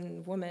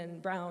Palestinian woman,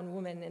 brown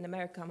woman in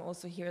America, I'm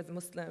also here as a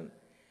Muslim.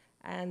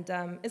 And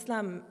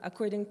Islam,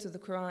 according to the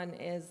Quran,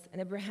 is an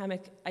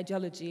Abrahamic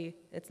ideology.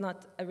 It's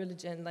not a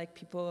religion like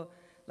people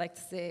like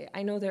to say.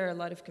 I know there are a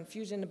lot of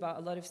confusion about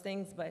a lot of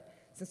things, but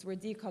since we're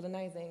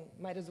decolonizing,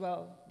 might as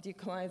well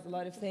decolonize a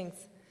lot of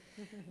things.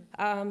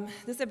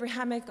 This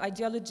Abrahamic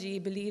ideology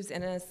believes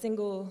in a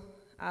single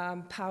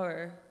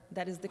power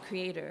that is the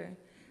creator,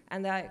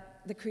 and that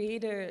the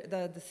creator,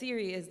 the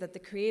theory is that the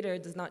creator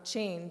does not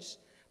change,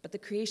 but the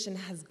creation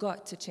has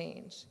got to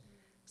change.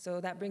 So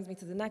that brings me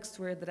to the next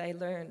word that I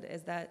learned,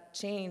 is that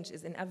change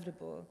is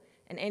inevitable,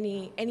 and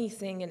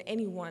anything and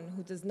anyone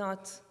who does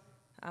not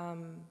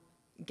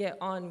get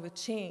on with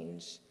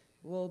change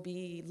will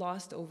be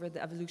lost over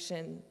the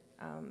evolution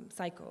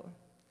cycle.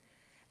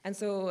 And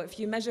so if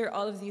you measure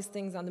all of these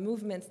things on the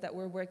movements that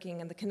we're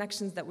working and the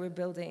connections that we're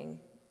building,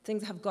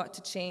 things have got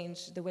to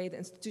change. The way the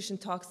institution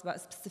talks about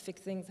specific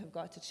things have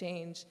got to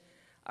change.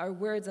 Our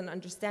words and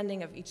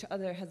understanding of each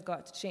other has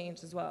got to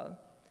change as well.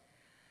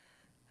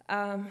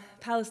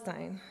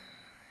 Palestine.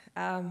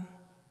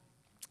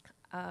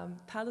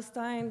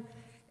 Palestine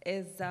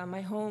is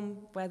my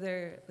home,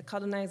 whether the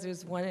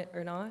colonizers want it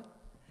or not.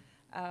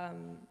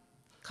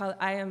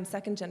 I am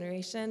second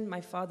generation.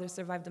 My father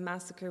survived the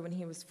massacre when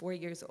he was 4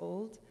 years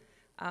old.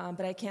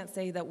 But I can't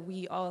say that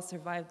we all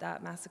survived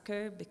that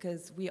massacre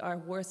because we are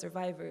war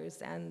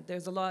survivors, and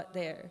there's a lot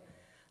there.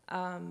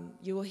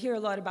 You will hear a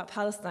lot about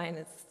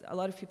Palestine. A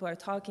lot of people are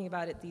talking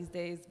about it these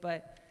days,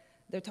 but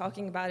they're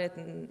talking about it,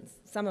 and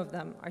some of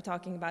them are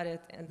talking about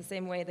it in the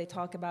same way they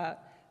talk about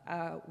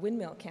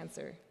windmill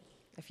cancer,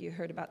 if you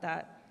heard about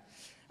that.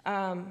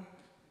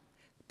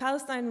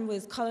 Palestine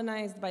was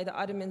colonized by the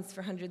Ottomans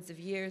for hundreds of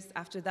years.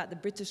 After that, the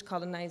British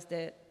colonized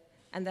it.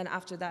 And then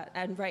after that,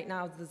 and right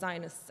now, the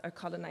Zionists are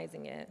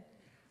colonizing it.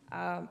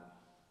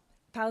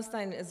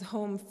 Palestine is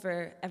home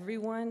for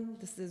everyone.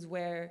 This is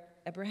where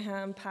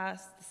Abraham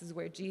passed. This is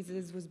where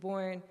Jesus was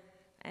born.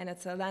 And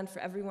it's a land for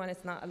everyone.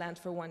 It's not a land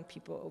for one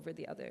people over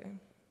the other.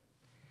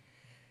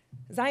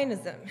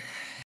 Zionism.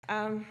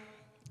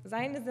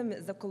 Zionism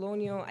is a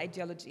colonial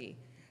ideology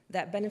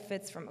that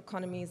benefits from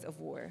economies of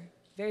war,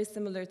 very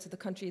similar to the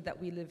country that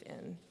we live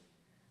in.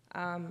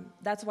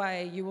 That's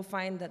why you will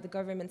find that the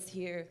governments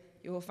here,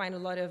 you will find a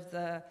lot of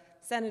the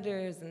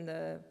senators and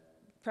the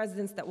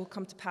presidents that will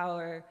come to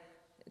power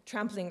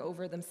trampling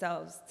over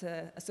themselves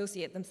to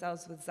associate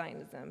themselves with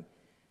Zionism,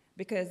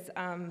 because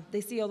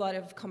they see a lot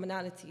of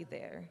commonality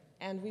there.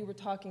 And we were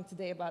talking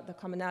today about the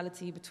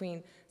commonality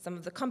between some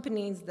of the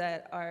companies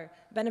that are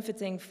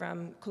benefiting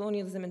from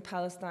colonialism in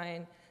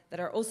Palestine,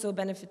 that are also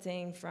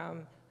benefiting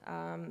from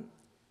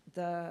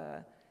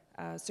the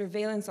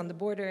surveillance on the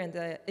border and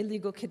the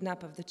illegal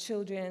kidnap of the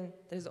children.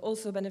 There's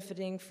also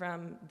benefiting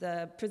from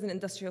the prison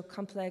industrial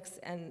complex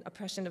and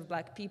oppression of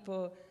Black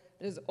people.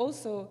 There's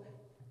also,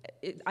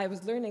 I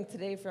was learning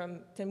today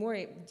from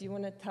Timuri, do you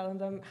want to tell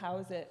them how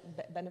is it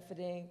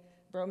benefiting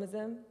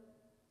Bromism?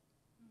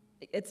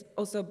 It's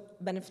also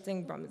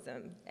benefiting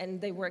Bromism, and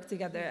they work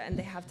together, and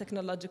they have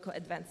technological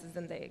advances,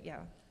 and they, yeah,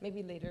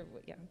 maybe later,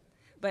 yeah.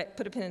 But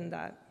put a pin in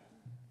that.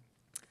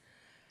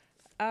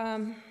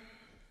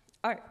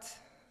 Art.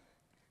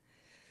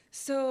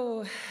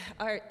 So,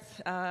 art.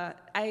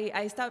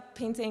 I stopped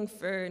painting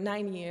for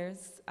 9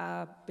 years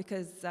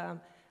because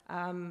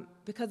I'm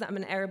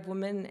an Arab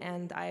woman,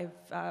 and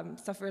I've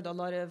suffered a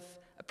lot of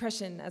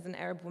oppression as an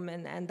Arab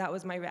woman, and that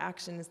was my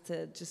reaction, is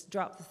to just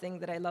drop the thing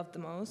that I loved the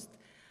most.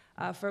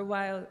 For a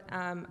while,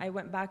 I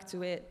went back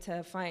to it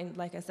to find,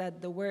 like I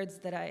said, the words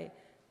that I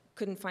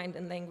couldn't find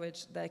in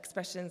language, the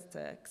expressions to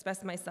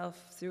express myself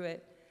through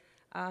it.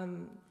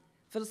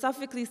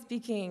 Philosophically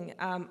speaking,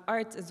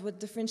 art is what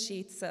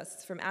differentiates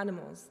us from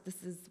animals.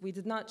 We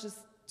did not just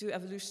do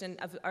evolution.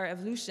 Our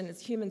evolution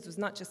as humans was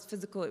not just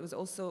physical, it was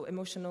also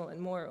emotional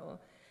and moral.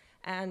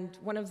 And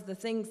one of the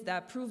things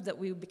that proved that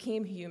we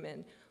became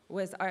human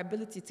was our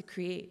ability to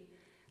create.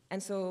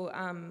 And so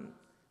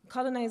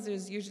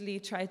colonizers usually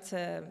try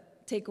to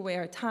take away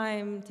our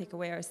time, take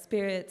away our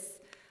spirits,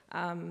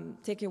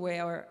 take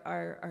away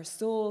our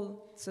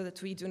soul so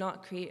that we do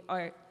not create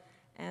art.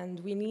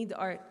 And we need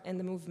art in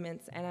the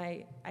movements. And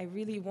I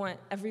really want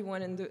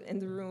everyone in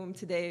the room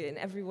today and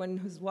everyone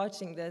who's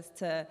watching this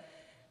to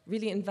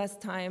really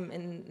invest time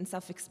in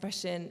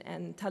self-expression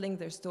and telling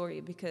their story,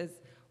 because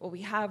what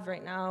we have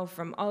right now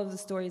from all of the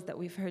stories that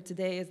we've heard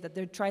today is that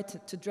they're trying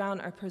to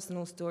drown our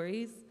personal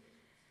stories.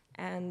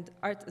 And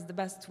art is the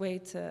best way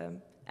to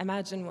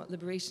imagine what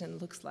liberation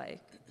looks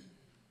like.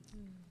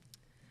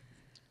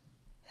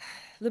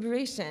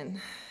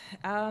 Liberation.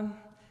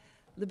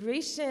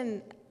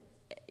 Liberation,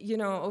 you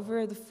know,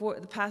 over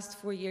the past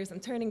 4 years, I'm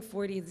turning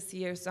 40 this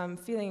year, so I'm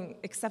feeling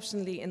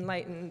exceptionally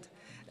enlightened.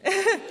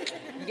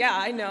 Yeah,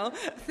 I know.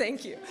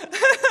 Thank you.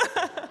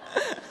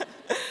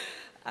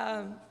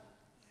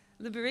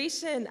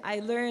 Liberation, I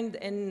learned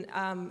in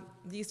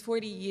these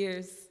 40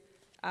 years,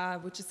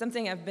 which is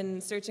something I've been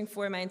searching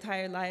for my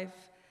entire life.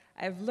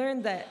 I've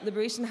learned that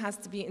liberation has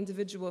to be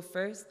individual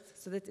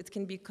first so that it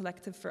can be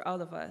collective for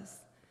all of us.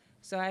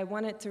 So I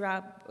wanted to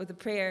wrap with a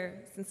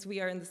prayer, since we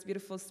are in this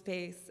beautiful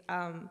space.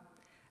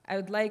 I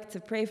would like to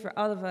pray for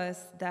all of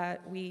us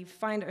that we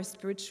find our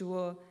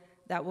spiritual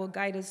that will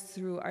guide us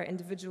through our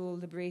individual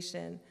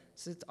liberation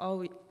so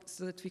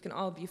that we can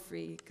all be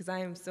free, because I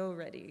am so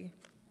ready.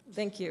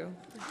 Thank you.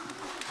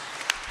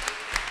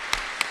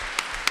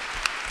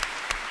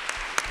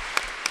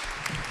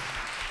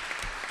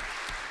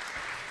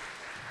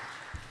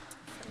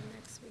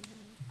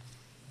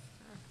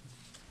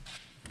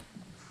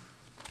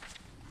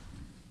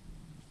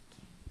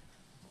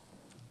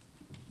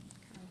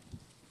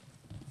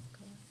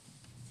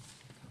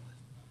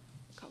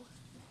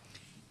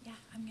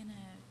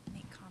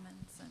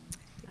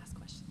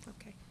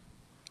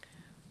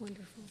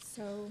 Wonderful.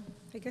 So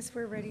I guess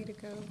we're ready to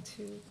go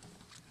to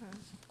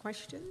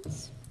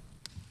questions.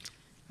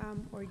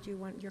 Or do you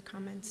want your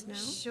comments now?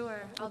 Sure.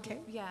 Okay.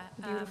 Yeah.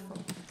 Beautiful.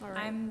 All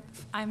right.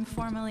 I'm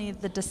formally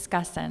the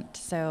discussant,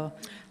 so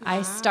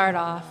I start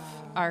off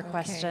our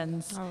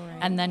questions, All right.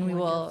 and then we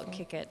will Wonderful.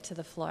 kick it to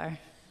the floor.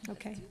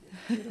 Okay.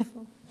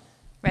 Beautiful.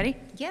 Ready?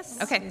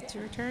 Yes. Okay. It's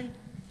your turn.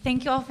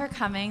 Thank you all for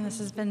coming. This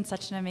has been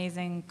such an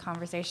amazing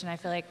conversation. I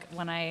feel like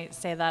when I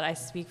say that, I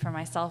speak for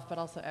myself, but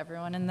also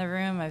everyone in the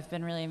room. I've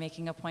been really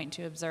making a point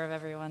to observe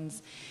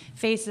everyone's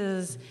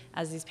faces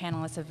as these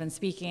panelists have been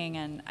speaking,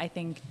 and I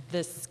think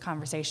this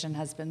conversation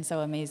has been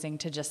so amazing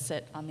to just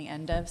sit on the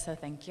end of, so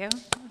thank you.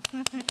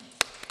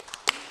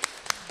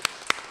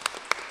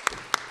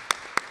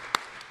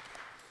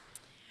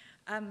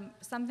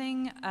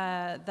 Something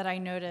that I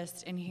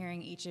noticed in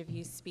hearing each of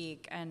you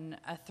speak, and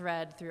a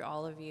thread through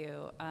all of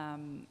you,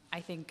 I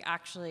think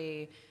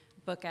actually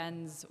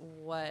bookends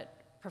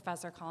what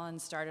Professor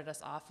Collins started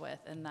us off with,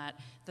 in that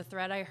the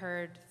thread I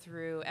heard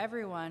through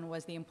everyone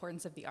was the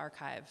importance of the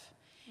archive,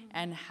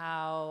 and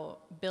how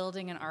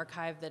building an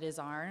archive that is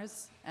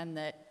ours and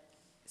that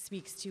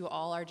speaks to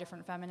all our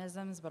different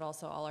feminisms, but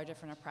also all our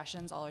different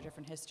oppressions, all our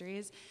different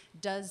histories,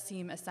 does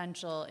seem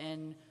essential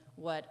in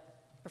what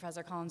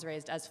Professor Collins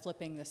raised as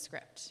flipping the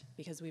script,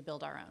 because we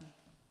build our own.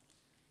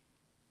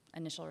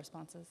 Initial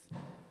responses?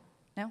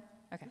 No?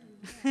 Okay.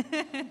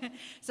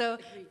 So,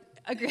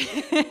 agree.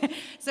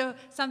 So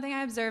something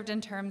I observed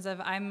in terms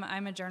of,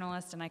 I'm a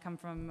journalist and I come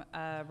from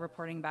a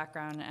reporting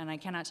background, and I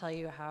cannot tell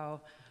you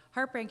how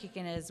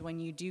heartbreaking it is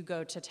when you do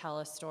go to tell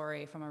a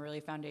story from a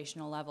really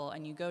foundational level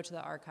and you go to the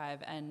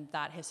archive and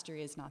that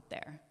history is not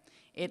there.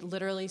 It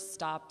literally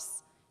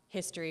stops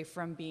history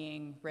from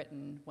being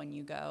written when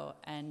you go,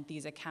 and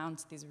these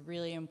accounts, these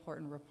really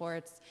important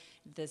reports,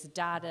 this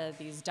data,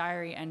 these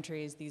diary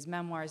entries, these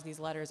memoirs, these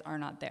letters are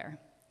not there.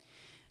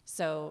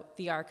 So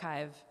the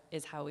archive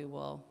is how we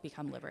will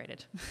become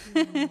liberated.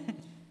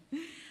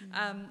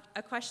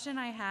 A question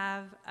I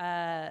have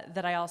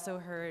that I also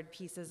heard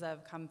pieces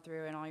of come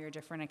through in all your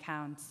different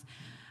accounts.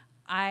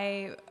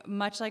 I,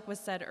 much like was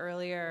said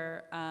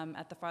earlier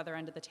at the farther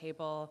end of the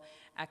table,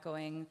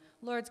 echoing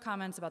Lord's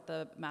comments about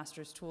the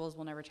master's tools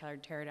will never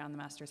tear down the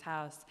master's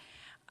house,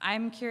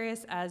 I'm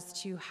curious as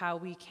to how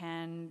we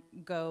can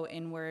go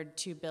inward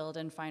to build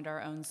and find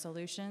our own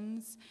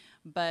solutions,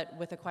 but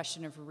with a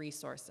question of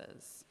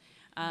resources.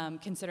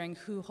 Considering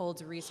who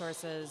holds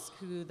resources,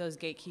 who those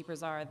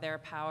gatekeepers are, their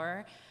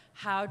power,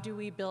 how do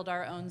we build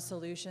our own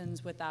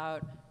solutions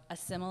without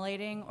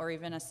assimilating, or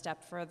even a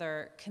step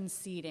further,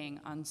 conceding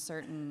on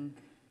certain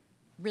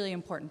really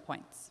important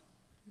points?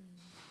 Do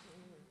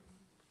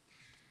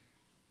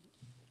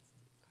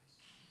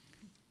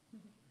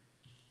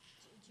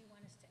you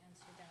want us to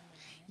answer down the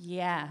line?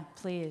 Yeah,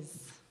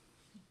 please.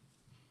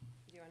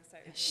 Do you want to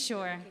start?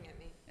 Sure. Looking at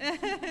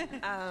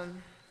me.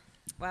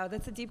 Wow,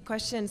 that's a deep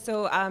question.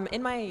 So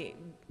in my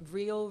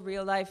real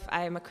life,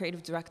 I'm a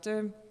creative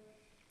director.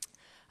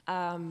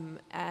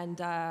 And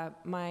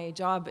my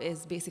job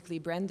is basically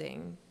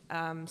branding.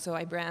 So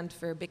I brand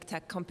for big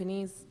tech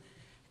companies.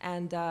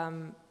 And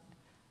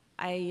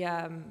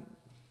I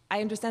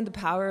understand the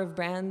power of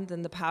brand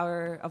and the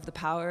power of the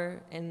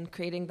power in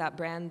creating that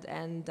brand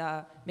and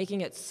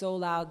making it so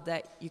loud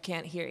that you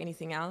can't hear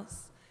anything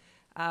else.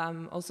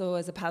 Also,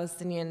 as a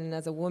Palestinian and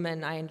as a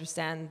woman, I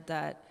understand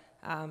that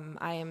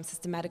I am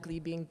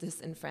systematically being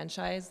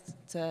disenfranchised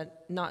to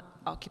not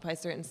occupy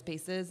certain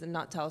spaces and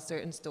not tell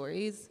certain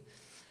stories.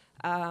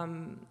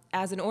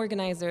 As an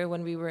organizer,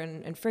 when we were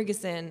in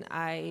Ferguson,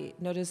 I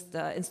noticed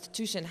the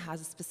institution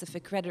has a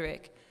specific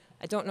rhetoric.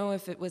 I don't know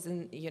if it was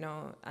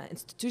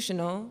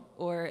institutional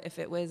or if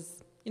it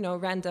was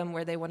random,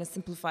 where they want to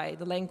simplify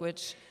the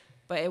language,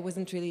 but it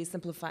wasn't really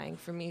simplifying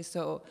for me.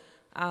 So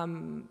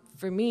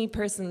for me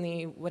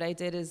personally, what I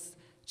did is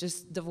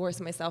just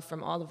divorce myself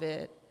from all of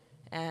it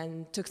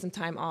and took some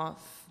time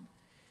off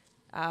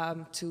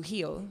to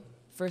heal,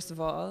 first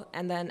of all.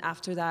 And then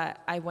after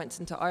that, I went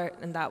into art,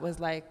 and that was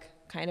like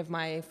kind of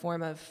my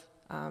form of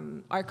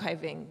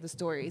archiving the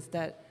stories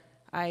that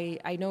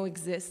I know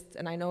exist,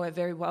 and I know it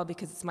very well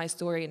because it's my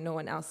story and no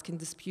one else can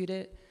dispute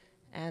it.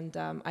 And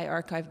I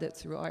archived it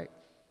through art.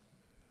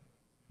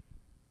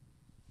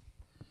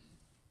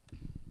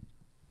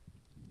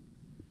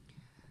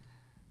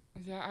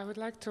 Yeah, I would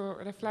like to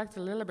reflect a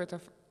little bit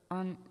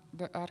on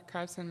the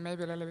archives and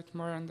maybe a little bit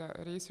more on the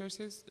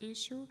resources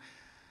issue.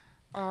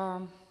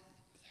 I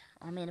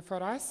mean,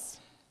 for us,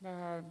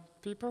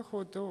 people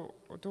who do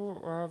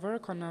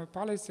work on a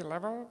policy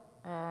level,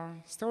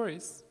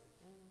 stories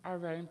are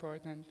very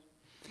important.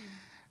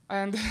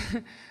 And,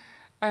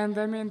 and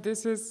I mean,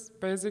 this is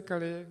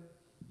basically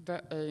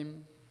the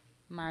aim,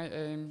 my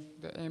aim,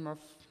 the aim of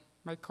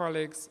my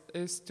colleagues,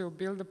 is to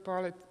build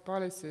the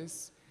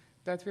policies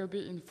that will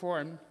be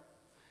informed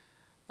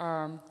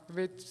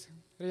with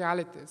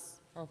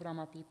realities of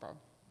Roma people.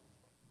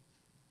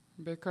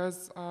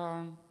 Because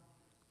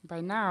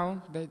by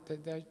now, they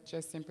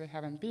just simply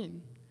haven't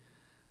been.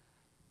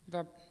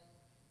 The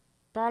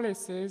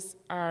policies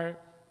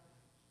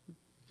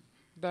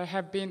they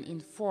have been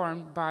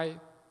informed by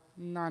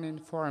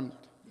non-informed,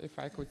 if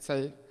I could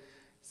say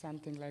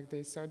something like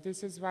this. So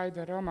this is why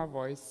the Roma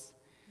voice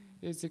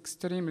is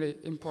extremely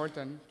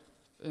important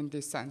in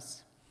this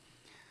sense.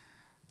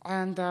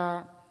 And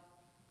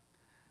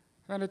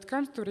when it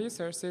comes to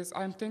resources,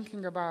 I'm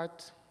thinking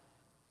about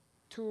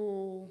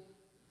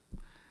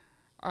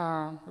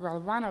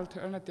one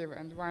alternative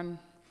and one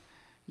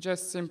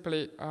just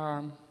simply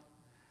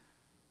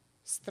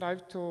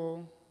strive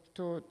to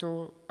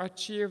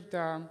achieve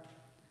the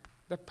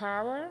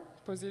power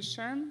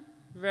position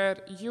where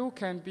you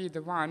can be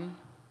the one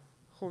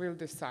who will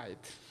decide.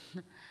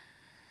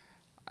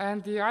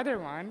 And the other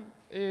one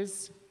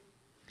is,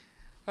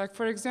 like,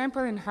 for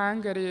example, in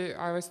Hungary,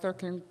 I was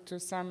talking to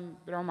some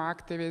Roma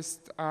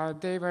activists.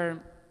 They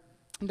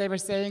were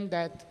saying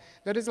that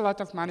there is a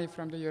lot of money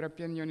from the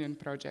European Union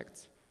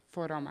projects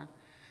for Roma,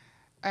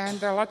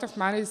 and a lot of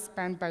money is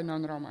spent by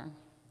non-Roma.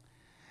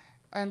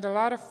 And a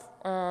lot of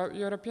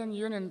European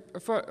Union,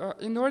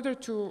 in order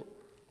to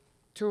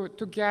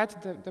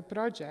get the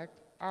project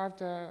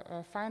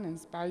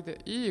financed by the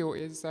EU,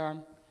 is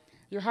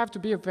you have to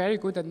be a very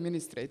good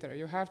administrator.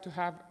 You have to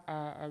have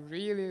a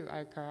really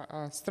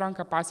a strong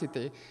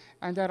capacity.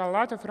 And there are a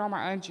lot of Roma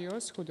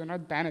NGOs who do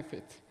not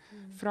benefit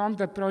from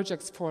the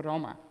projects for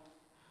Roma.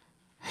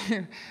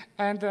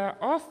 And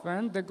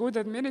often the good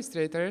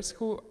administrators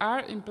who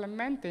are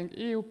implementing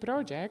EU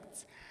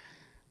projects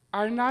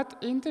are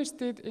not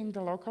interested in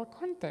the local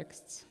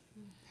contexts.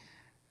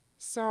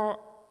 So,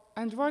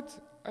 and what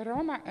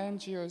Roma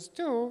NGOs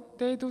do,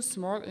 they do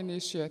small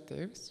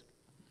initiatives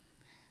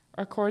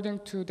according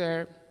to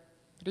their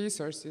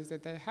resources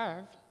that they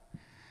have,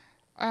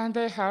 and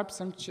they help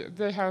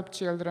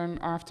children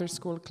after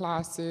school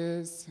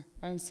classes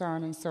and so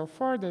on and so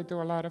forth. They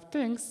do a lot of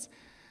things,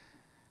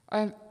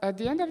 and at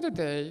the end of the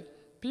day,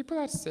 people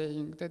are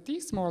saying that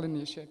these small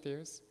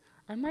initiatives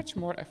are much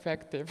more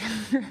effective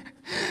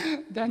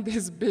than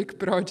these big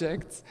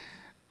projects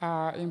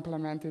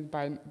implemented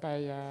by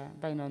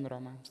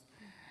non-Roma.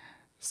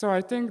 So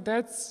I think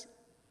that's,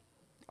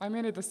 I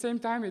mean, at the same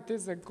time, it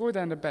is a good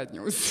and a bad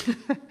news.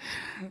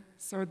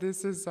 So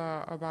this is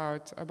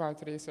about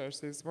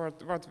resources,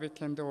 what we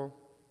can do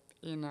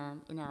in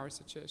our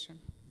situation.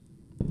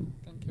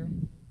 Thank you.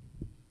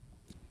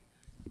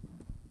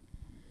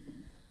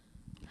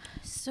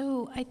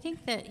 So I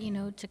think that,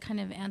 to kind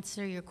of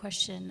answer your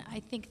question, I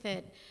think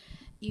that,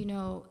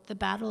 the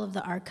battle of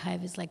the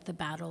archive is like the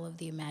battle of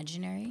the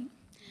imaginary.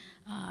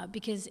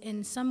 Because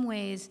in some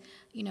ways,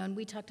 and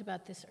we talked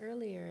about this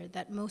earlier,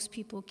 that most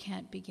people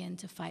can't begin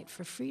to fight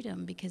for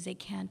freedom because they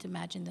can't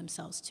imagine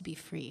themselves to be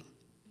free.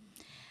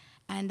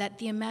 And that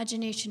the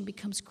imagination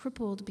becomes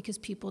crippled because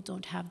people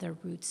don't have their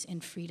roots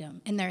in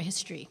freedom, in their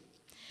history.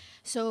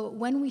 So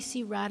when we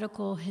see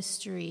radical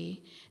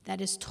history that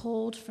is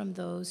told from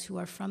those who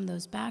are from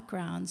those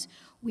backgrounds,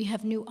 we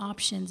have new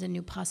options and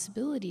new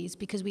possibilities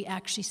because we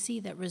actually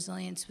see that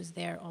resilience was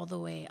there all the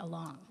way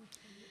along.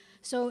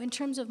 So in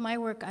terms of my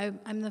work,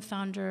 I'm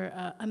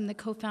the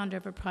co-founder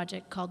of a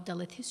project called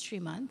Dalit History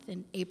Month,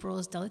 and April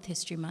is Dalit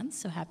History Month,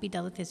 so happy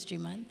Dalit History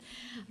Month.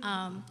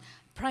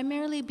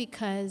 Primarily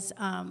because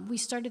we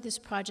started this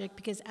project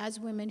because as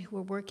women who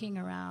were working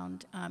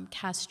around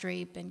caste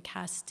rape and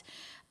caste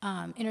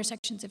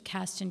intersections of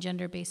caste and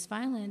gender-based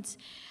violence,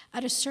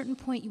 at a certain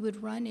point you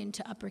would run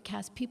into upper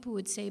caste people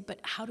would say, but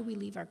how do we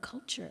leave our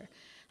culture?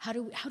 How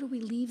do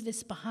we leave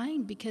this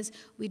behind? Because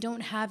we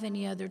don't have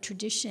any other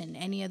tradition,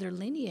 any other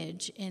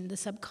lineage in the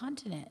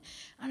subcontinent.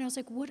 And I was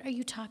like, what are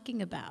you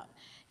talking about?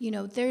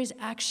 There's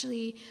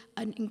actually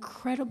an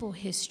incredible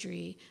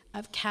history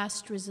of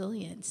caste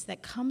resilience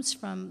that comes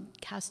from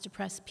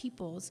caste-oppressed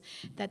peoples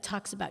that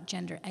talks about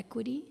gender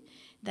equity,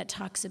 that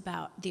talks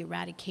about the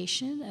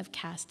eradication of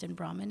caste and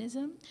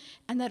Brahmanism,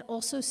 and that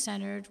also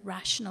centered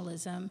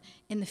rationalism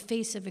in the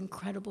face of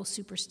incredible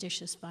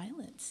superstitious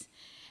violence.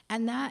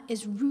 And that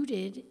is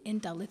rooted in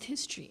Dalit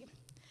history.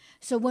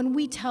 So when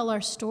we tell our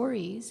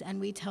stories,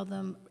 and we tell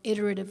them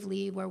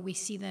iteratively where we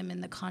see them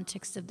in the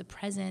context of the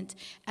present,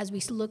 as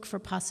we look for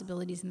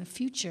possibilities in the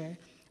future,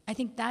 I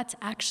think that's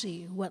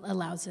actually what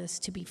allows us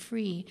to be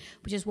free,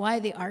 which is why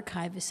the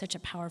archive is such a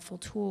powerful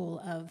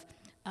tool of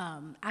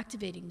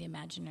activating the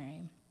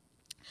imaginary.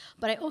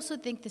 But I also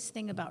think this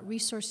thing about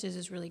resources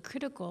is really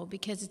critical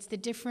because it's the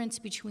difference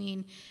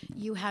between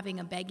you having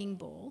a begging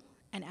bowl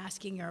and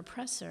asking your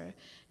oppressor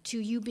to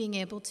you being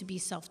able to be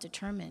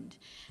self-determined.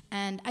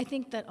 And I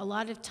think that a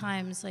lot of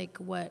times, like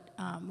what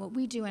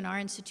we do in our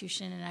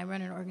institution, and I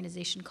run an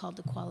organization called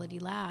Equality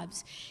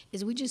Labs,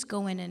 is we just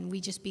go in and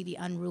we just be the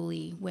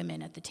unruly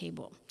women at the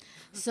table.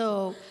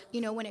 So,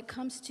 when it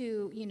comes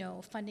to,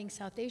 funding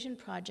South Asian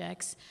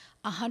projects,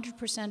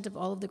 100% of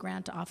all of the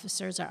grant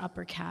officers are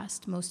upper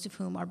caste, most of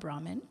whom are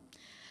Brahmin.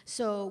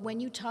 So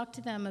when you talk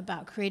to them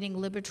about creating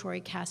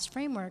liberatory caste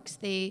frameworks,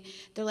 they're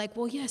like,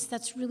 well, yes,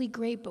 that's really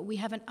great, but we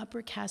have an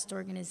upper caste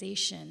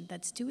organization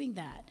that's doing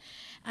that.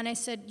 And I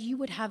said, you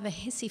would have a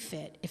hissy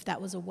fit if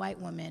that was a white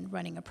woman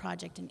running a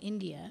project in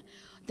India.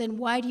 Then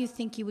why do you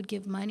think you would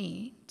give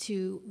money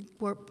to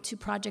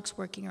projects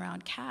working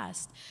around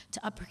caste,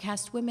 to upper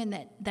caste women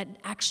that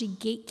actually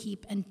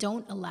gatekeep and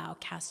don't allow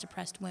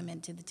caste-oppressed women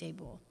to the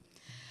table?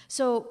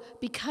 So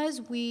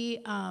because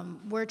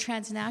we're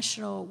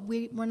transnational,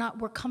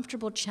 we're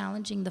comfortable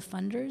challenging the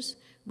funders,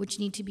 which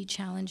need to be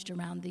challenged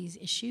around these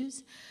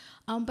issues.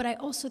 But I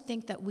also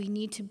think that we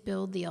need to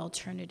build the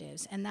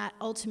alternatives, and that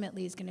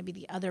ultimately is going to be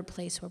the other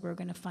place where we're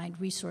going to find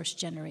resource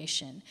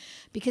generation.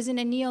 Because in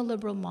a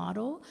neoliberal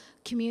model,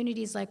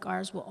 communities like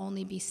ours will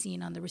only be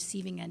seen on the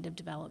receiving end of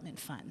development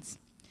funds.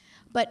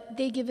 But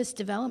they give us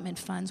development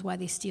funds while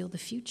they steal the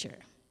future.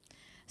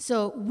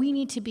 So we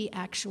need to be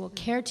actual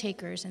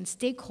caretakers and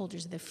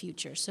stakeholders of the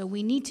future. So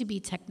we need to be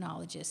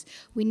technologists.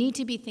 We need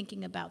to be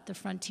thinking about the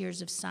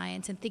frontiers of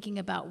science and thinking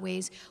about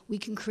ways we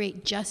can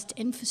create just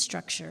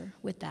infrastructure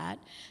with that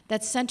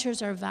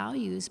centers our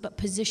values but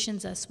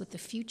positions us with the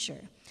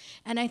future.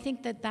 And I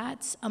think that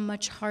that's a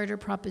much harder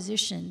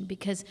proposition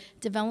because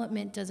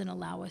development doesn't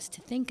allow us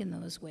to think in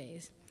those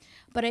ways.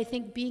 But I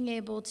think being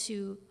able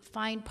to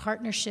find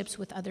partnerships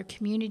with other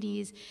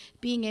communities,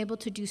 being able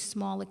to do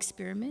small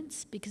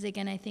experiments, because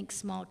again, I think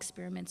small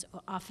experiments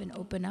often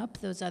open up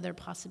those other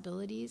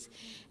possibilities,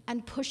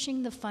 and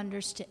pushing the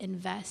funders to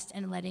invest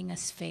and letting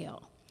us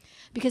fail.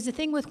 Because the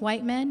thing with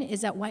white men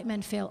is that white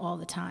men fail all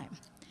the time.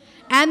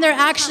 And they're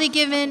actually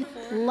given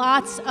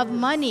lots of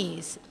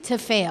monies to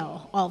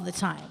fail all the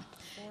time.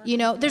 You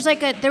know,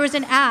 there was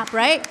an app,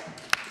 right?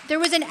 There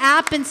was an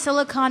app in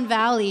Silicon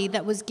Valley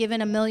that was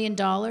given $1 million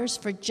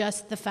for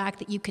just the fact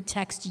that you could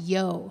text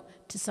yo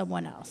to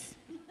someone else.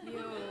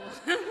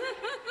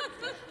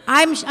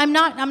 I'm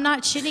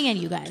not shitting on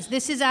you guys.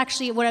 This is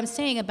actually what I'm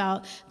saying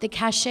about the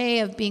cachet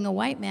of being a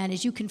white man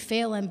is you can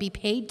fail and be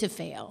paid to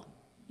fail,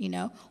 you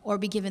know, or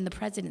be given the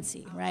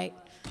presidency, right?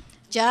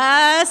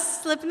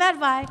 Just slipping that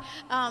by.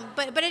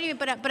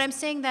 But I'm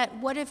saying that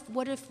what if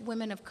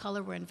women of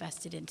color were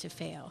invested in to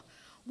fail?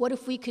 What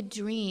if we could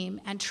dream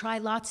and try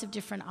lots of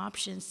different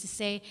options to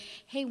say,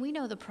 hey, we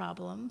know the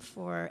problem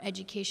for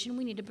education.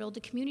 We need to build a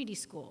community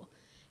school.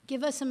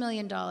 Give us $1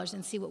 million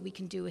and see what we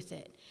can do with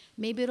it.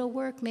 Maybe it'll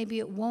work, maybe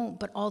it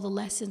won't, but all the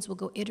lessons will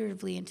go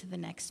iteratively into the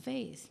next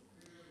phase.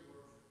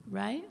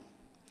 Right?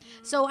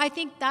 So I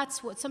think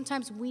that's what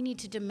sometimes we need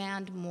to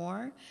demand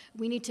more.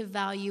 We need to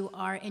value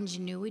our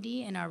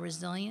ingenuity and our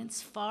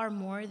resilience far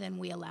more than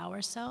we allow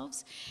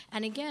ourselves.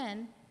 And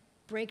again,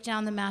 break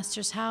down the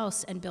master's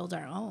house and build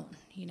our own,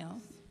 you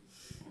know?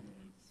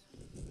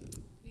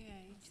 Yeah,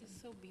 it's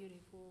just so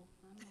beautiful.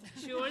 I'm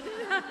not sure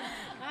that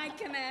I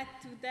can add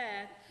to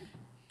that.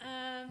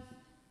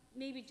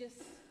 Maybe just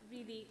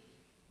really,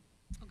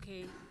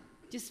 okay,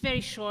 just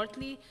very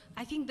shortly,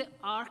 I think the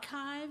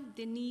archive,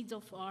 the needs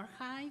of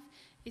archive,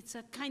 it's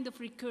a kind of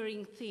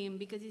recurring theme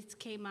because it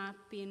came up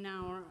in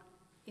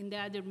the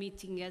other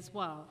meeting as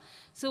well.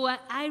 So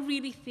I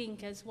really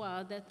think as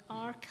well that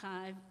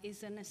archive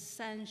is an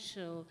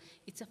essential,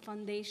 it's a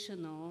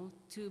foundational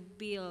to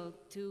build,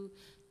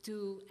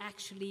 to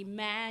actually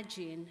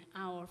imagine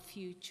our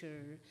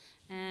future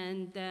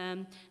and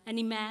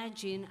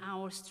imagine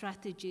our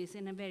strategies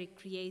in a very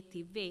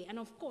creative way. And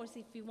of course,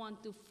 if we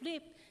want to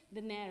flip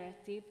the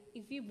narrative,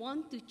 if we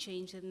want to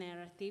change the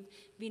narrative,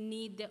 we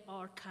need the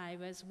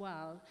archive as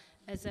well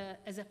as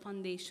a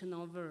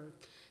foundational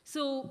work.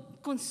 So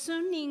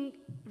concerning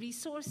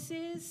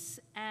resources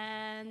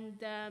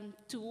and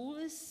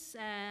tools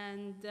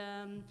and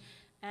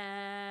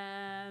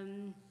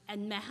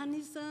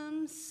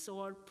mechanisms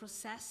or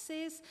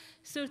processes,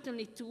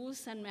 certainly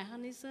tools and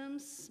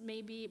mechanisms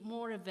may be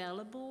more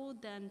available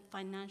than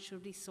financial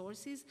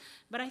resources,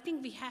 but I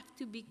think we have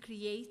to be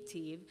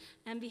creative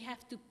and we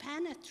have to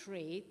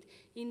penetrate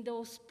in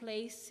those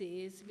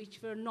places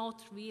which were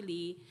not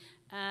really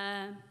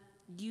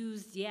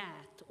used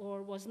yet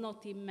or was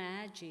not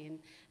imagined,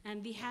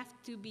 and we have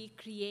to be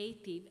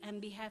creative and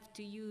we have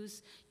to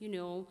use, you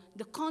know,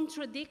 the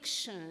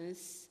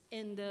contradictions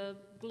in the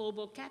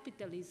global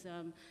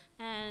capitalism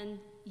and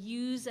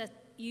use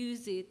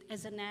it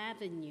as an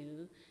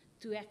avenue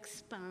to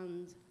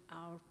expand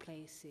our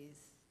places.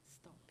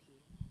 Stop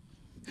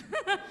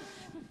here.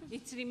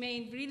 It's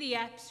remained really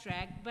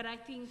abstract, but I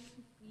think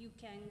you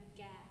can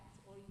get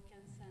or you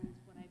can sense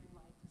what I would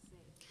like to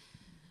say.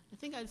 I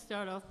think I'd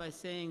start off by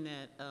saying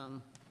that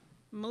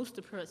most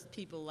oppressed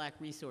people lack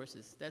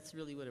resources. That's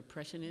really what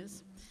oppression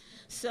is.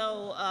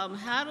 So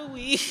how do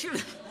we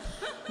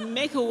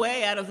make a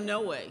way out of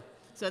no way?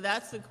 So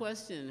that's the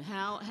question.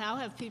 How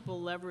have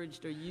people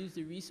leveraged or used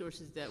the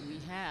resources that we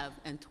have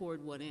and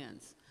toward what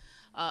ends?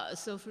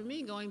 So for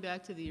me, going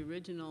back to the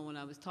original when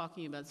I was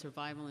talking about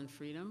survival and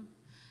freedom,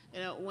 you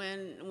know,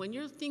 when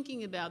you're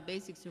thinking about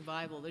basic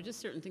survival, there are just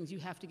certain things you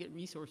have to get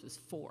resources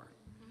for.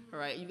 All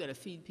right, you got to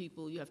feed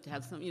people, you have to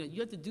have some, you know, you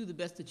have to do the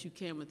best that you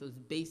can with those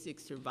basic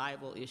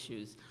survival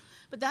issues.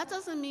 But that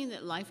doesn't mean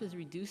that life is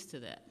reduced to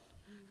that.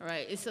 All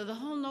right, and so the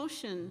whole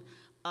notion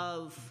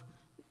of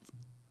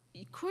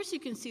course you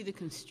can see the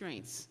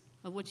constraints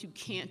of what you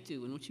can't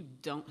do and what you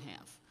don't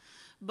have.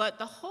 But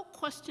the whole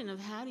question of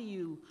how do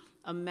you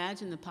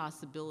imagine the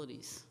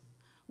possibilities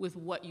with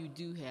what you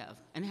do have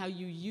and how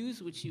you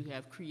use what you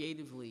have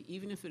creatively,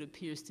 even if it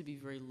appears to be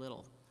very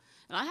little.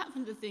 And I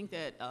happen to think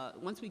that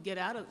once we get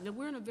out of,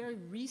 we're in a very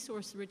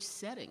resource-rich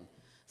setting.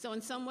 So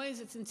in some ways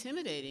it's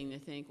intimidating to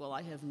think, well,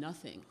 I have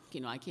nothing.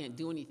 You know, I can't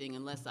do anything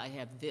unless I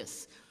have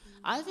this.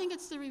 I think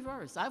it's the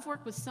reverse. I've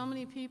worked with so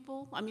many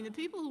people. I mean, the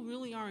people who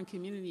really are in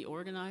community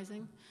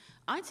organizing,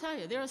 I tell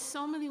you, there are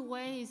so many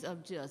ways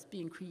of just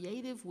being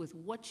creative with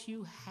what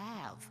you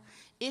have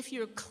if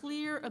you're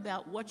clear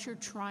about what you're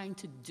trying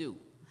to do.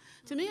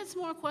 To me, it's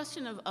more a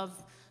question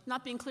of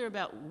not being clear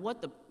about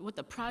what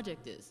the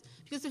project is.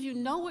 Because if you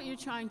know what you're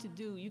trying to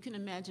do, you can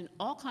imagine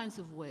all kinds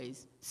of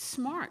ways,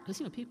 smart, because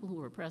you know, people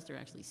who are oppressed are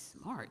actually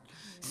smart.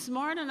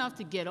 Smart enough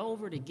to get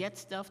over, to get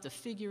stuff, to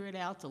figure it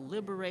out, to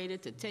liberate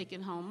it, to take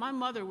it home. My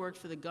mother worked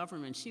for the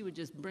government. She would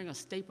just bring a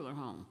stapler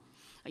home.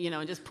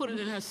 and just put it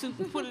in her suit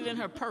and put it in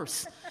her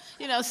purse,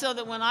 so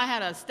that when I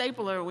had a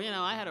stapler,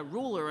 I had a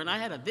ruler and I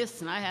had a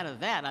this and I had a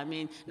that. I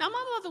mean, now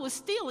my mother was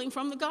stealing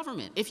from the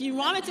government. If you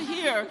wanted to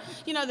hear,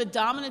 the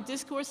dominant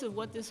discourse of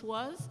what this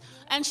was,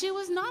 and she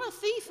was not a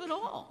thief at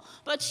all,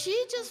 but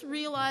she just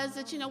realized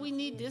that, we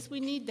need this, we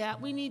need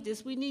that, we need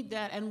this, we need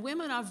that, and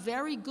women are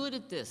very good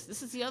at this.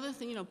 This is the other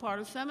thing, part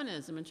of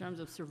feminism in terms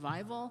of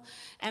survival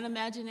and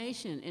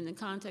imagination in the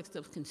context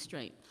of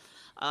constraint.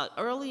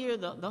 Earlier,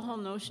 the whole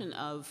notion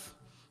of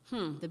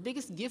the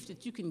biggest gift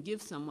that you can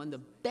give someone, the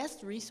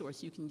best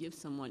resource you can give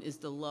someone is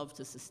the love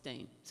to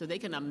sustain, so they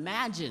can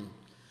imagine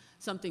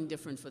something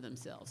different for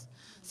themselves.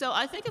 So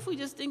I think if we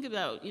just think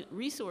about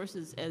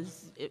resources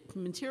as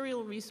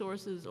material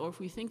resources, or if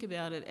we think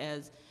about it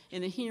as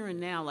in the here and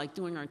now, like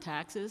doing our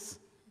taxes,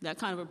 that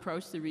kind of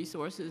approach to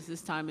resources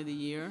this time of the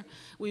year,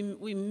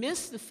 we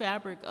miss the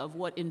fabric of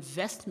what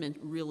investment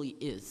really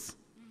is,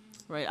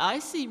 right? I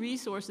see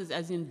resources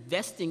as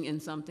investing in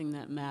something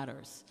that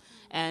matters.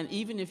 And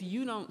even if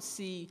you don't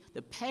see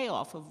the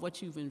payoff of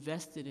what you've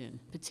invested in,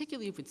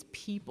 particularly if it's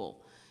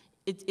people,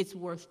 it's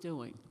worth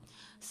doing.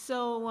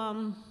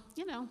 So,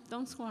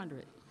 don't squander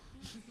it.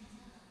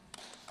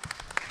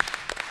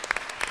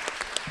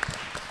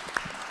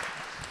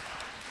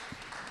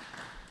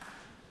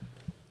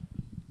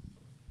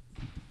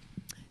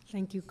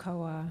 Thank you,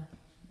 Koa,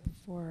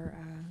 for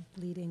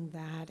leading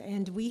that.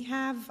 And we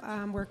have,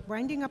 we're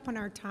winding up on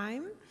our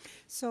time,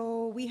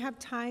 so we have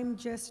time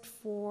just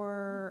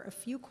for a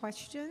few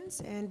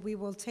questions, and we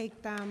will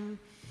take them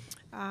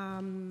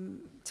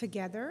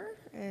together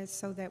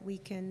so that we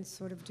can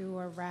sort of do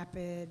a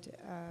rapid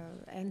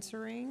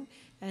answering,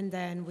 and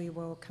then we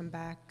will come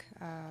back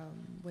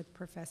with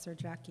Professor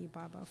Jackie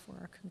Baba for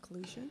our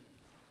conclusion.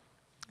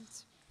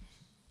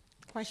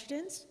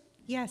 Questions?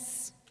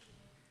 Yes.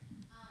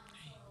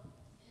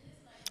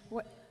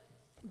 What?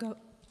 Go.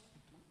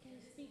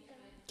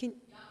 Can,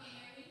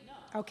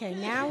 okay,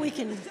 now we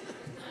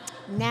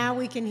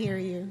can hear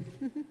you.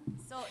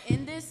 So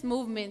in this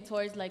movement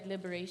towards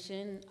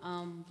liberation,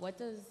 what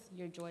does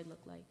your joy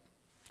look like?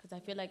 Because I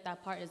feel like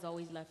that part is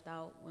always left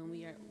out when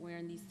we're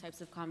in these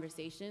types of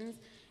conversations.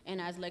 And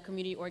as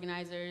community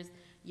organizers,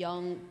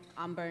 young,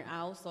 I'm burnt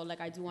out. So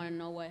I do want to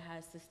know what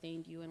has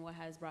sustained you and what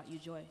has brought you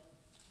joy.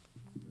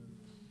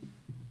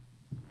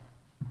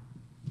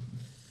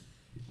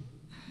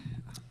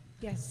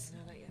 Yes.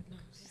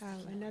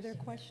 Another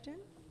question?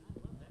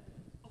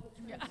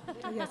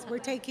 Oh, yes, we're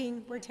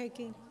taking.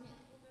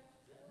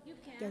 You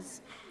can.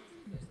 Yes.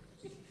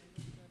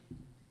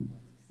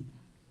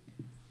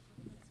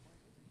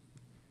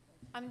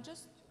 I'm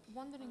just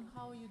wondering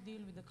how you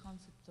deal with the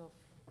concept of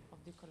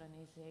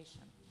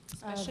decolonization,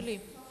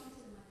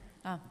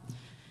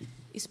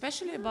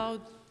 especially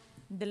about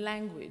the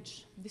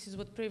language. This is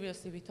what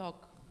previously we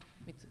talked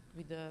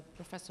with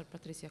Professor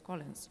Patricia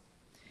Collins.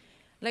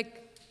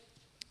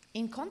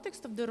 In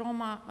context of the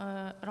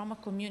Roma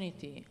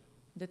community,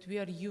 that we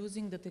are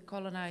using the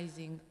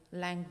decolonizing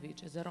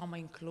language as a Roma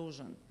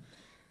inclusion,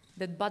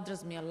 that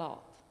bothers me a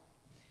lot.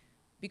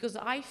 Because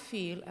I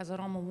feel, as a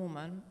Roma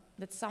woman,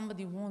 that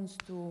somebody wants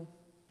to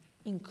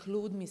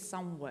include me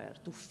somewhere,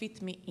 to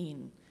fit me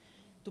in,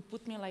 to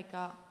put me like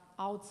an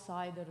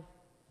outsider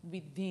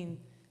within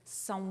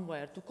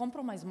somewhere, to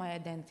compromise my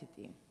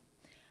identity.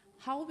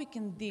 How we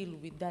can deal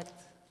with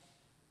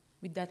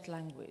that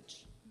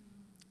language,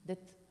 that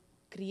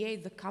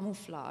create the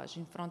camouflage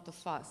in front of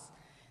us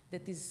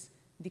that is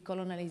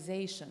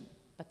decolonization,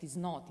 but is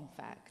not, in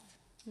fact.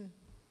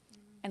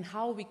 And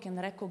how we can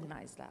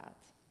recognize that,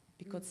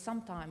 because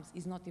sometimes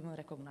it's not even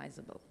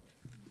recognizable.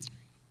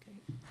 Okay,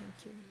 thank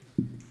you.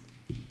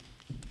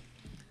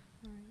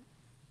 All right.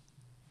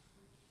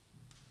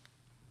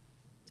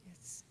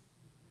 Yes.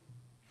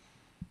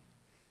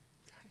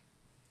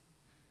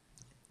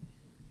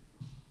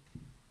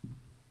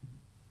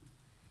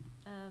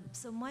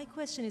 So my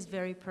question is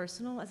very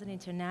personal. As an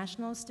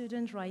international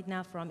student right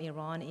now from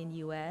Iran in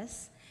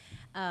US,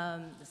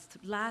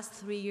 last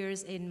 3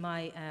 years in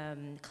my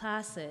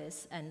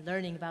classes and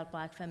learning about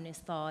Black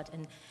feminist thought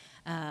and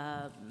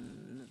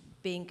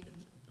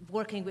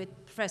working with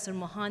Professor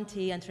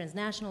Mohanty and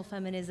Transnational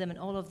Feminism and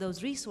all of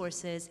those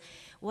resources,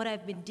 what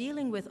I've been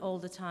dealing with all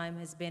the time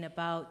has been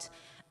about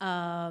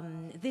how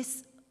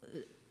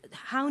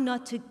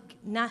not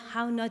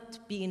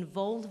be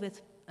involved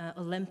with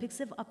Olympics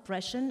of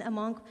oppression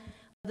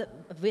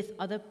with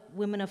other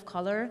women of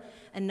color,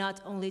 and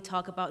not only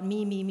talk about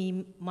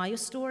me, my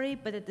story,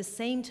 but at the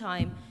same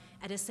time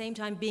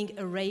being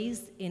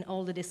erased in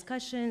all the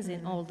discussions,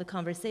 in all the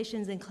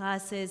conversations in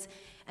classes,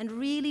 and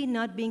really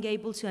not being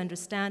able to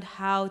understand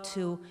how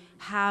to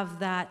have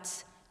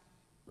that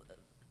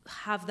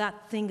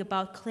thing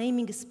about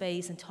claiming a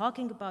space and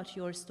talking about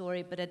your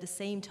story, but at the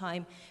same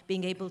time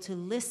being able to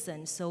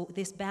listen. So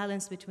this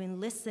balance between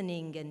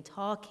listening and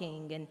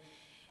talking and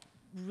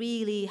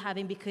really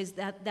having, because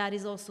that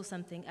is also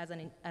something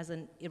as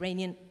an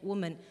Iranian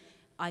woman,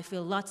 I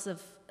feel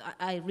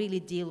I really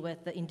deal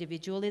with the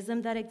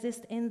individualism that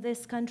exists in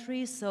this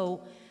country.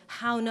 So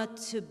how not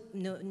to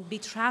be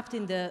trapped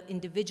in the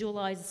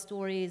individualized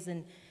stories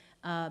and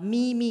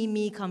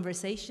me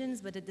conversations,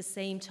 but at the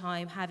same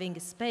time having a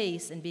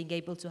space and being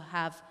able to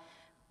have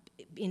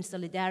in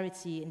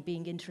solidarity and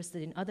being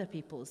interested in other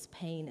people's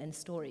pain and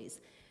stories.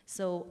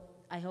 So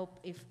I hope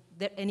if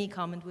there any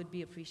comment would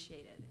be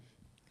appreciated.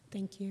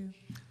 Thank you.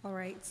 All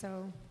right,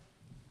 so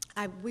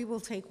we will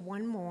take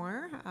one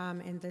more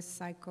in this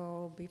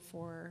cycle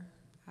before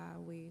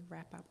we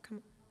wrap up. Come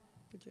on,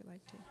 would you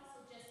like to?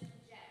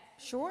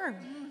 Sure,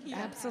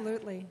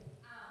 absolutely.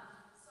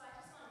 So I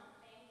just want to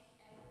thank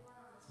everyone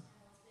on this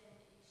panel. It's been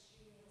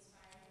extremely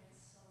inspiring in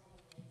so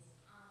many ways.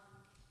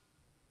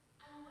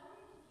 I'm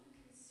wondering if you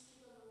can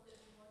speak a little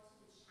bit more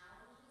to the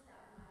challenges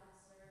that we might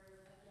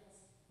observe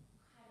against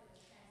kind of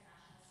a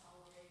transnational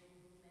solidarity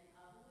movement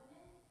of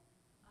women,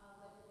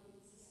 whether they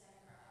be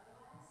systemic or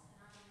otherwise.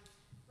 And I'm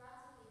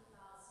brought to think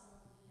about some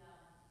of the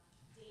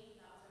danger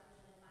that was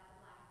represented by the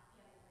Black Panther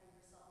Party for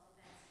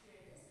Self-Defense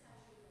here in this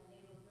country when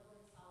they were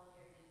building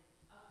solidarity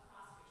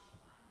across racial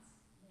lines,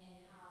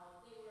 and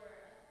how they were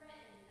a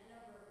threat in a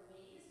number of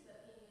ways,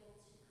 but being able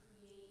to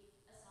create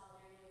a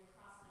solidarity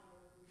across a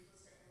number of groups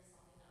was certainly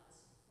something that was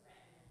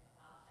threatening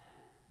about them.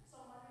 So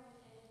I'm wondering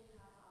if any of you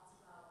have thoughts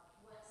about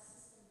what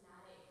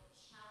systematic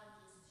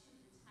challenges to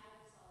the type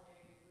of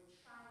solidarity we're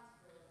trying to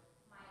build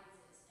might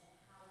exist and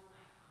how we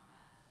might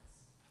combat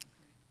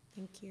those.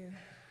 Thank you.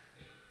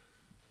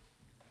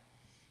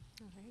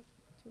 All right,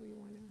 do we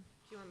want to?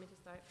 Do you want me to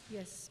start?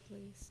 Yes,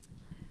 please.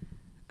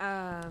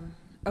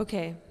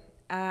 Okay,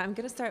 I'm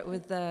going to start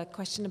with the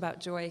question about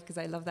joy, because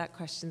I love that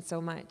question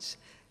so much.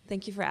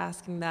 Thank you for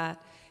asking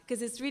that,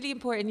 because it's really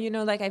important. You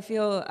know, like I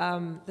feel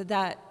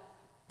that's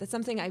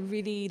something I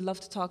really love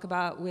to talk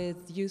about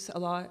with youth a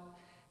lot,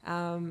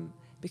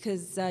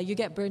 because you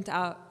get burnt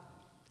out.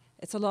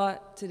 It's a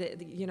lot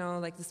to, you know,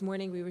 like this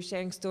morning we were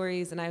sharing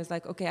stories, and I was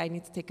like, okay, I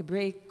need to take a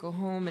break, go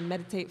home and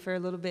meditate for a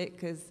little bit,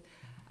 because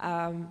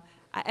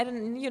I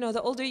don't, you know,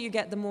 the older you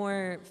get, the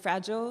more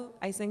fragile.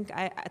 I think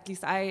at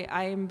least I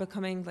am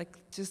becoming like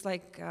just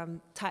like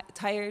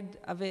tired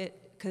of it,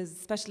 because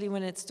especially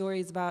when it's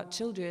stories about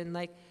children,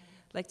 like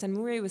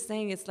Tanmuri was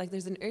saying, it's like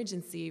there's an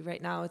urgency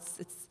right now.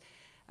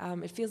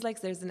 It feels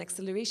like there's an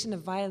acceleration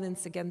of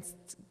violence against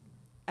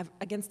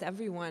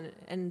everyone,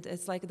 and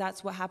it's like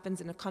that's what happens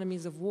in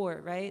economies of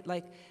war, right?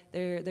 Like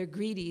they're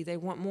greedy, they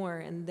want more,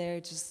 and they're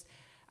just.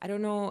 I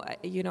don't know,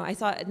 you know, I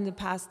thought in the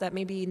past that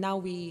maybe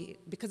now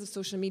because of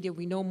social media,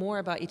 we know more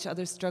about each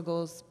other's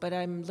struggles, but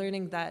I'm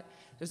learning that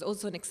there's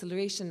also an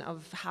acceleration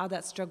of how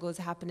that struggle is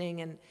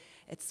happening, and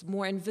it's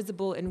more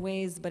invisible in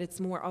ways, but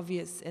it's more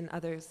obvious in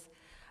others.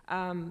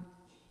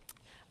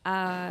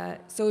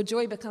 So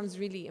joy becomes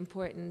really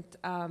important,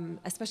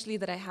 especially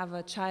that I have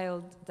a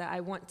child that I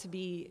want to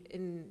be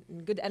in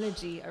good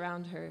energy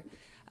around her.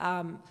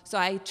 So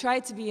I try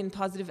to be in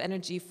positive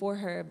energy for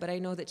her, but I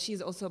know that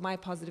she's also my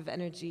positive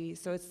energy.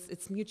 So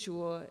it's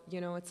mutual,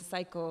 you know, it's a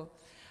cycle.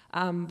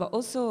 But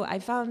also I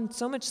found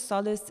so much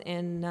solace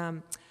in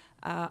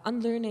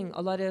unlearning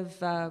a lot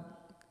of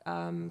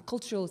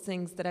cultural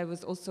things that I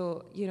was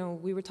also, you know,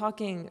 we were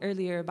talking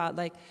earlier about,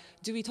 like,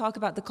 do we talk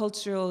about the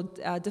cultural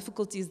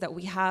difficulties that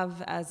we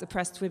have as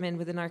oppressed women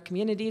within our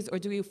communities, or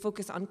do we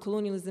focus on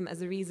colonialism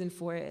as a reason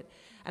for it?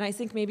 And I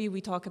think maybe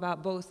we talk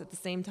about both at the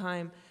same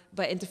time,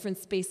 but in different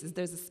spaces.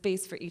 There's a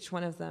space for each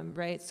one of them,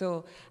 right?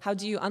 So how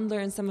do you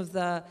unlearn some of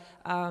the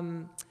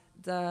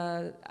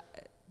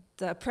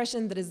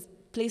oppression that is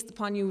placed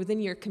upon you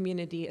within your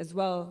community as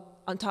well?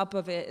 On top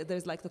of it,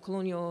 there's like the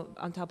colonial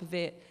on top of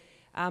it.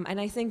 And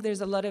I think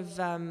there's a lot of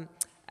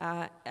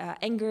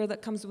anger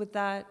that comes with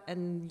that,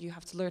 and you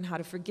have to learn how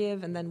to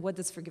forgive, and then what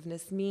does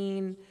forgiveness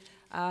mean?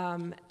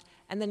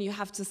 And then you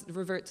have to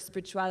revert to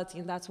spirituality,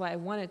 and that's why I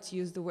wanted to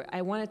use the word.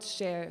 I wanted to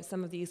share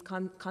some of these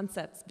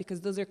concepts,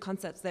 because those are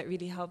concepts that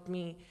really helped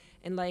me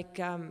in like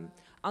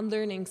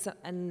unlearning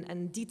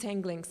and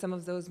detangling some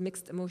of those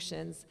mixed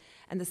emotions.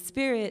 And the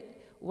spirit,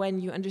 when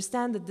you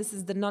understand that this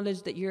is the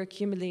knowledge that you're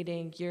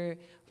accumulating,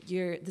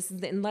 this is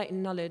the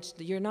enlightened knowledge,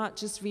 that you're not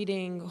just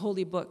reading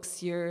holy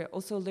books, you're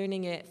also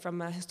learning it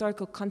from a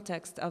historical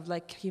context of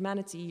like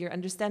humanity. You're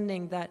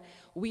understanding that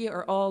we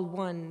are all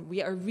one,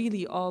 we are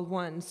really all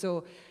one.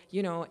 So,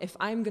 you know, if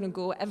I'm gonna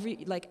go,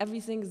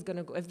 everything is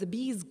gonna go. If the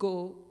bees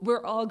go,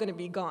 we're all gonna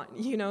be gone,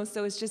 you know?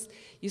 So it's just,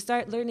 you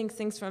start learning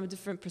things from a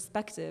different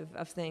perspective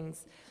of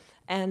things.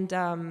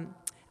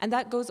 And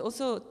that goes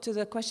also to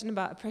the question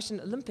about oppression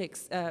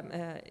Olympics.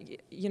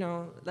 You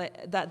know,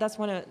 like that's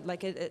one of,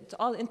 like it's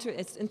all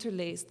it's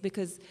interlaced,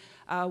 because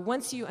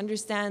once you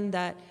understand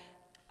that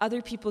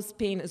other people's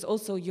pain is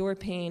also your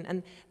pain,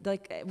 and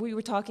like we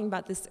were talking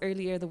about this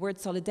earlier, the word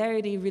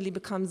solidarity really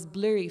becomes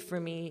blurry for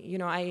me. You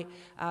know,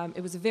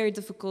 it was a very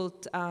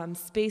difficult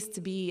space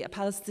to be a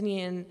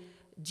Palestinian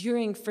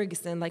during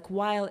Ferguson, like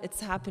while it's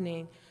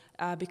happening.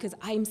 because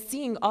I'm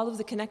seeing all of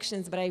the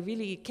connections, but I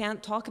really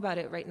can't talk about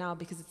it right now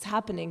because it's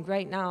happening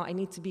right now. I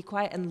need to be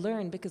quiet and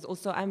learn, because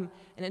also I'm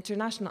an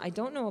international. I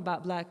don't know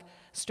about Black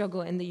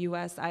struggle in the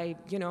U.S.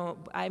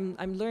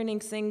 I'm learning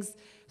things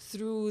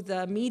through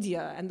the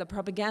media and the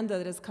propaganda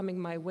that is coming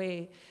my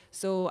way.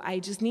 So I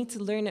just need to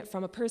learn it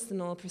from a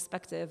personal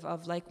perspective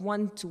of like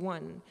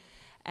one-to-one.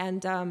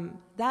 And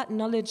that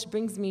knowledge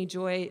brings me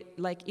joy,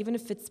 like even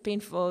if it's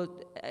painful,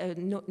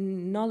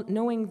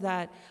 knowing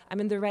that I'm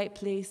in the right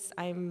place,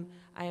 I'm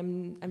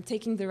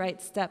taking the right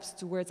steps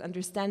towards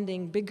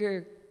understanding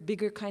bigger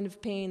kind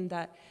of pain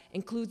that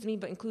includes me,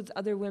 but includes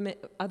other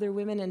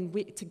women,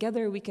 and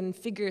together we can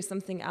figure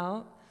something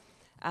out.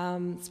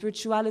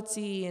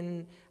 Spirituality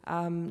and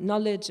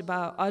knowledge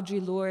about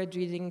Audre Lorde,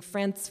 reading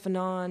Frantz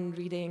Fanon,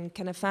 reading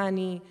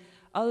Kanafani.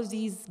 All of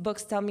these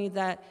books tell me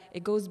that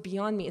it goes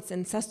beyond me. It's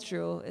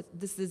ancestral.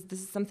 This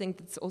is something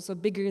that's also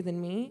bigger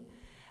than me.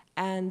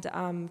 And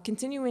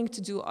continuing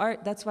to do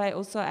art, that's why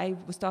also I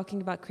was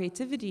talking about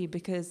creativity,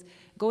 because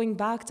going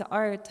back to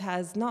art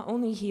has not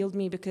only healed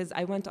me, because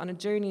I went on a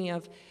journey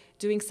of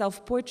doing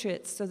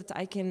self-portraits so that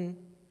I can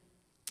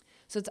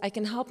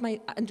help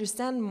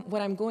understand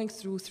what I'm going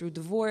through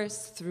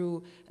divorce,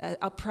 through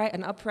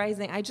an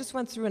uprising. I just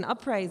went through an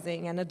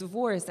uprising and a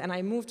divorce, and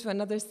I moved to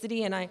another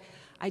city, and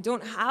I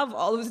don't have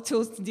all of the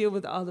tools to deal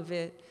with all of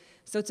it.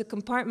 So to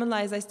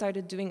compartmentalize, I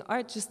started doing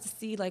art just to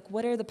see like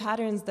what are the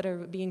patterns that are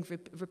being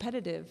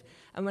repetitive.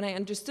 And when I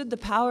understood the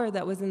power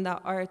that was in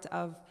that art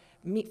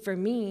for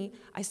me,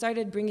 I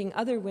started bringing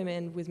other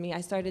women with me.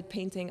 I started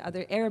painting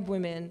other Arab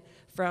women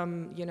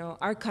from,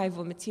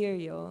 archival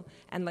material,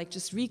 and like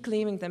just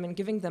reclaiming them and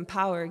giving them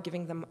power,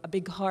 giving them a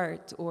big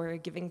heart, or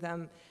giving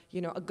them,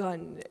 a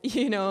gun,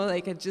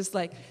 just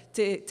like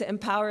to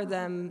empower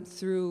them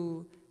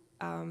through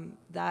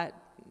that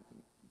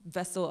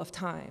vessel of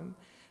time.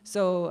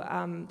 So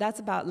that's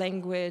about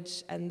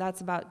language, and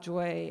that's about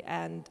joy,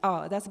 and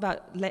that's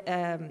about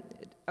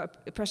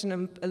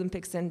oppression,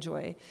 Olympics, and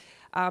joy.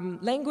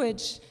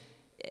 Language,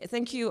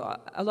 thank you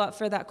a lot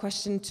for that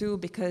question too,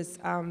 because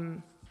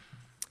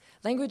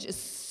language is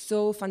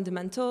so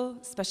fundamental,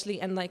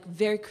 especially, and like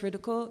very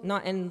critical,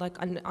 not in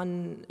like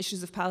on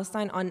issues of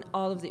Palestine, on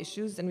all of the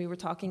issues, and we were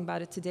talking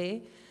about it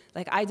today.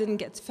 Like I didn't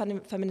get to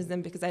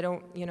feminism because I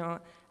don't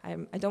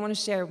want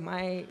to share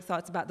my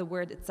thoughts about the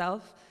word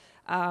itself.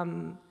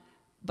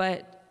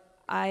 But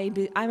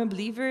I'm a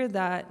believer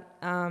that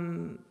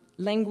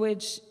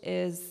language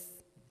is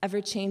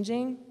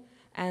ever-changing,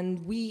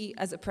 and we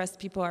as oppressed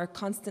people are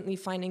constantly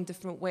finding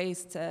different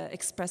ways to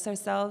express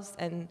ourselves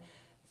and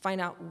find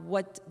out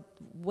what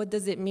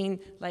does it mean.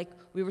 Like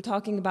we were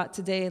talking about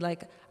today,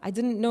 like I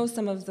didn't know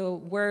some of the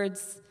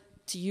words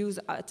to use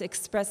to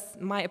express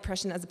my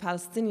oppression as a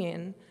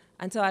Palestinian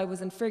until I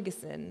was in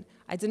Ferguson.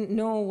 I didn't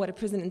know what a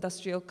prison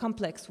industrial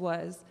complex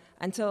was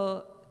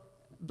until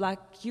Black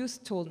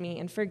youth told me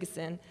in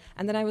Ferguson.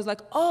 And then I was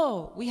like,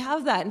 oh, we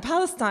have that in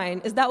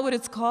Palestine. Is that what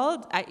it's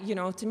called?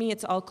 To me,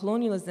 it's all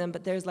colonialism,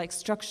 but there's like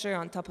structure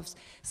on top of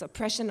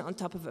oppression on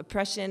top of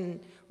oppression.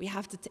 We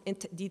have to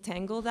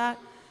detangle that.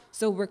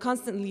 So we're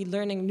constantly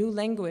learning new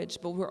language,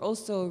 but we're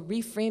also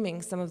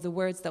reframing some of the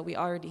words that we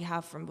already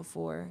have from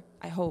before,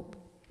 I hope.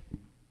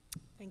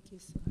 Thank you,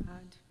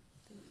 Saad.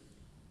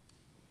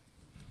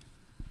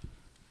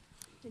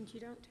 And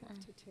you don't have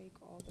to take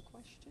all the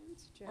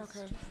questions, just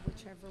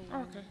whichever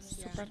one. Okay,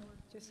 super.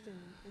 Just in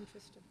the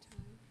interest of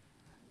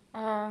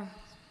time.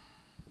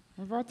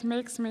 What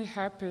makes me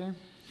happy?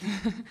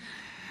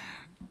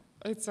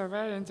 It's a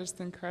very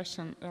interesting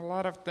question, a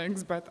lot of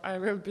things, but I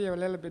will be a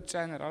little bit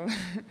general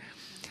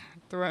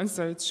to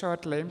answer it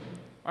shortly.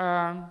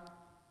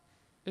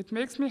 It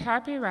makes me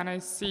happy when I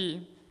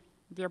see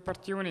the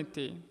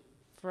opportunity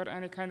for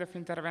any kind of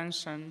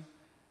intervention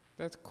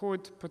that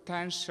could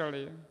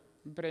potentially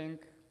bring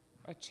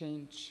a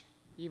change,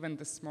 even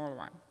the small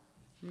one.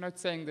 I'm not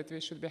saying that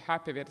we should be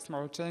happy with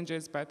small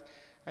changes, but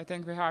I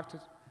think we have to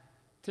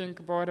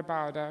think more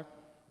about the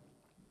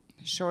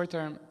short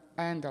term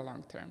and the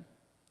long term.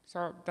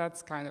 So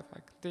that's kind of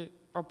like the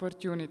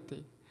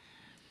opportunity.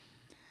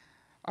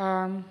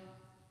 When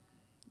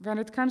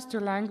it comes to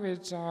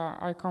language,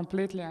 I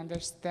completely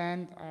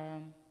understand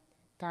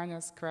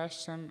Tanya's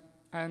question,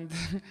 and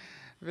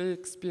we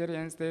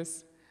experience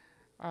this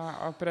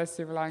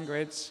oppressive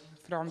language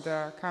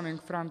coming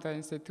from the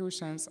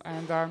institutions.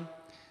 And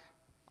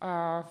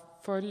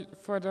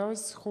for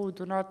those who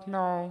do not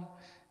know,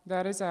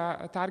 there is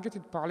a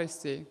targeted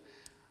policy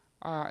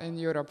in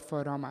Europe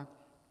for Roma.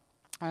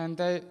 And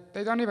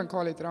they don't even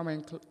call it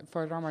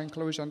Roma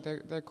inclusion,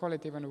 they call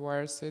it even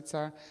worse. It's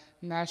a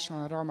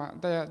national Roma,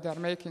 they're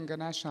making a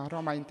national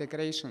Roma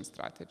integration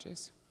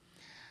strategies.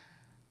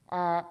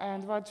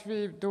 And what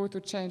we do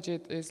to change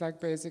it is like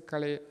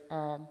basically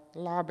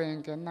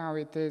lobbying, and now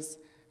it is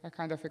a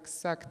kind of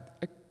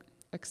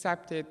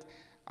accepted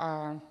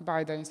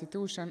by the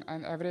institution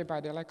and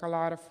everybody. Like a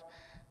lot of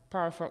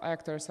powerful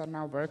actors are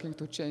now working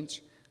to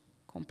change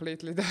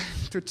completely,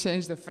 to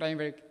change the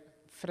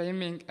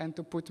framing and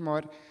to put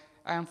more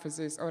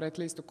emphasis, or at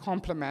least to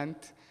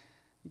complement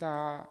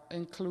the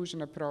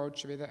inclusion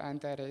approach with the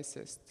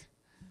anti-racist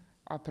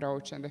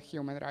approach and the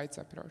human rights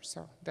approach.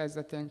 So that's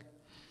the thing.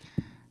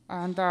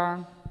 And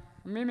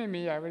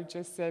me, I will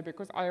just say,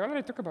 because I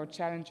already talk about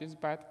challenges,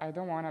 but I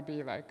don't want to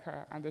be like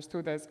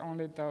understood as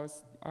only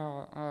those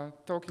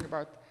talking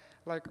about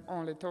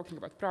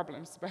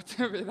problems, but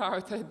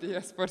without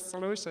ideas for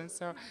solutions.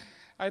 So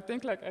I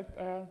think, like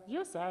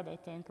you said, I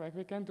think like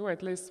we can do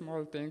at least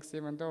small things,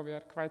 even though we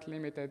are quite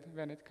limited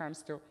when it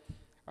comes to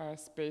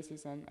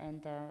spaces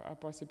and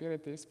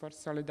possibilities for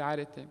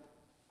solidarity.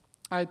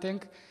 I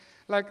think,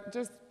 like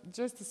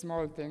just a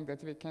small thing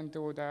that we can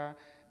do. The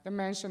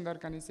mentioned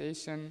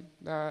organization,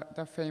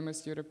 the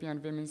famous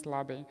European Women's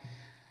Lobby,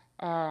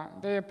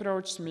 they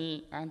approached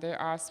me and they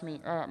asked me,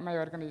 my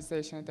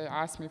organization, they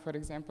asked me, for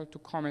example, to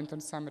comment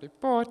on some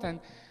report, and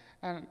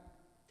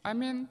I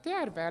mean, they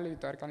are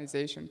valid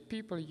organization.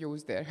 People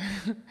use their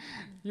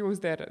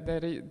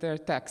their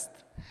text,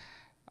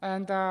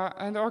 and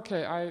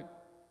okay, I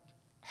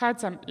had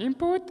some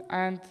input,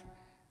 and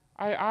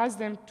I asked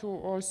them to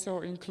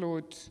also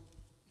include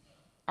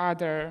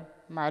other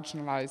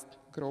marginalized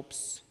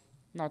groups,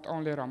 not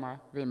only Roma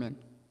women.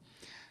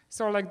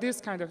 So like these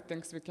kind of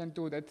things we can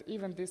do, that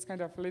even these kind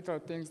of little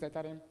things that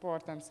are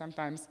important,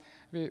 sometimes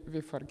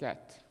we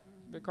forget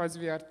because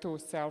we are too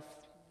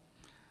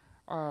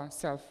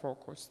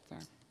self-focused.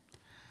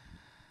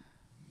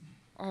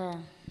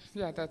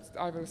 Yeah,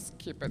 I will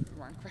skip it,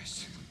 one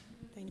question.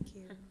 Thank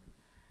you.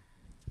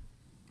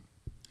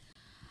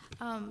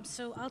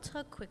 So I'll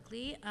talk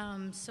quickly.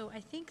 So I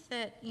think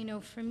that,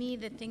 for me,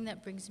 the thing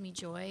that brings me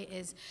joy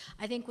is,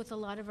 I think with a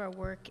lot of our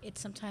work, it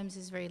sometimes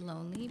is very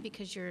lonely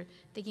because you're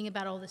thinking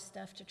about all this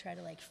stuff to try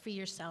to like free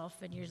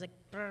yourself, and you're just like,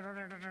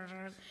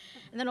 and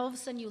then all of a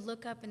sudden you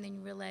look up and then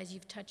you realize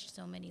you've touched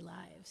so many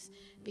lives.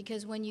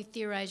 Because when you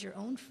theorize your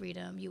own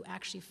freedom, you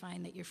actually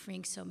find that you're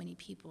freeing so many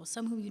people,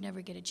 some whom you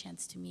never get a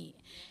chance to meet.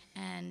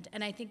 And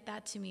I think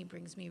that to me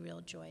brings me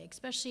real joy,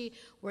 especially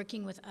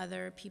working with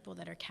other people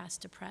that are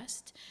caste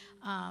oppressed.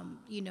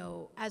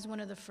 As one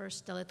of the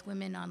first Dalit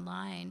women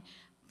online,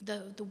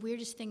 the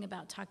weirdest thing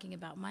about talking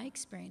about my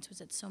experience was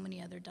that so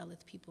many other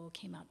Dalit people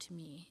came out to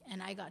me,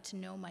 and I got to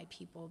know my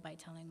people by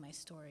telling my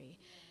story.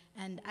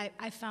 And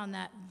I found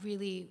that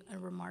really a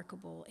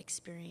remarkable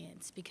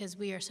experience, because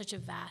we are such a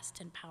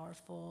vast and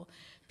powerful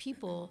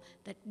people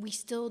that we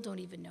still don't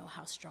even know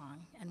how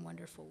strong and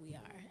wonderful we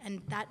are. And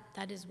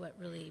that is what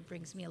really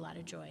brings me a lot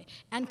of joy.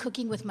 And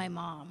cooking with my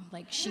mom,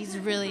 like she's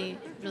really,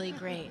 really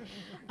great.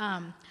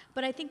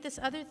 But I think this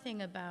other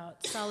thing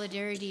about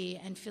solidarity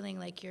and feeling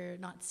like you're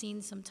not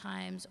seen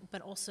sometimes,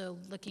 but also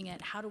looking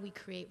at how do we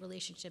create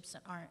relationships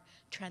that aren't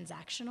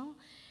transactional.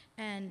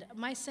 And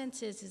my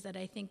sense is that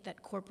I think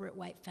that corporate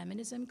white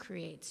feminism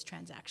creates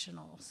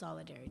transactional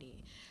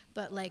solidarity.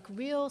 But like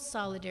real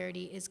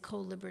solidarity is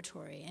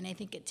co-liberatory, and I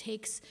think it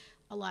takes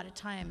a lot of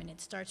time, and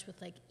it starts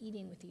with like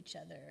eating with each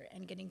other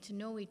and getting to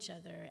know each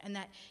other, and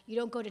that you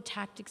don't go to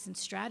tactics and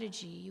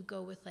strategy, you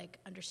go with like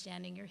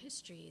understanding your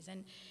histories,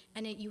 and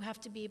you have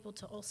to be able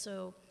to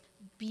also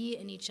be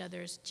in each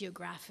other's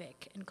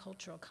geographic and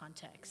cultural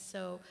context.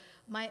 So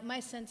my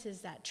sense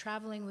is that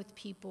traveling with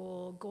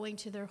people, going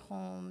to their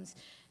homes,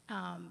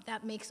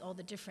 that makes all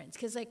the difference.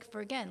 Because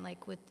for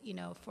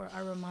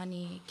our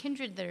Romani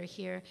kindred that are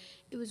here,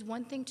 it was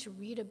one thing to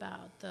read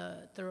about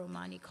the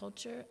Romani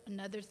culture,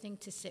 another thing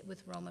to sit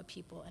with Roma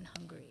people in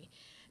Hungary.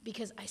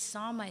 Because I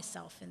saw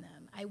myself in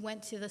them. I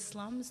went to the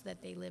slums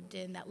that they lived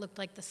in that looked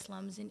like the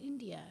slums in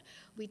India.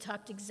 We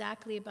talked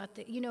exactly about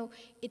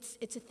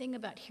it's a thing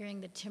about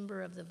hearing the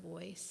timbre of the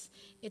voice.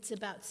 It's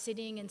about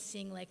sitting and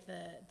seeing like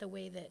the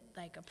way that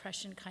like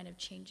oppression kind of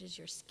changes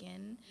your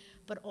skin,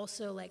 but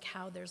also like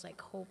how there's like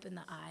hope in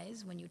the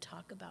eyes when you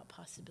talk about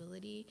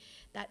possibility.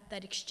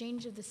 That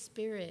exchange of the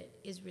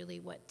spirit is really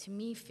what to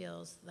me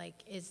feels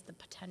like is the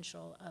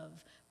potential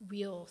of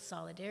real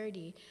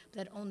solidarity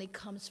that only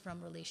comes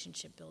from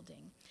relationship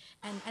building.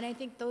 And I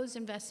think those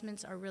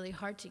investments are really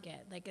hard to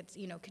get. Like it's,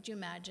 could you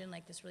imagine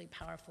like this really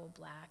powerful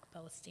Black,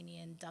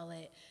 Palestinian,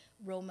 Dalit,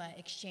 Roma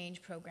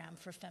exchange program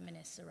for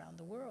feminists around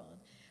the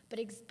world? But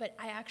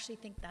I actually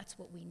think that's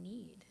what we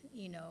need.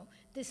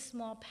 This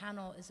small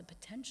panel is a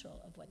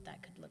potential of what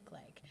that could look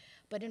like.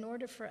 But in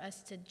order for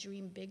us to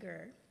dream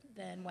bigger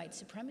than white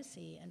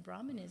supremacy and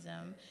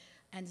Brahmanism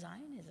and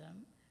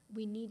Zionism,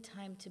 we need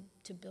time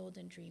to build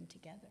and dream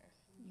together,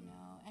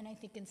 And I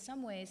think in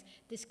some ways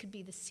this could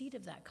be the seed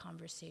of that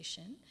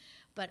conversation,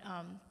 but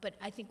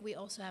I think we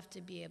also have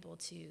to be able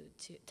to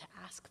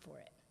ask for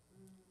it,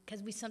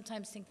 because we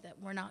sometimes think that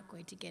we're not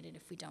going to get it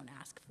if we don't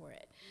ask for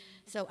it.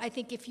 So I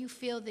think if you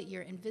feel that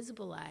you're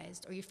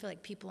invisibilized or you feel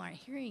like people aren't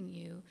hearing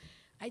you,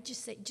 I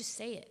just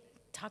say it,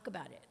 talk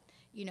about it.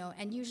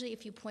 And usually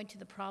if you point to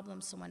the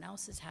problem, someone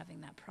else is having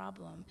that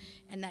problem,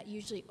 and that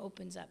usually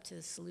opens up to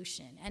the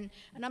solution. And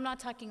I'm not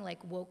talking like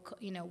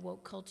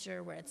woke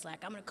culture where it's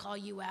like, I'm gonna call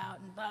you out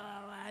and blah,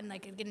 blah, blah, and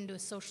like get into a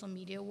social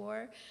media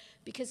war,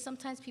 because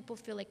sometimes people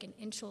feel like an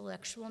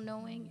intellectual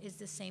knowing is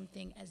the same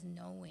thing as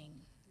knowing.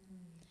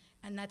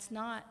 And that's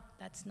not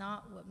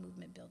what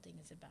movement building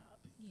is about.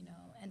 you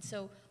know. And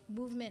so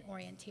movement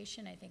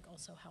orientation, I think,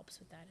 also helps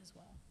with that as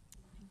well.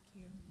 Thank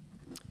you.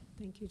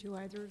 Thank you. Do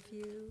either of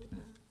you?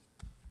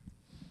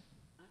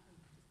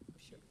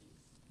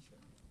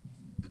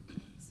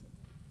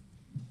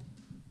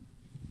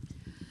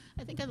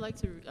 I think I'd like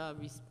to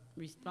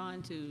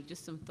respond to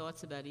just some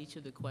thoughts about each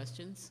of the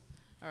questions,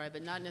 all right,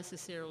 but not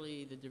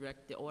necessarily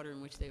the order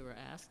in which they were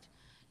asked.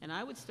 And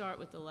I would start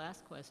with the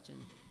last question.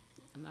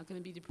 I'm not going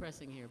to be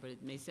depressing here, but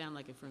it may sound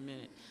like it for a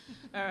minute.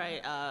 All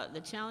right, the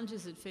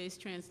challenges that face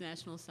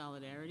transnational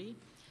solidarity.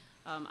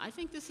 I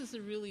think this is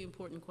a really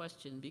important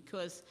question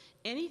because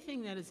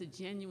anything that is a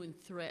genuine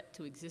threat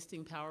to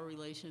existing power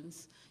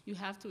relations, you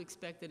have to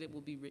expect that it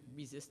will be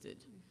resisted.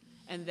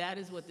 And that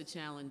is what the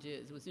challenge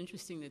is. It was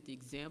interesting that the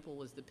example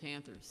was the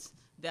Panthers.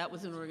 That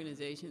was an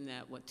organization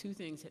that,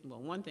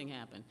 one thing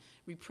happened.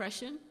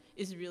 Repression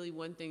is really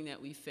one thing that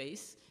we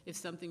face. If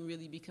something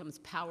really becomes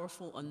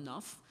powerful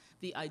enough,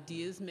 the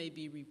ideas may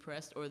be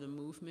repressed, or the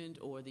movement,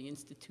 or the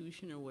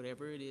institution, or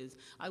whatever it is.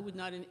 I would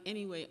not in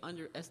any way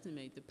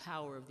underestimate the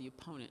power of the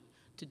opponent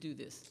to do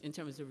this in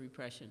terms of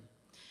repression.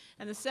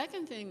 And the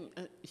second thing,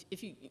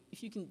 if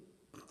you can,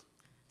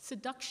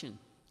 seduction.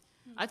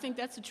 I think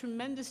that's a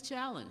tremendous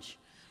challenge.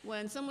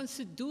 When someone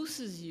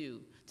seduces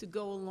you to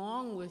go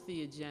along with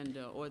the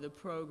agenda or the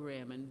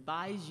program and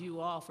buys you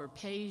off or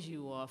pays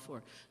you off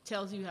or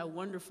tells you how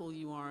wonderful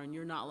you are and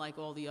you're not like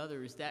all the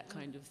others, that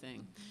kind of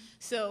thing.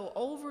 So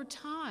over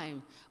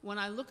time, when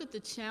I look at the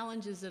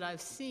challenges that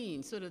I've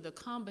seen, sort of the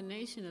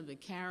combination of the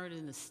carrot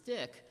and the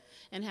stick,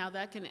 and how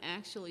that can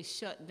actually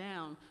shut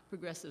down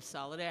progressive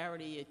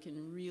solidarity, it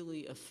can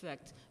really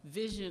affect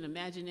vision,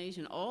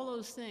 imagination, all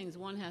those things,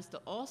 one has to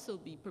also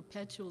be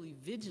perpetually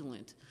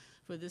vigilant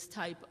for this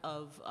type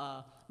of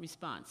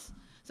response.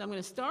 So I'm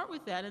going to start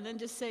with that and then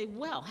just say,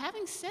 well,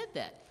 having said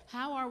that,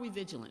 how are we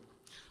vigilant?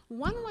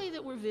 One way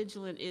that we're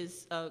vigilant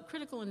is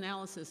critical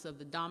analysis of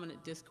the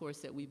dominant discourse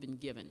that we've been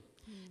given.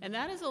 And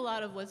that is a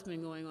lot of what's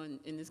been going on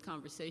in this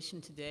conversation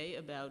today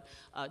about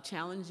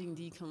challenging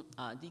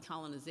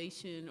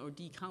decolonization or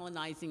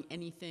decolonizing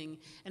anything,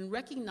 and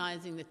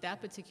recognizing that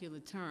that particular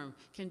term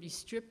can be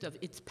stripped of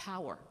its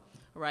power.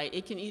 Right?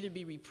 It can either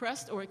be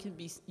repressed or you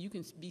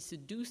can be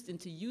seduced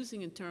into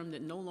using a term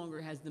that no longer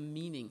has the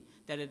meaning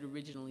that it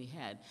originally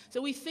had. So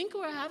we think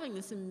we're having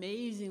this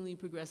amazingly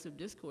progressive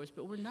discourse,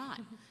 but we're not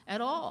at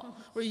all.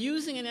 We're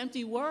using an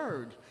empty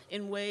word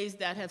in ways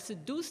that have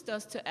seduced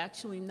us to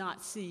actually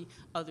not see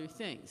other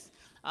things.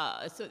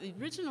 So the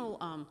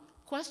original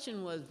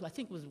question was, I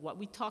think was what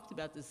we talked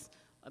about this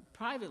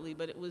privately,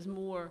 but it was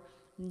more,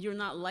 you're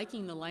not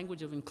liking the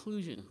language of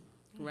inclusion.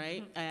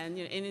 Right? And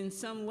in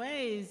some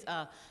ways,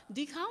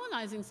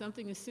 decolonizing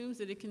something assumes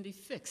that it can be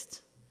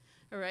fixed.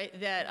 All right?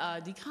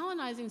 That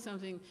decolonizing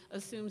something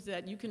assumes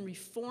that you can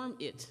reform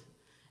it,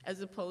 as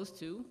opposed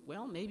to,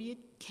 well, maybe it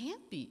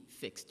can't be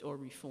fixed or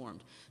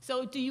reformed.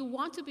 So do you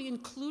want to be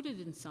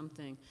included in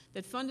something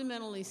that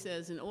fundamentally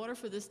says, in order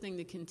for this thing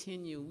to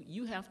continue,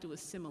 you have to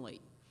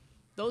assimilate?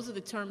 Those are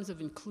the terms of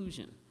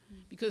inclusion.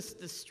 Because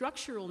the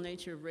structural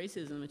nature of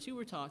racism that you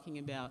were talking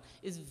about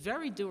is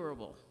very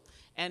durable.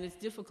 And it's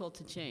difficult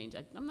to change.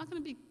 I'm not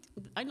going to be,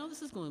 I know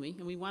this is gloomy,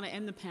 and we want to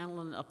end the panel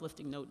on an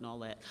uplifting note and all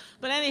that.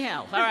 But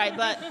anyhow, all right,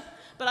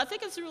 but I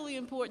think it's really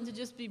important to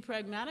just be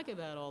pragmatic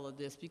about all of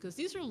this, because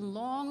these are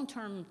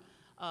long-term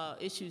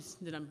issues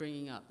that I'm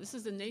bringing up. This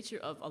is the nature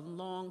of a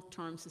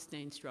long-term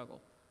sustained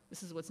struggle.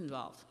 This is what's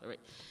involved, all right?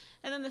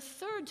 And then the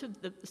third, to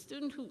the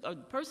student the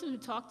person who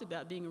talked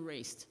about being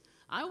erased.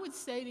 I would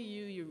say to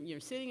you, you're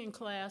sitting in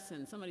class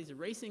and somebody's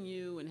erasing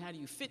you, and how do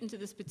you fit into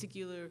this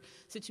particular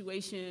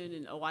situation,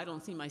 and oh, I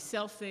don't see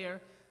myself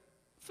there.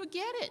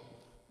 Forget it.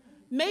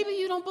 Maybe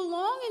you don't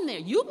belong in there.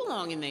 You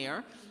belong in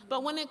there.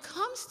 But when it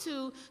comes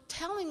to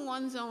telling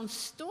one's own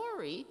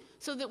story,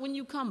 so that when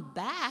you come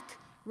back,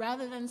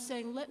 rather than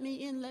saying, let me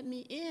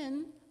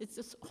in, it's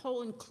this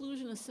whole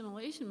inclusion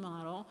assimilation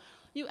model,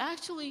 you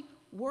actually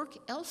work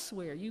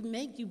elsewhere.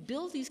 You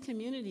build these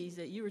communities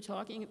that you were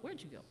talking,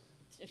 where'd you go?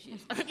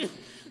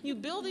 You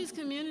build these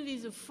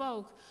communities of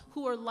folk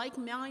who are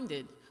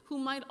like-minded, who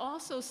might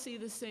also see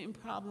the same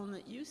problem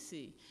that you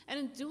see. And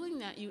in doing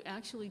that, you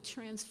actually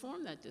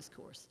transform that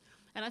discourse.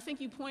 And I think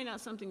you point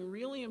out something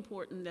really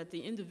important, that the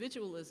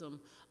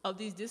individualism of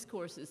these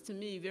discourses, to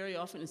me, very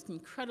often is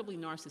incredibly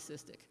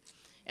narcissistic.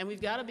 And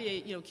we've got to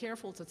be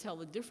careful to tell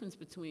the difference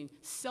between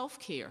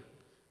self-care,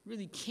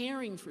 really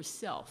caring for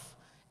self,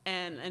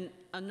 and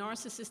a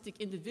narcissistic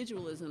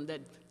individualism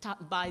that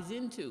buys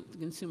into the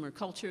consumer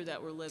culture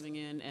that we're living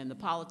in and the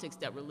politics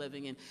that we're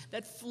living in,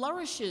 that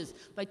flourishes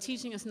by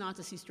teaching us not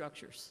to see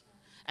structures,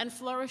 and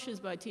flourishes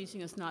by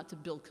teaching us not to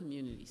build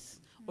communities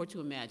or to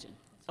imagine.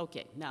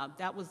 Okay, now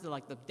that was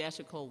like the dash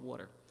of cold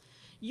water.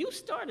 You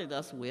started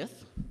us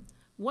with,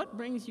 what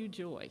brings you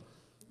joy?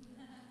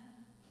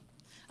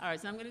 All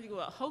right, so I'm going to do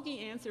a hokey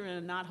answer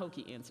and a not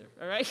hokey answer,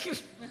 all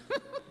right?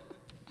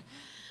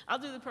 I'll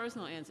do the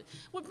personal answer.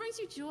 What brings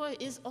you joy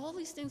is all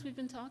these things we've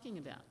been talking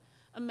about.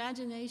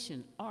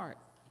 Imagination, art.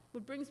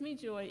 What brings me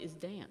joy is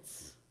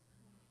dance.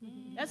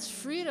 That's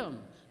freedom.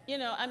 You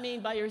know, I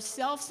mean, by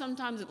yourself,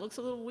 sometimes it looks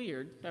a little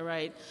weird, all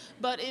right?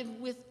 But if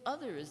with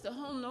others, the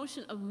whole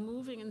notion of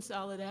moving in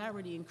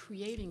solidarity and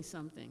creating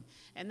something,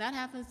 and that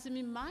happens to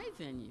be my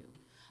venue.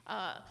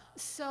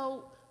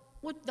 So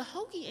what the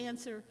hokey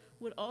answer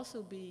would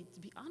also be, to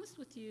be honest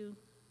with you,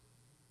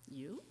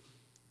 you,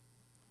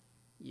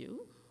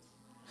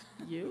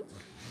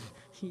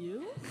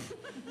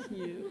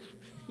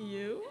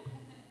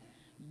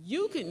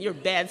 your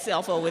bad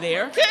self over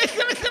there.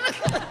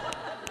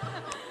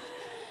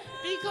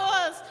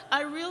 Because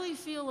I really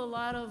feel a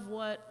lot of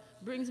what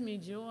brings me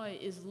joy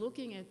is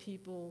looking at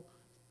people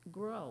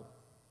grow.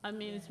 I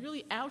mean, it's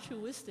really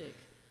altruistic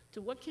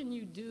to what can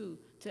you do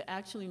to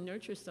actually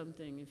nurture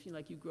something. If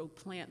you grow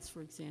plants,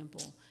 for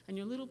example, and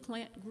your little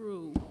plant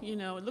grew, you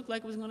know, it looked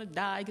like it was gonna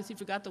die because you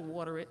forgot to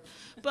water it.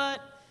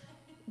 But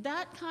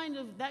that kind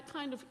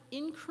of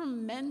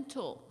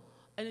incremental,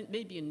 and it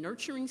may be a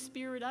nurturing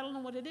spirit, I don't know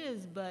what it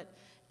is, but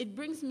it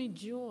brings me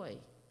joy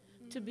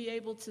to be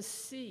able to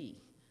see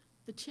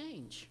the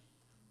change,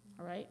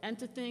 all right? And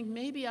to think,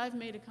 maybe I've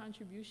made a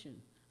contribution.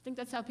 I think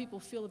that's how people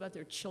feel about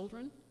their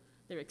children.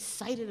 They're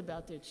excited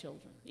about their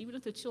children, even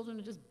if the children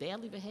are just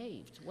badly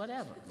behaved,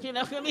 whatever, you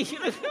know?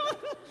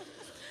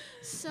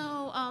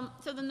 So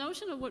the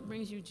notion of what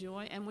brings you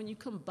joy, and when you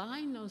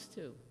combine those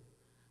two,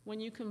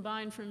 when you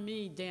combine, for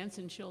me, dance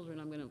and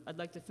children, I'd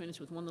like to finish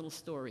with one little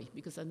story,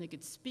 because I think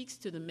it speaks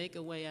to the make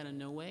a way out of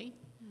no way,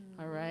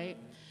 all right?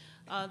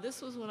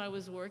 This was when I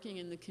was working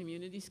in the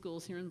community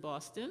schools here in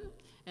Boston,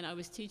 and I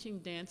was teaching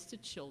dance to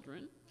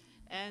children.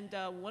 And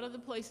one of the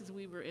places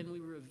we were in,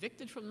 we were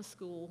evicted from the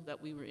school that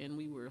we were in.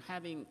 We were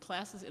having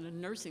classes in a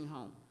nursing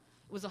home.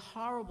 It was a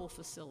horrible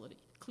facility.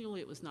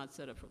 Clearly, it was not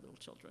set up for little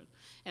children.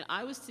 And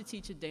I was to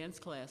teach a dance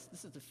class.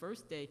 This is the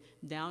first day,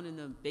 down in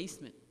the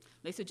basement.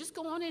 They said, just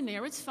go on in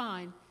there, it's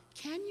fine.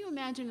 Can you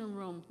imagine a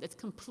room that's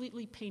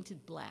completely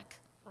painted black?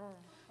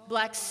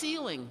 Black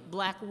ceiling,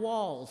 black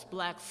walls,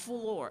 black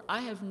floor.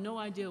 I have no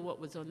idea what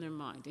was on their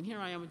mind. And here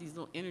I am with these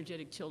little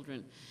energetic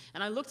children.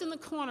 And I looked in the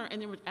corner, and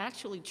there were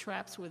actually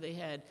traps where they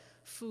had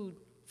food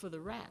for the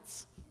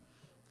rats.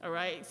 All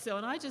right? So,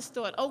 and I just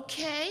thought,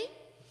 okay,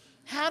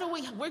 how are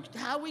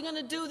we going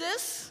to do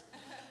this?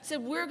 I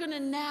said, we're going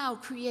to now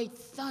create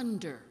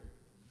thunder.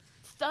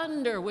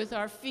 Thunder with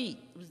our feet.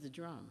 It was the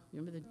drum.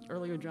 Remember the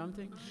earlier drum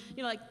thing?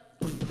 You know, like...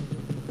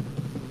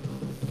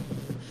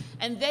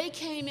 And they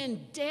came in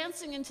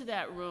dancing into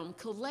that room,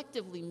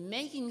 collectively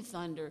making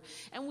thunder,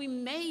 and we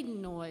made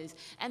noise,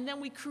 and then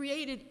we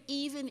created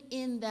even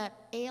in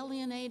that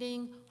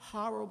alienating,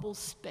 horrible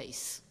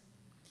space.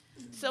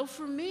 So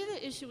for me,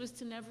 the issue is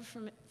to never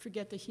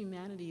forget the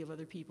humanity of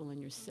other people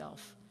and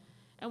yourself.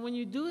 And when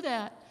you do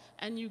that,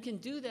 and you can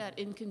do that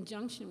in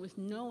conjunction with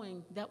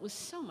knowing that was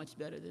so much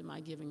better than my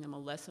giving them a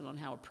lesson on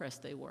how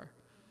oppressed they were.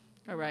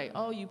 All right,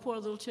 oh, you poor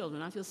little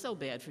children, I feel so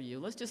bad for you,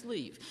 let's just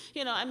leave.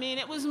 You know, I mean,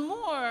 it was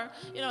more,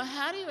 you know,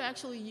 how do you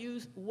actually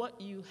use what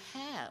you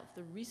have,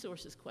 the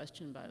resources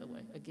question, by the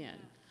way, again,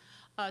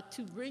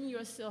 to bring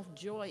yourself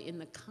joy in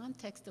the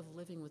context of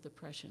living with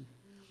oppression.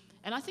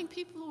 And I think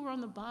people who are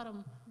on the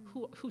bottom,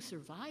 who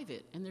survive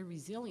it, and they're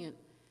resilient,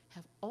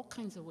 have all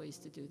kinds of ways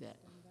to do that.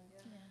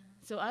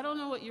 So I don't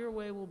know what your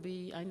way will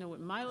be. I know what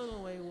my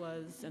little way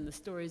was and the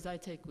stories I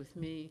take with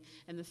me.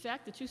 And the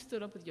fact that you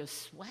stood up with your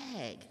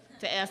swag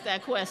to ask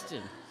that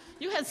question.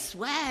 You had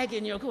swag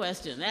in your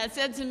question. That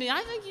said to me,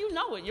 I think you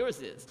know what yours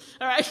is.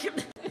 All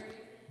right?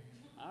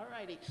 All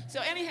righty.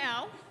 So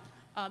anyhow,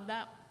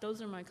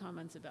 those are my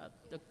comments about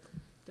the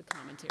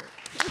commentary.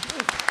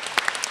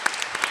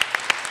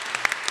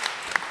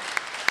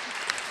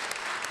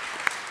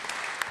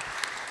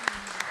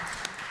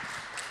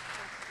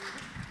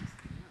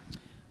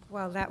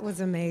 Well, that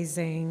was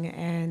amazing,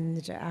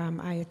 and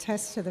I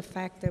attest to the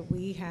fact that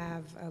we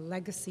have a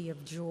legacy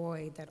of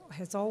joy that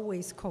has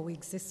always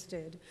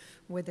coexisted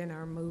within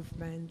our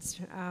movement.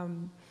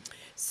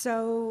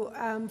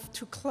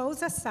 To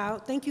close us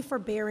out, thank you for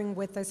bearing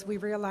with us. We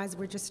realize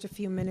we're just a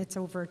few minutes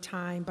over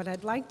time, but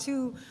I'd like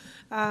to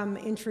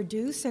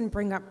introduce and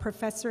bring up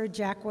Professor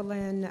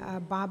Jacqueline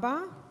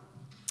Baba,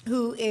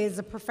 who is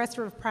a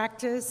professor of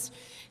practice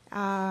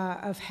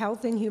of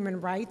Health and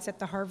Human Rights at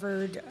the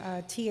Harvard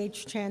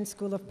T.H. Chan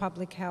School of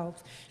Public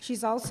Health.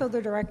 She's also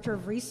the Director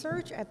of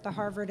Research at the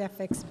Harvard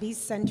FXB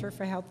Center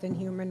for Health and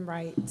Human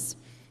Rights.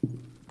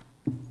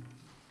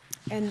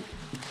 And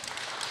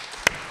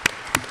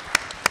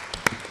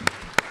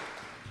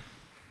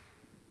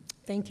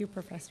thank you,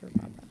 Professor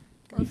Baba.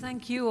 Well,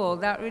 thank you all.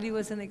 That really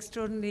was an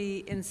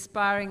extraordinarily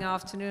inspiring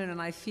afternoon,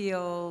 and I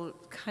feel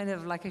kind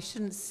of like I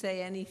shouldn't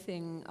say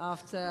anything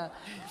after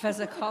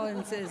Professor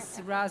Collins's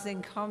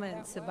rousing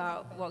comments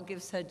about what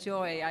gives her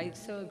joy. I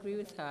so agree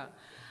with her.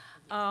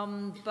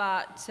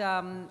 But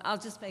I'll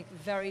just make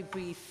a very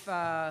brief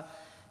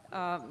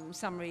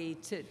summary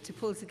to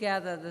pull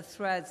together the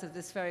threads of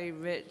this very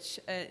rich,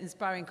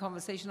 inspiring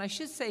conversation. I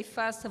should say,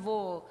 first of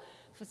all,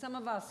 for some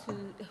of us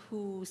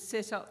who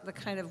sit at the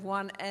kind of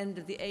one end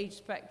of the age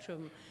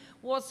spectrum,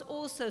 what's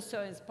also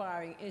so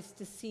inspiring is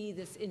to see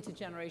this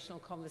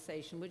intergenerational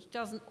conversation, which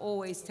doesn't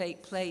always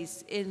take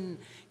place in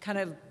kind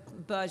of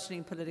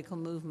burgeoning political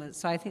movement.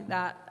 So I think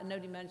that,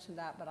 nobody mentioned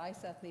that, but I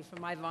certainly,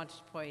 from my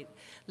vantage point,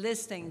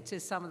 listening to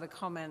some of the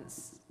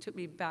comments took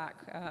me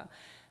back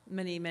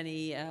many,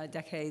 many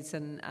decades,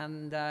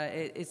 and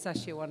it's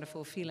actually a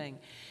wonderful feeling.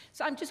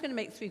 So I'm just going to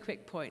make 3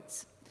 quick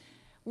points.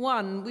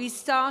 One, we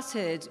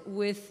started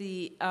with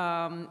the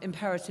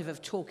imperative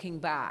of talking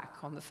back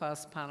on the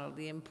first panel,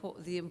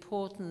 the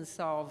importance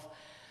of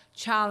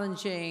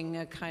challenging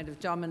a kind of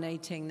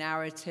dominating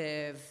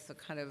narrative, the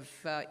kind of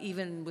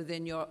even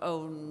within your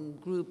own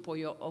group or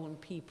your own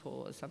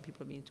people, as some people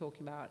have been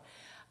talking about,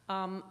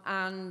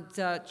 and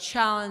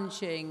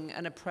challenging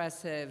an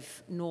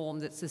oppressive norm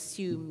that's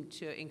assumed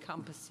to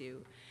encompass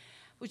you,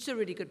 which is a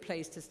really good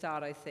place to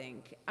start, I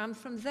think. And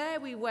from there,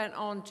 we went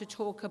on to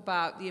talk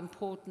about the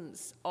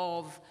importance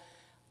of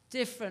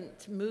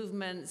different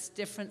movements,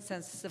 different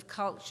senses of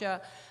culture,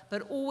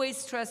 but always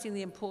stressing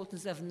the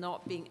importance of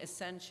not being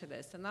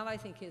essentialist. And that, I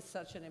think, is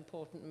such an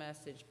important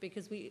message,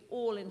 because we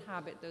all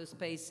inhabit those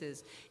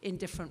spaces in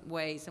different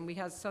ways. And we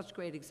had such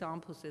great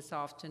examples this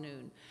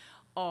afternoon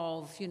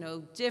of, you know,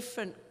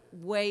 different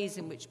ways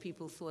in which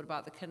people thought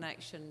about the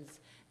connections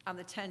and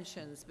the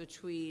tensions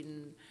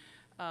between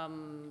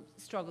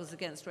struggles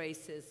against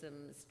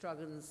racism,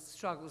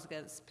 struggles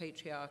against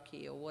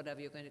patriarchy, or whatever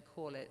you're going to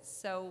call it.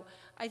 So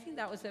I think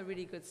that was a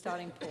really good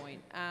starting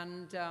point.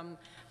 And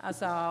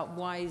as our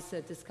wise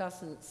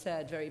discussant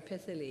said very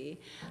pithily,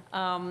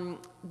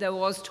 there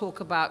was talk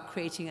about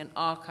creating an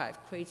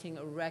archive, creating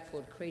a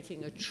record,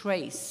 creating a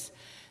trace,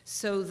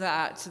 so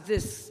that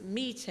this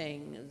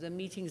meeting, the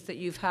meetings that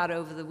you've had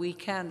over the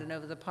weekend and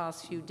over the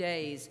past few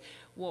days,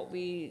 what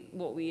we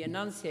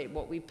enunciate,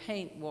 what we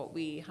paint,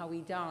 how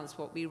we dance,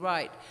 what we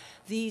write,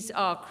 these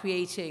are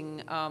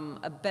creating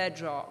a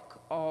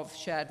bedrock of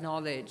shared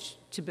knowledge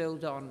to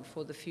build on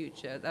for the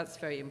future. That's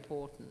very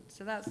important.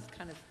 So that's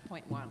kind of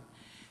point 1.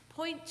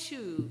 Point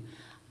 2,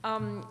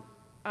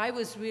 I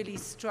was really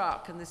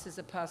struck, and this is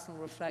a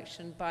personal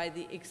reflection, by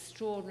the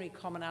extraordinary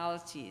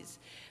commonalities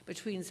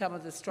between some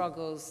of the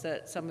struggles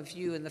that some of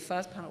you in the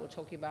first panel were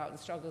talking about, and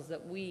struggles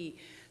that we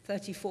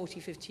 30, 40,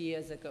 50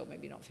 years ago,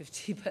 maybe not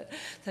 50, but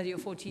 30 or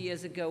 40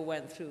 years ago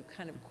went through,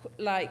 kind of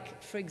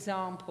like, for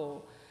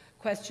example,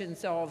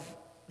 questions of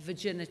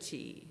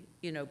virginity,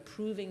 you know,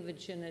 proving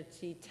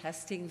virginity,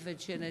 testing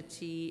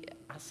virginity,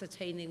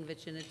 ascertaining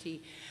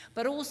virginity,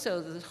 but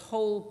also the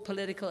whole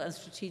political and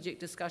strategic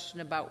discussion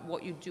about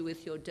what you do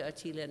with your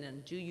dirty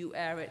linen. Do you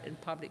air it in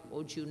public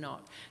or do you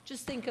not?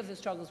 Just think of the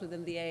struggles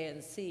within the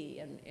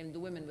ANC and the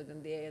women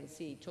within the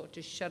ANC taught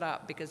to shut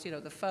up because, you know,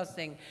 the first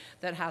thing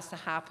that has to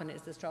happen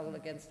is the struggle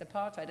against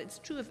apartheid. It's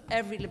true of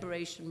every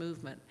liberation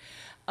movement.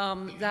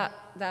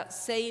 That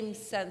same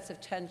sense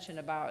of tension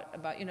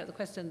about, you know, the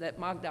question that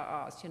Magda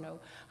asked, you know,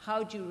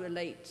 how do you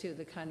relate to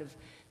the kind of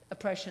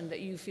oppression that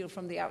you feel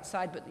from the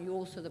outside, but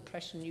also the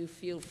oppression you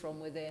feel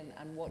from within,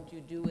 and what do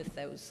you do with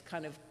those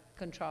kind of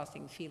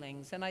contrasting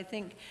feelings? And I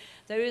think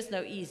there is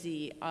no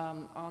easy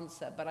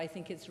answer, but I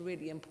think it's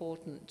really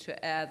important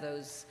to air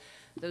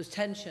those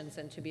tensions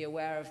and to be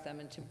aware of them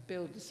and to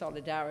build the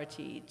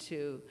solidarity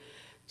to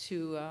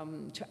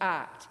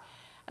act.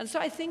 And so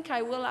I think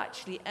I will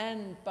actually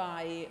end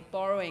by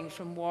borrowing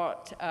from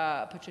what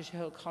Patricia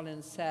Hill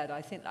Collins said.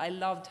 I think I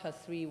loved her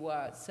 3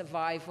 words: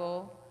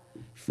 survival,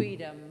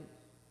 freedom,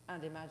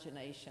 and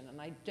imagination.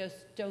 And I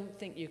just don't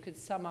think you could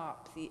sum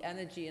up the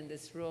energy in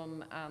this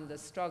room and the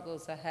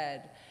struggles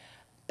ahead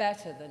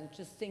better than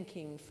just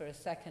thinking for a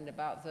second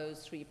about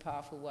those 3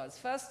 powerful words.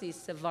 Firstly,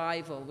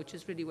 survival, which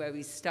is really where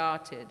we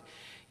started.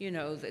 You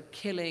know, the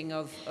killing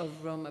of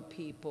Roma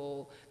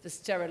people, the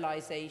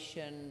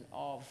sterilization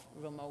of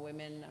Roma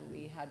women, and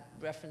we had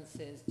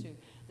references to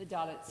the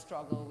Dalit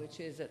struggle, which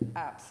is an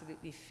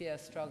absolutely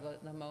fierce struggle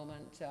at the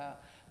moment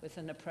with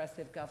an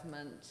oppressive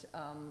government,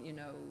 you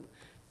know,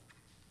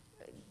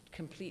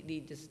 completely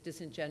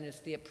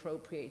disingenuously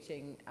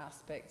appropriating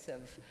aspects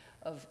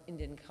of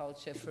Indian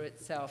culture for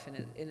itself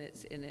in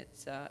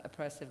its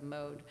oppressive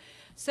mode.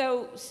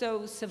 So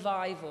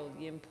survival,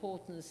 the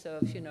importance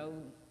of, you know,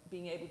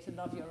 being able to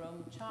love your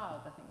own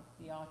child. I think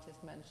the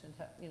artist mentioned,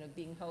 you know,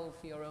 being whole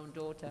for your own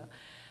daughter.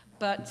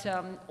 But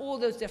all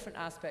those different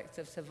aspects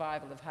of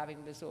survival, of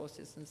having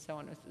resources and so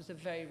on. It was a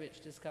very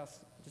rich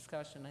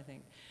discussion, I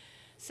think.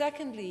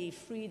 Secondly,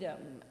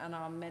 freedom, and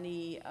our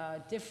many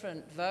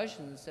different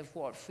versions of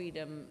what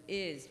freedom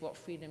is, what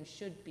freedom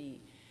should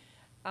be.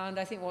 And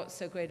I think what's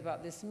so great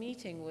about this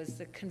meeting was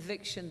the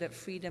conviction that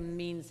freedom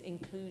means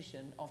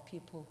inclusion of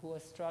people who are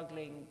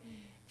struggling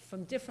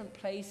from different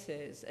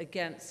places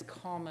against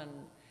common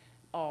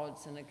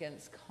odds and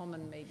against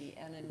common maybe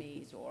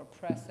enemies or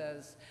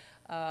oppressors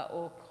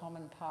or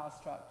common power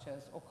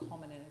structures or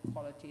common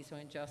inequalities or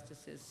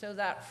injustices. So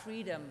that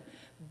freedom,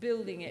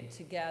 building it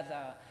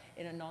together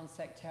in a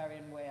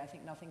non-sectarian way, I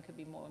think nothing could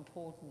be more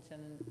important.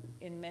 And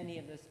in many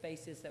of the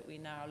spaces that we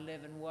now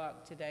live and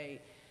work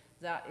today,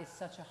 that is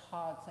such a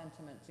hard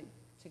sentiment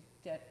to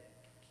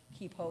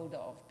keep hold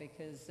of,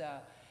 because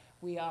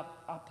we are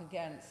up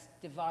against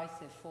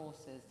divisive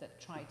forces that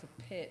try to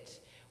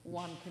pit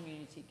one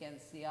community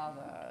against the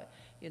other,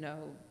 you know,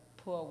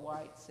 poor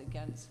whites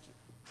against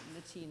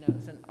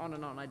Latinos, and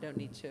on. I don't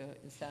need to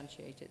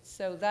instantiate it.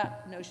 So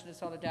that notion of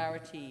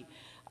solidarity,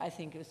 I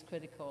think, is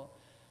critical.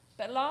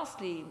 But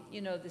lastly,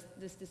 you know,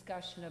 this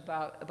discussion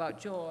about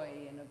joy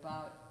and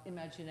about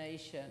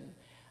imagination,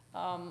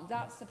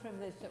 that's the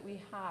privilege that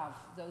we have,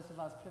 those of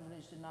us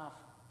privileged enough,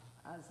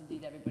 as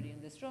indeed everybody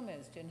in this room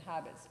is, to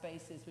inhabit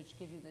spaces which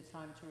give you the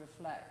time to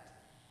reflect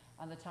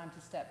and the time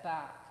to step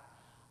back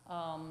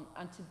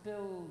and to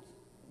build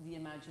the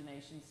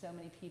imagination. So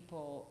many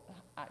people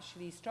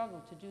actually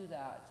struggle to do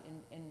that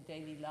in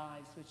daily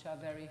lives, which are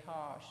very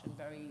harsh and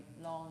very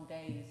long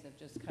days of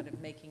just kind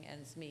of making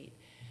ends meet.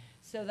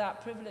 So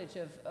that privilege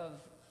of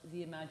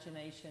the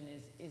imagination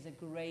is a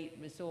great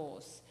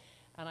resource.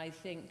 And I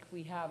think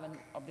we have an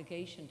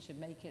obligation to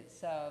make it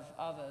serve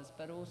others,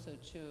 but also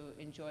to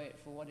enjoy it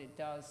for what it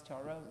does to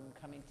our own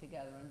coming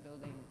together and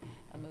building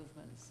a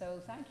movement.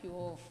 So thank you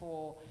all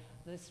for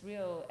this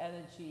real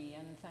energy,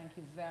 and thank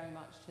you very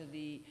much to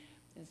the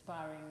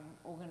inspiring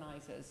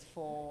organizers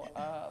for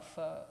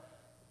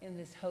in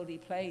this holy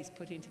place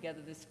putting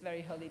together this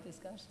very holy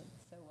discussion.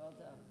 So well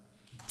done.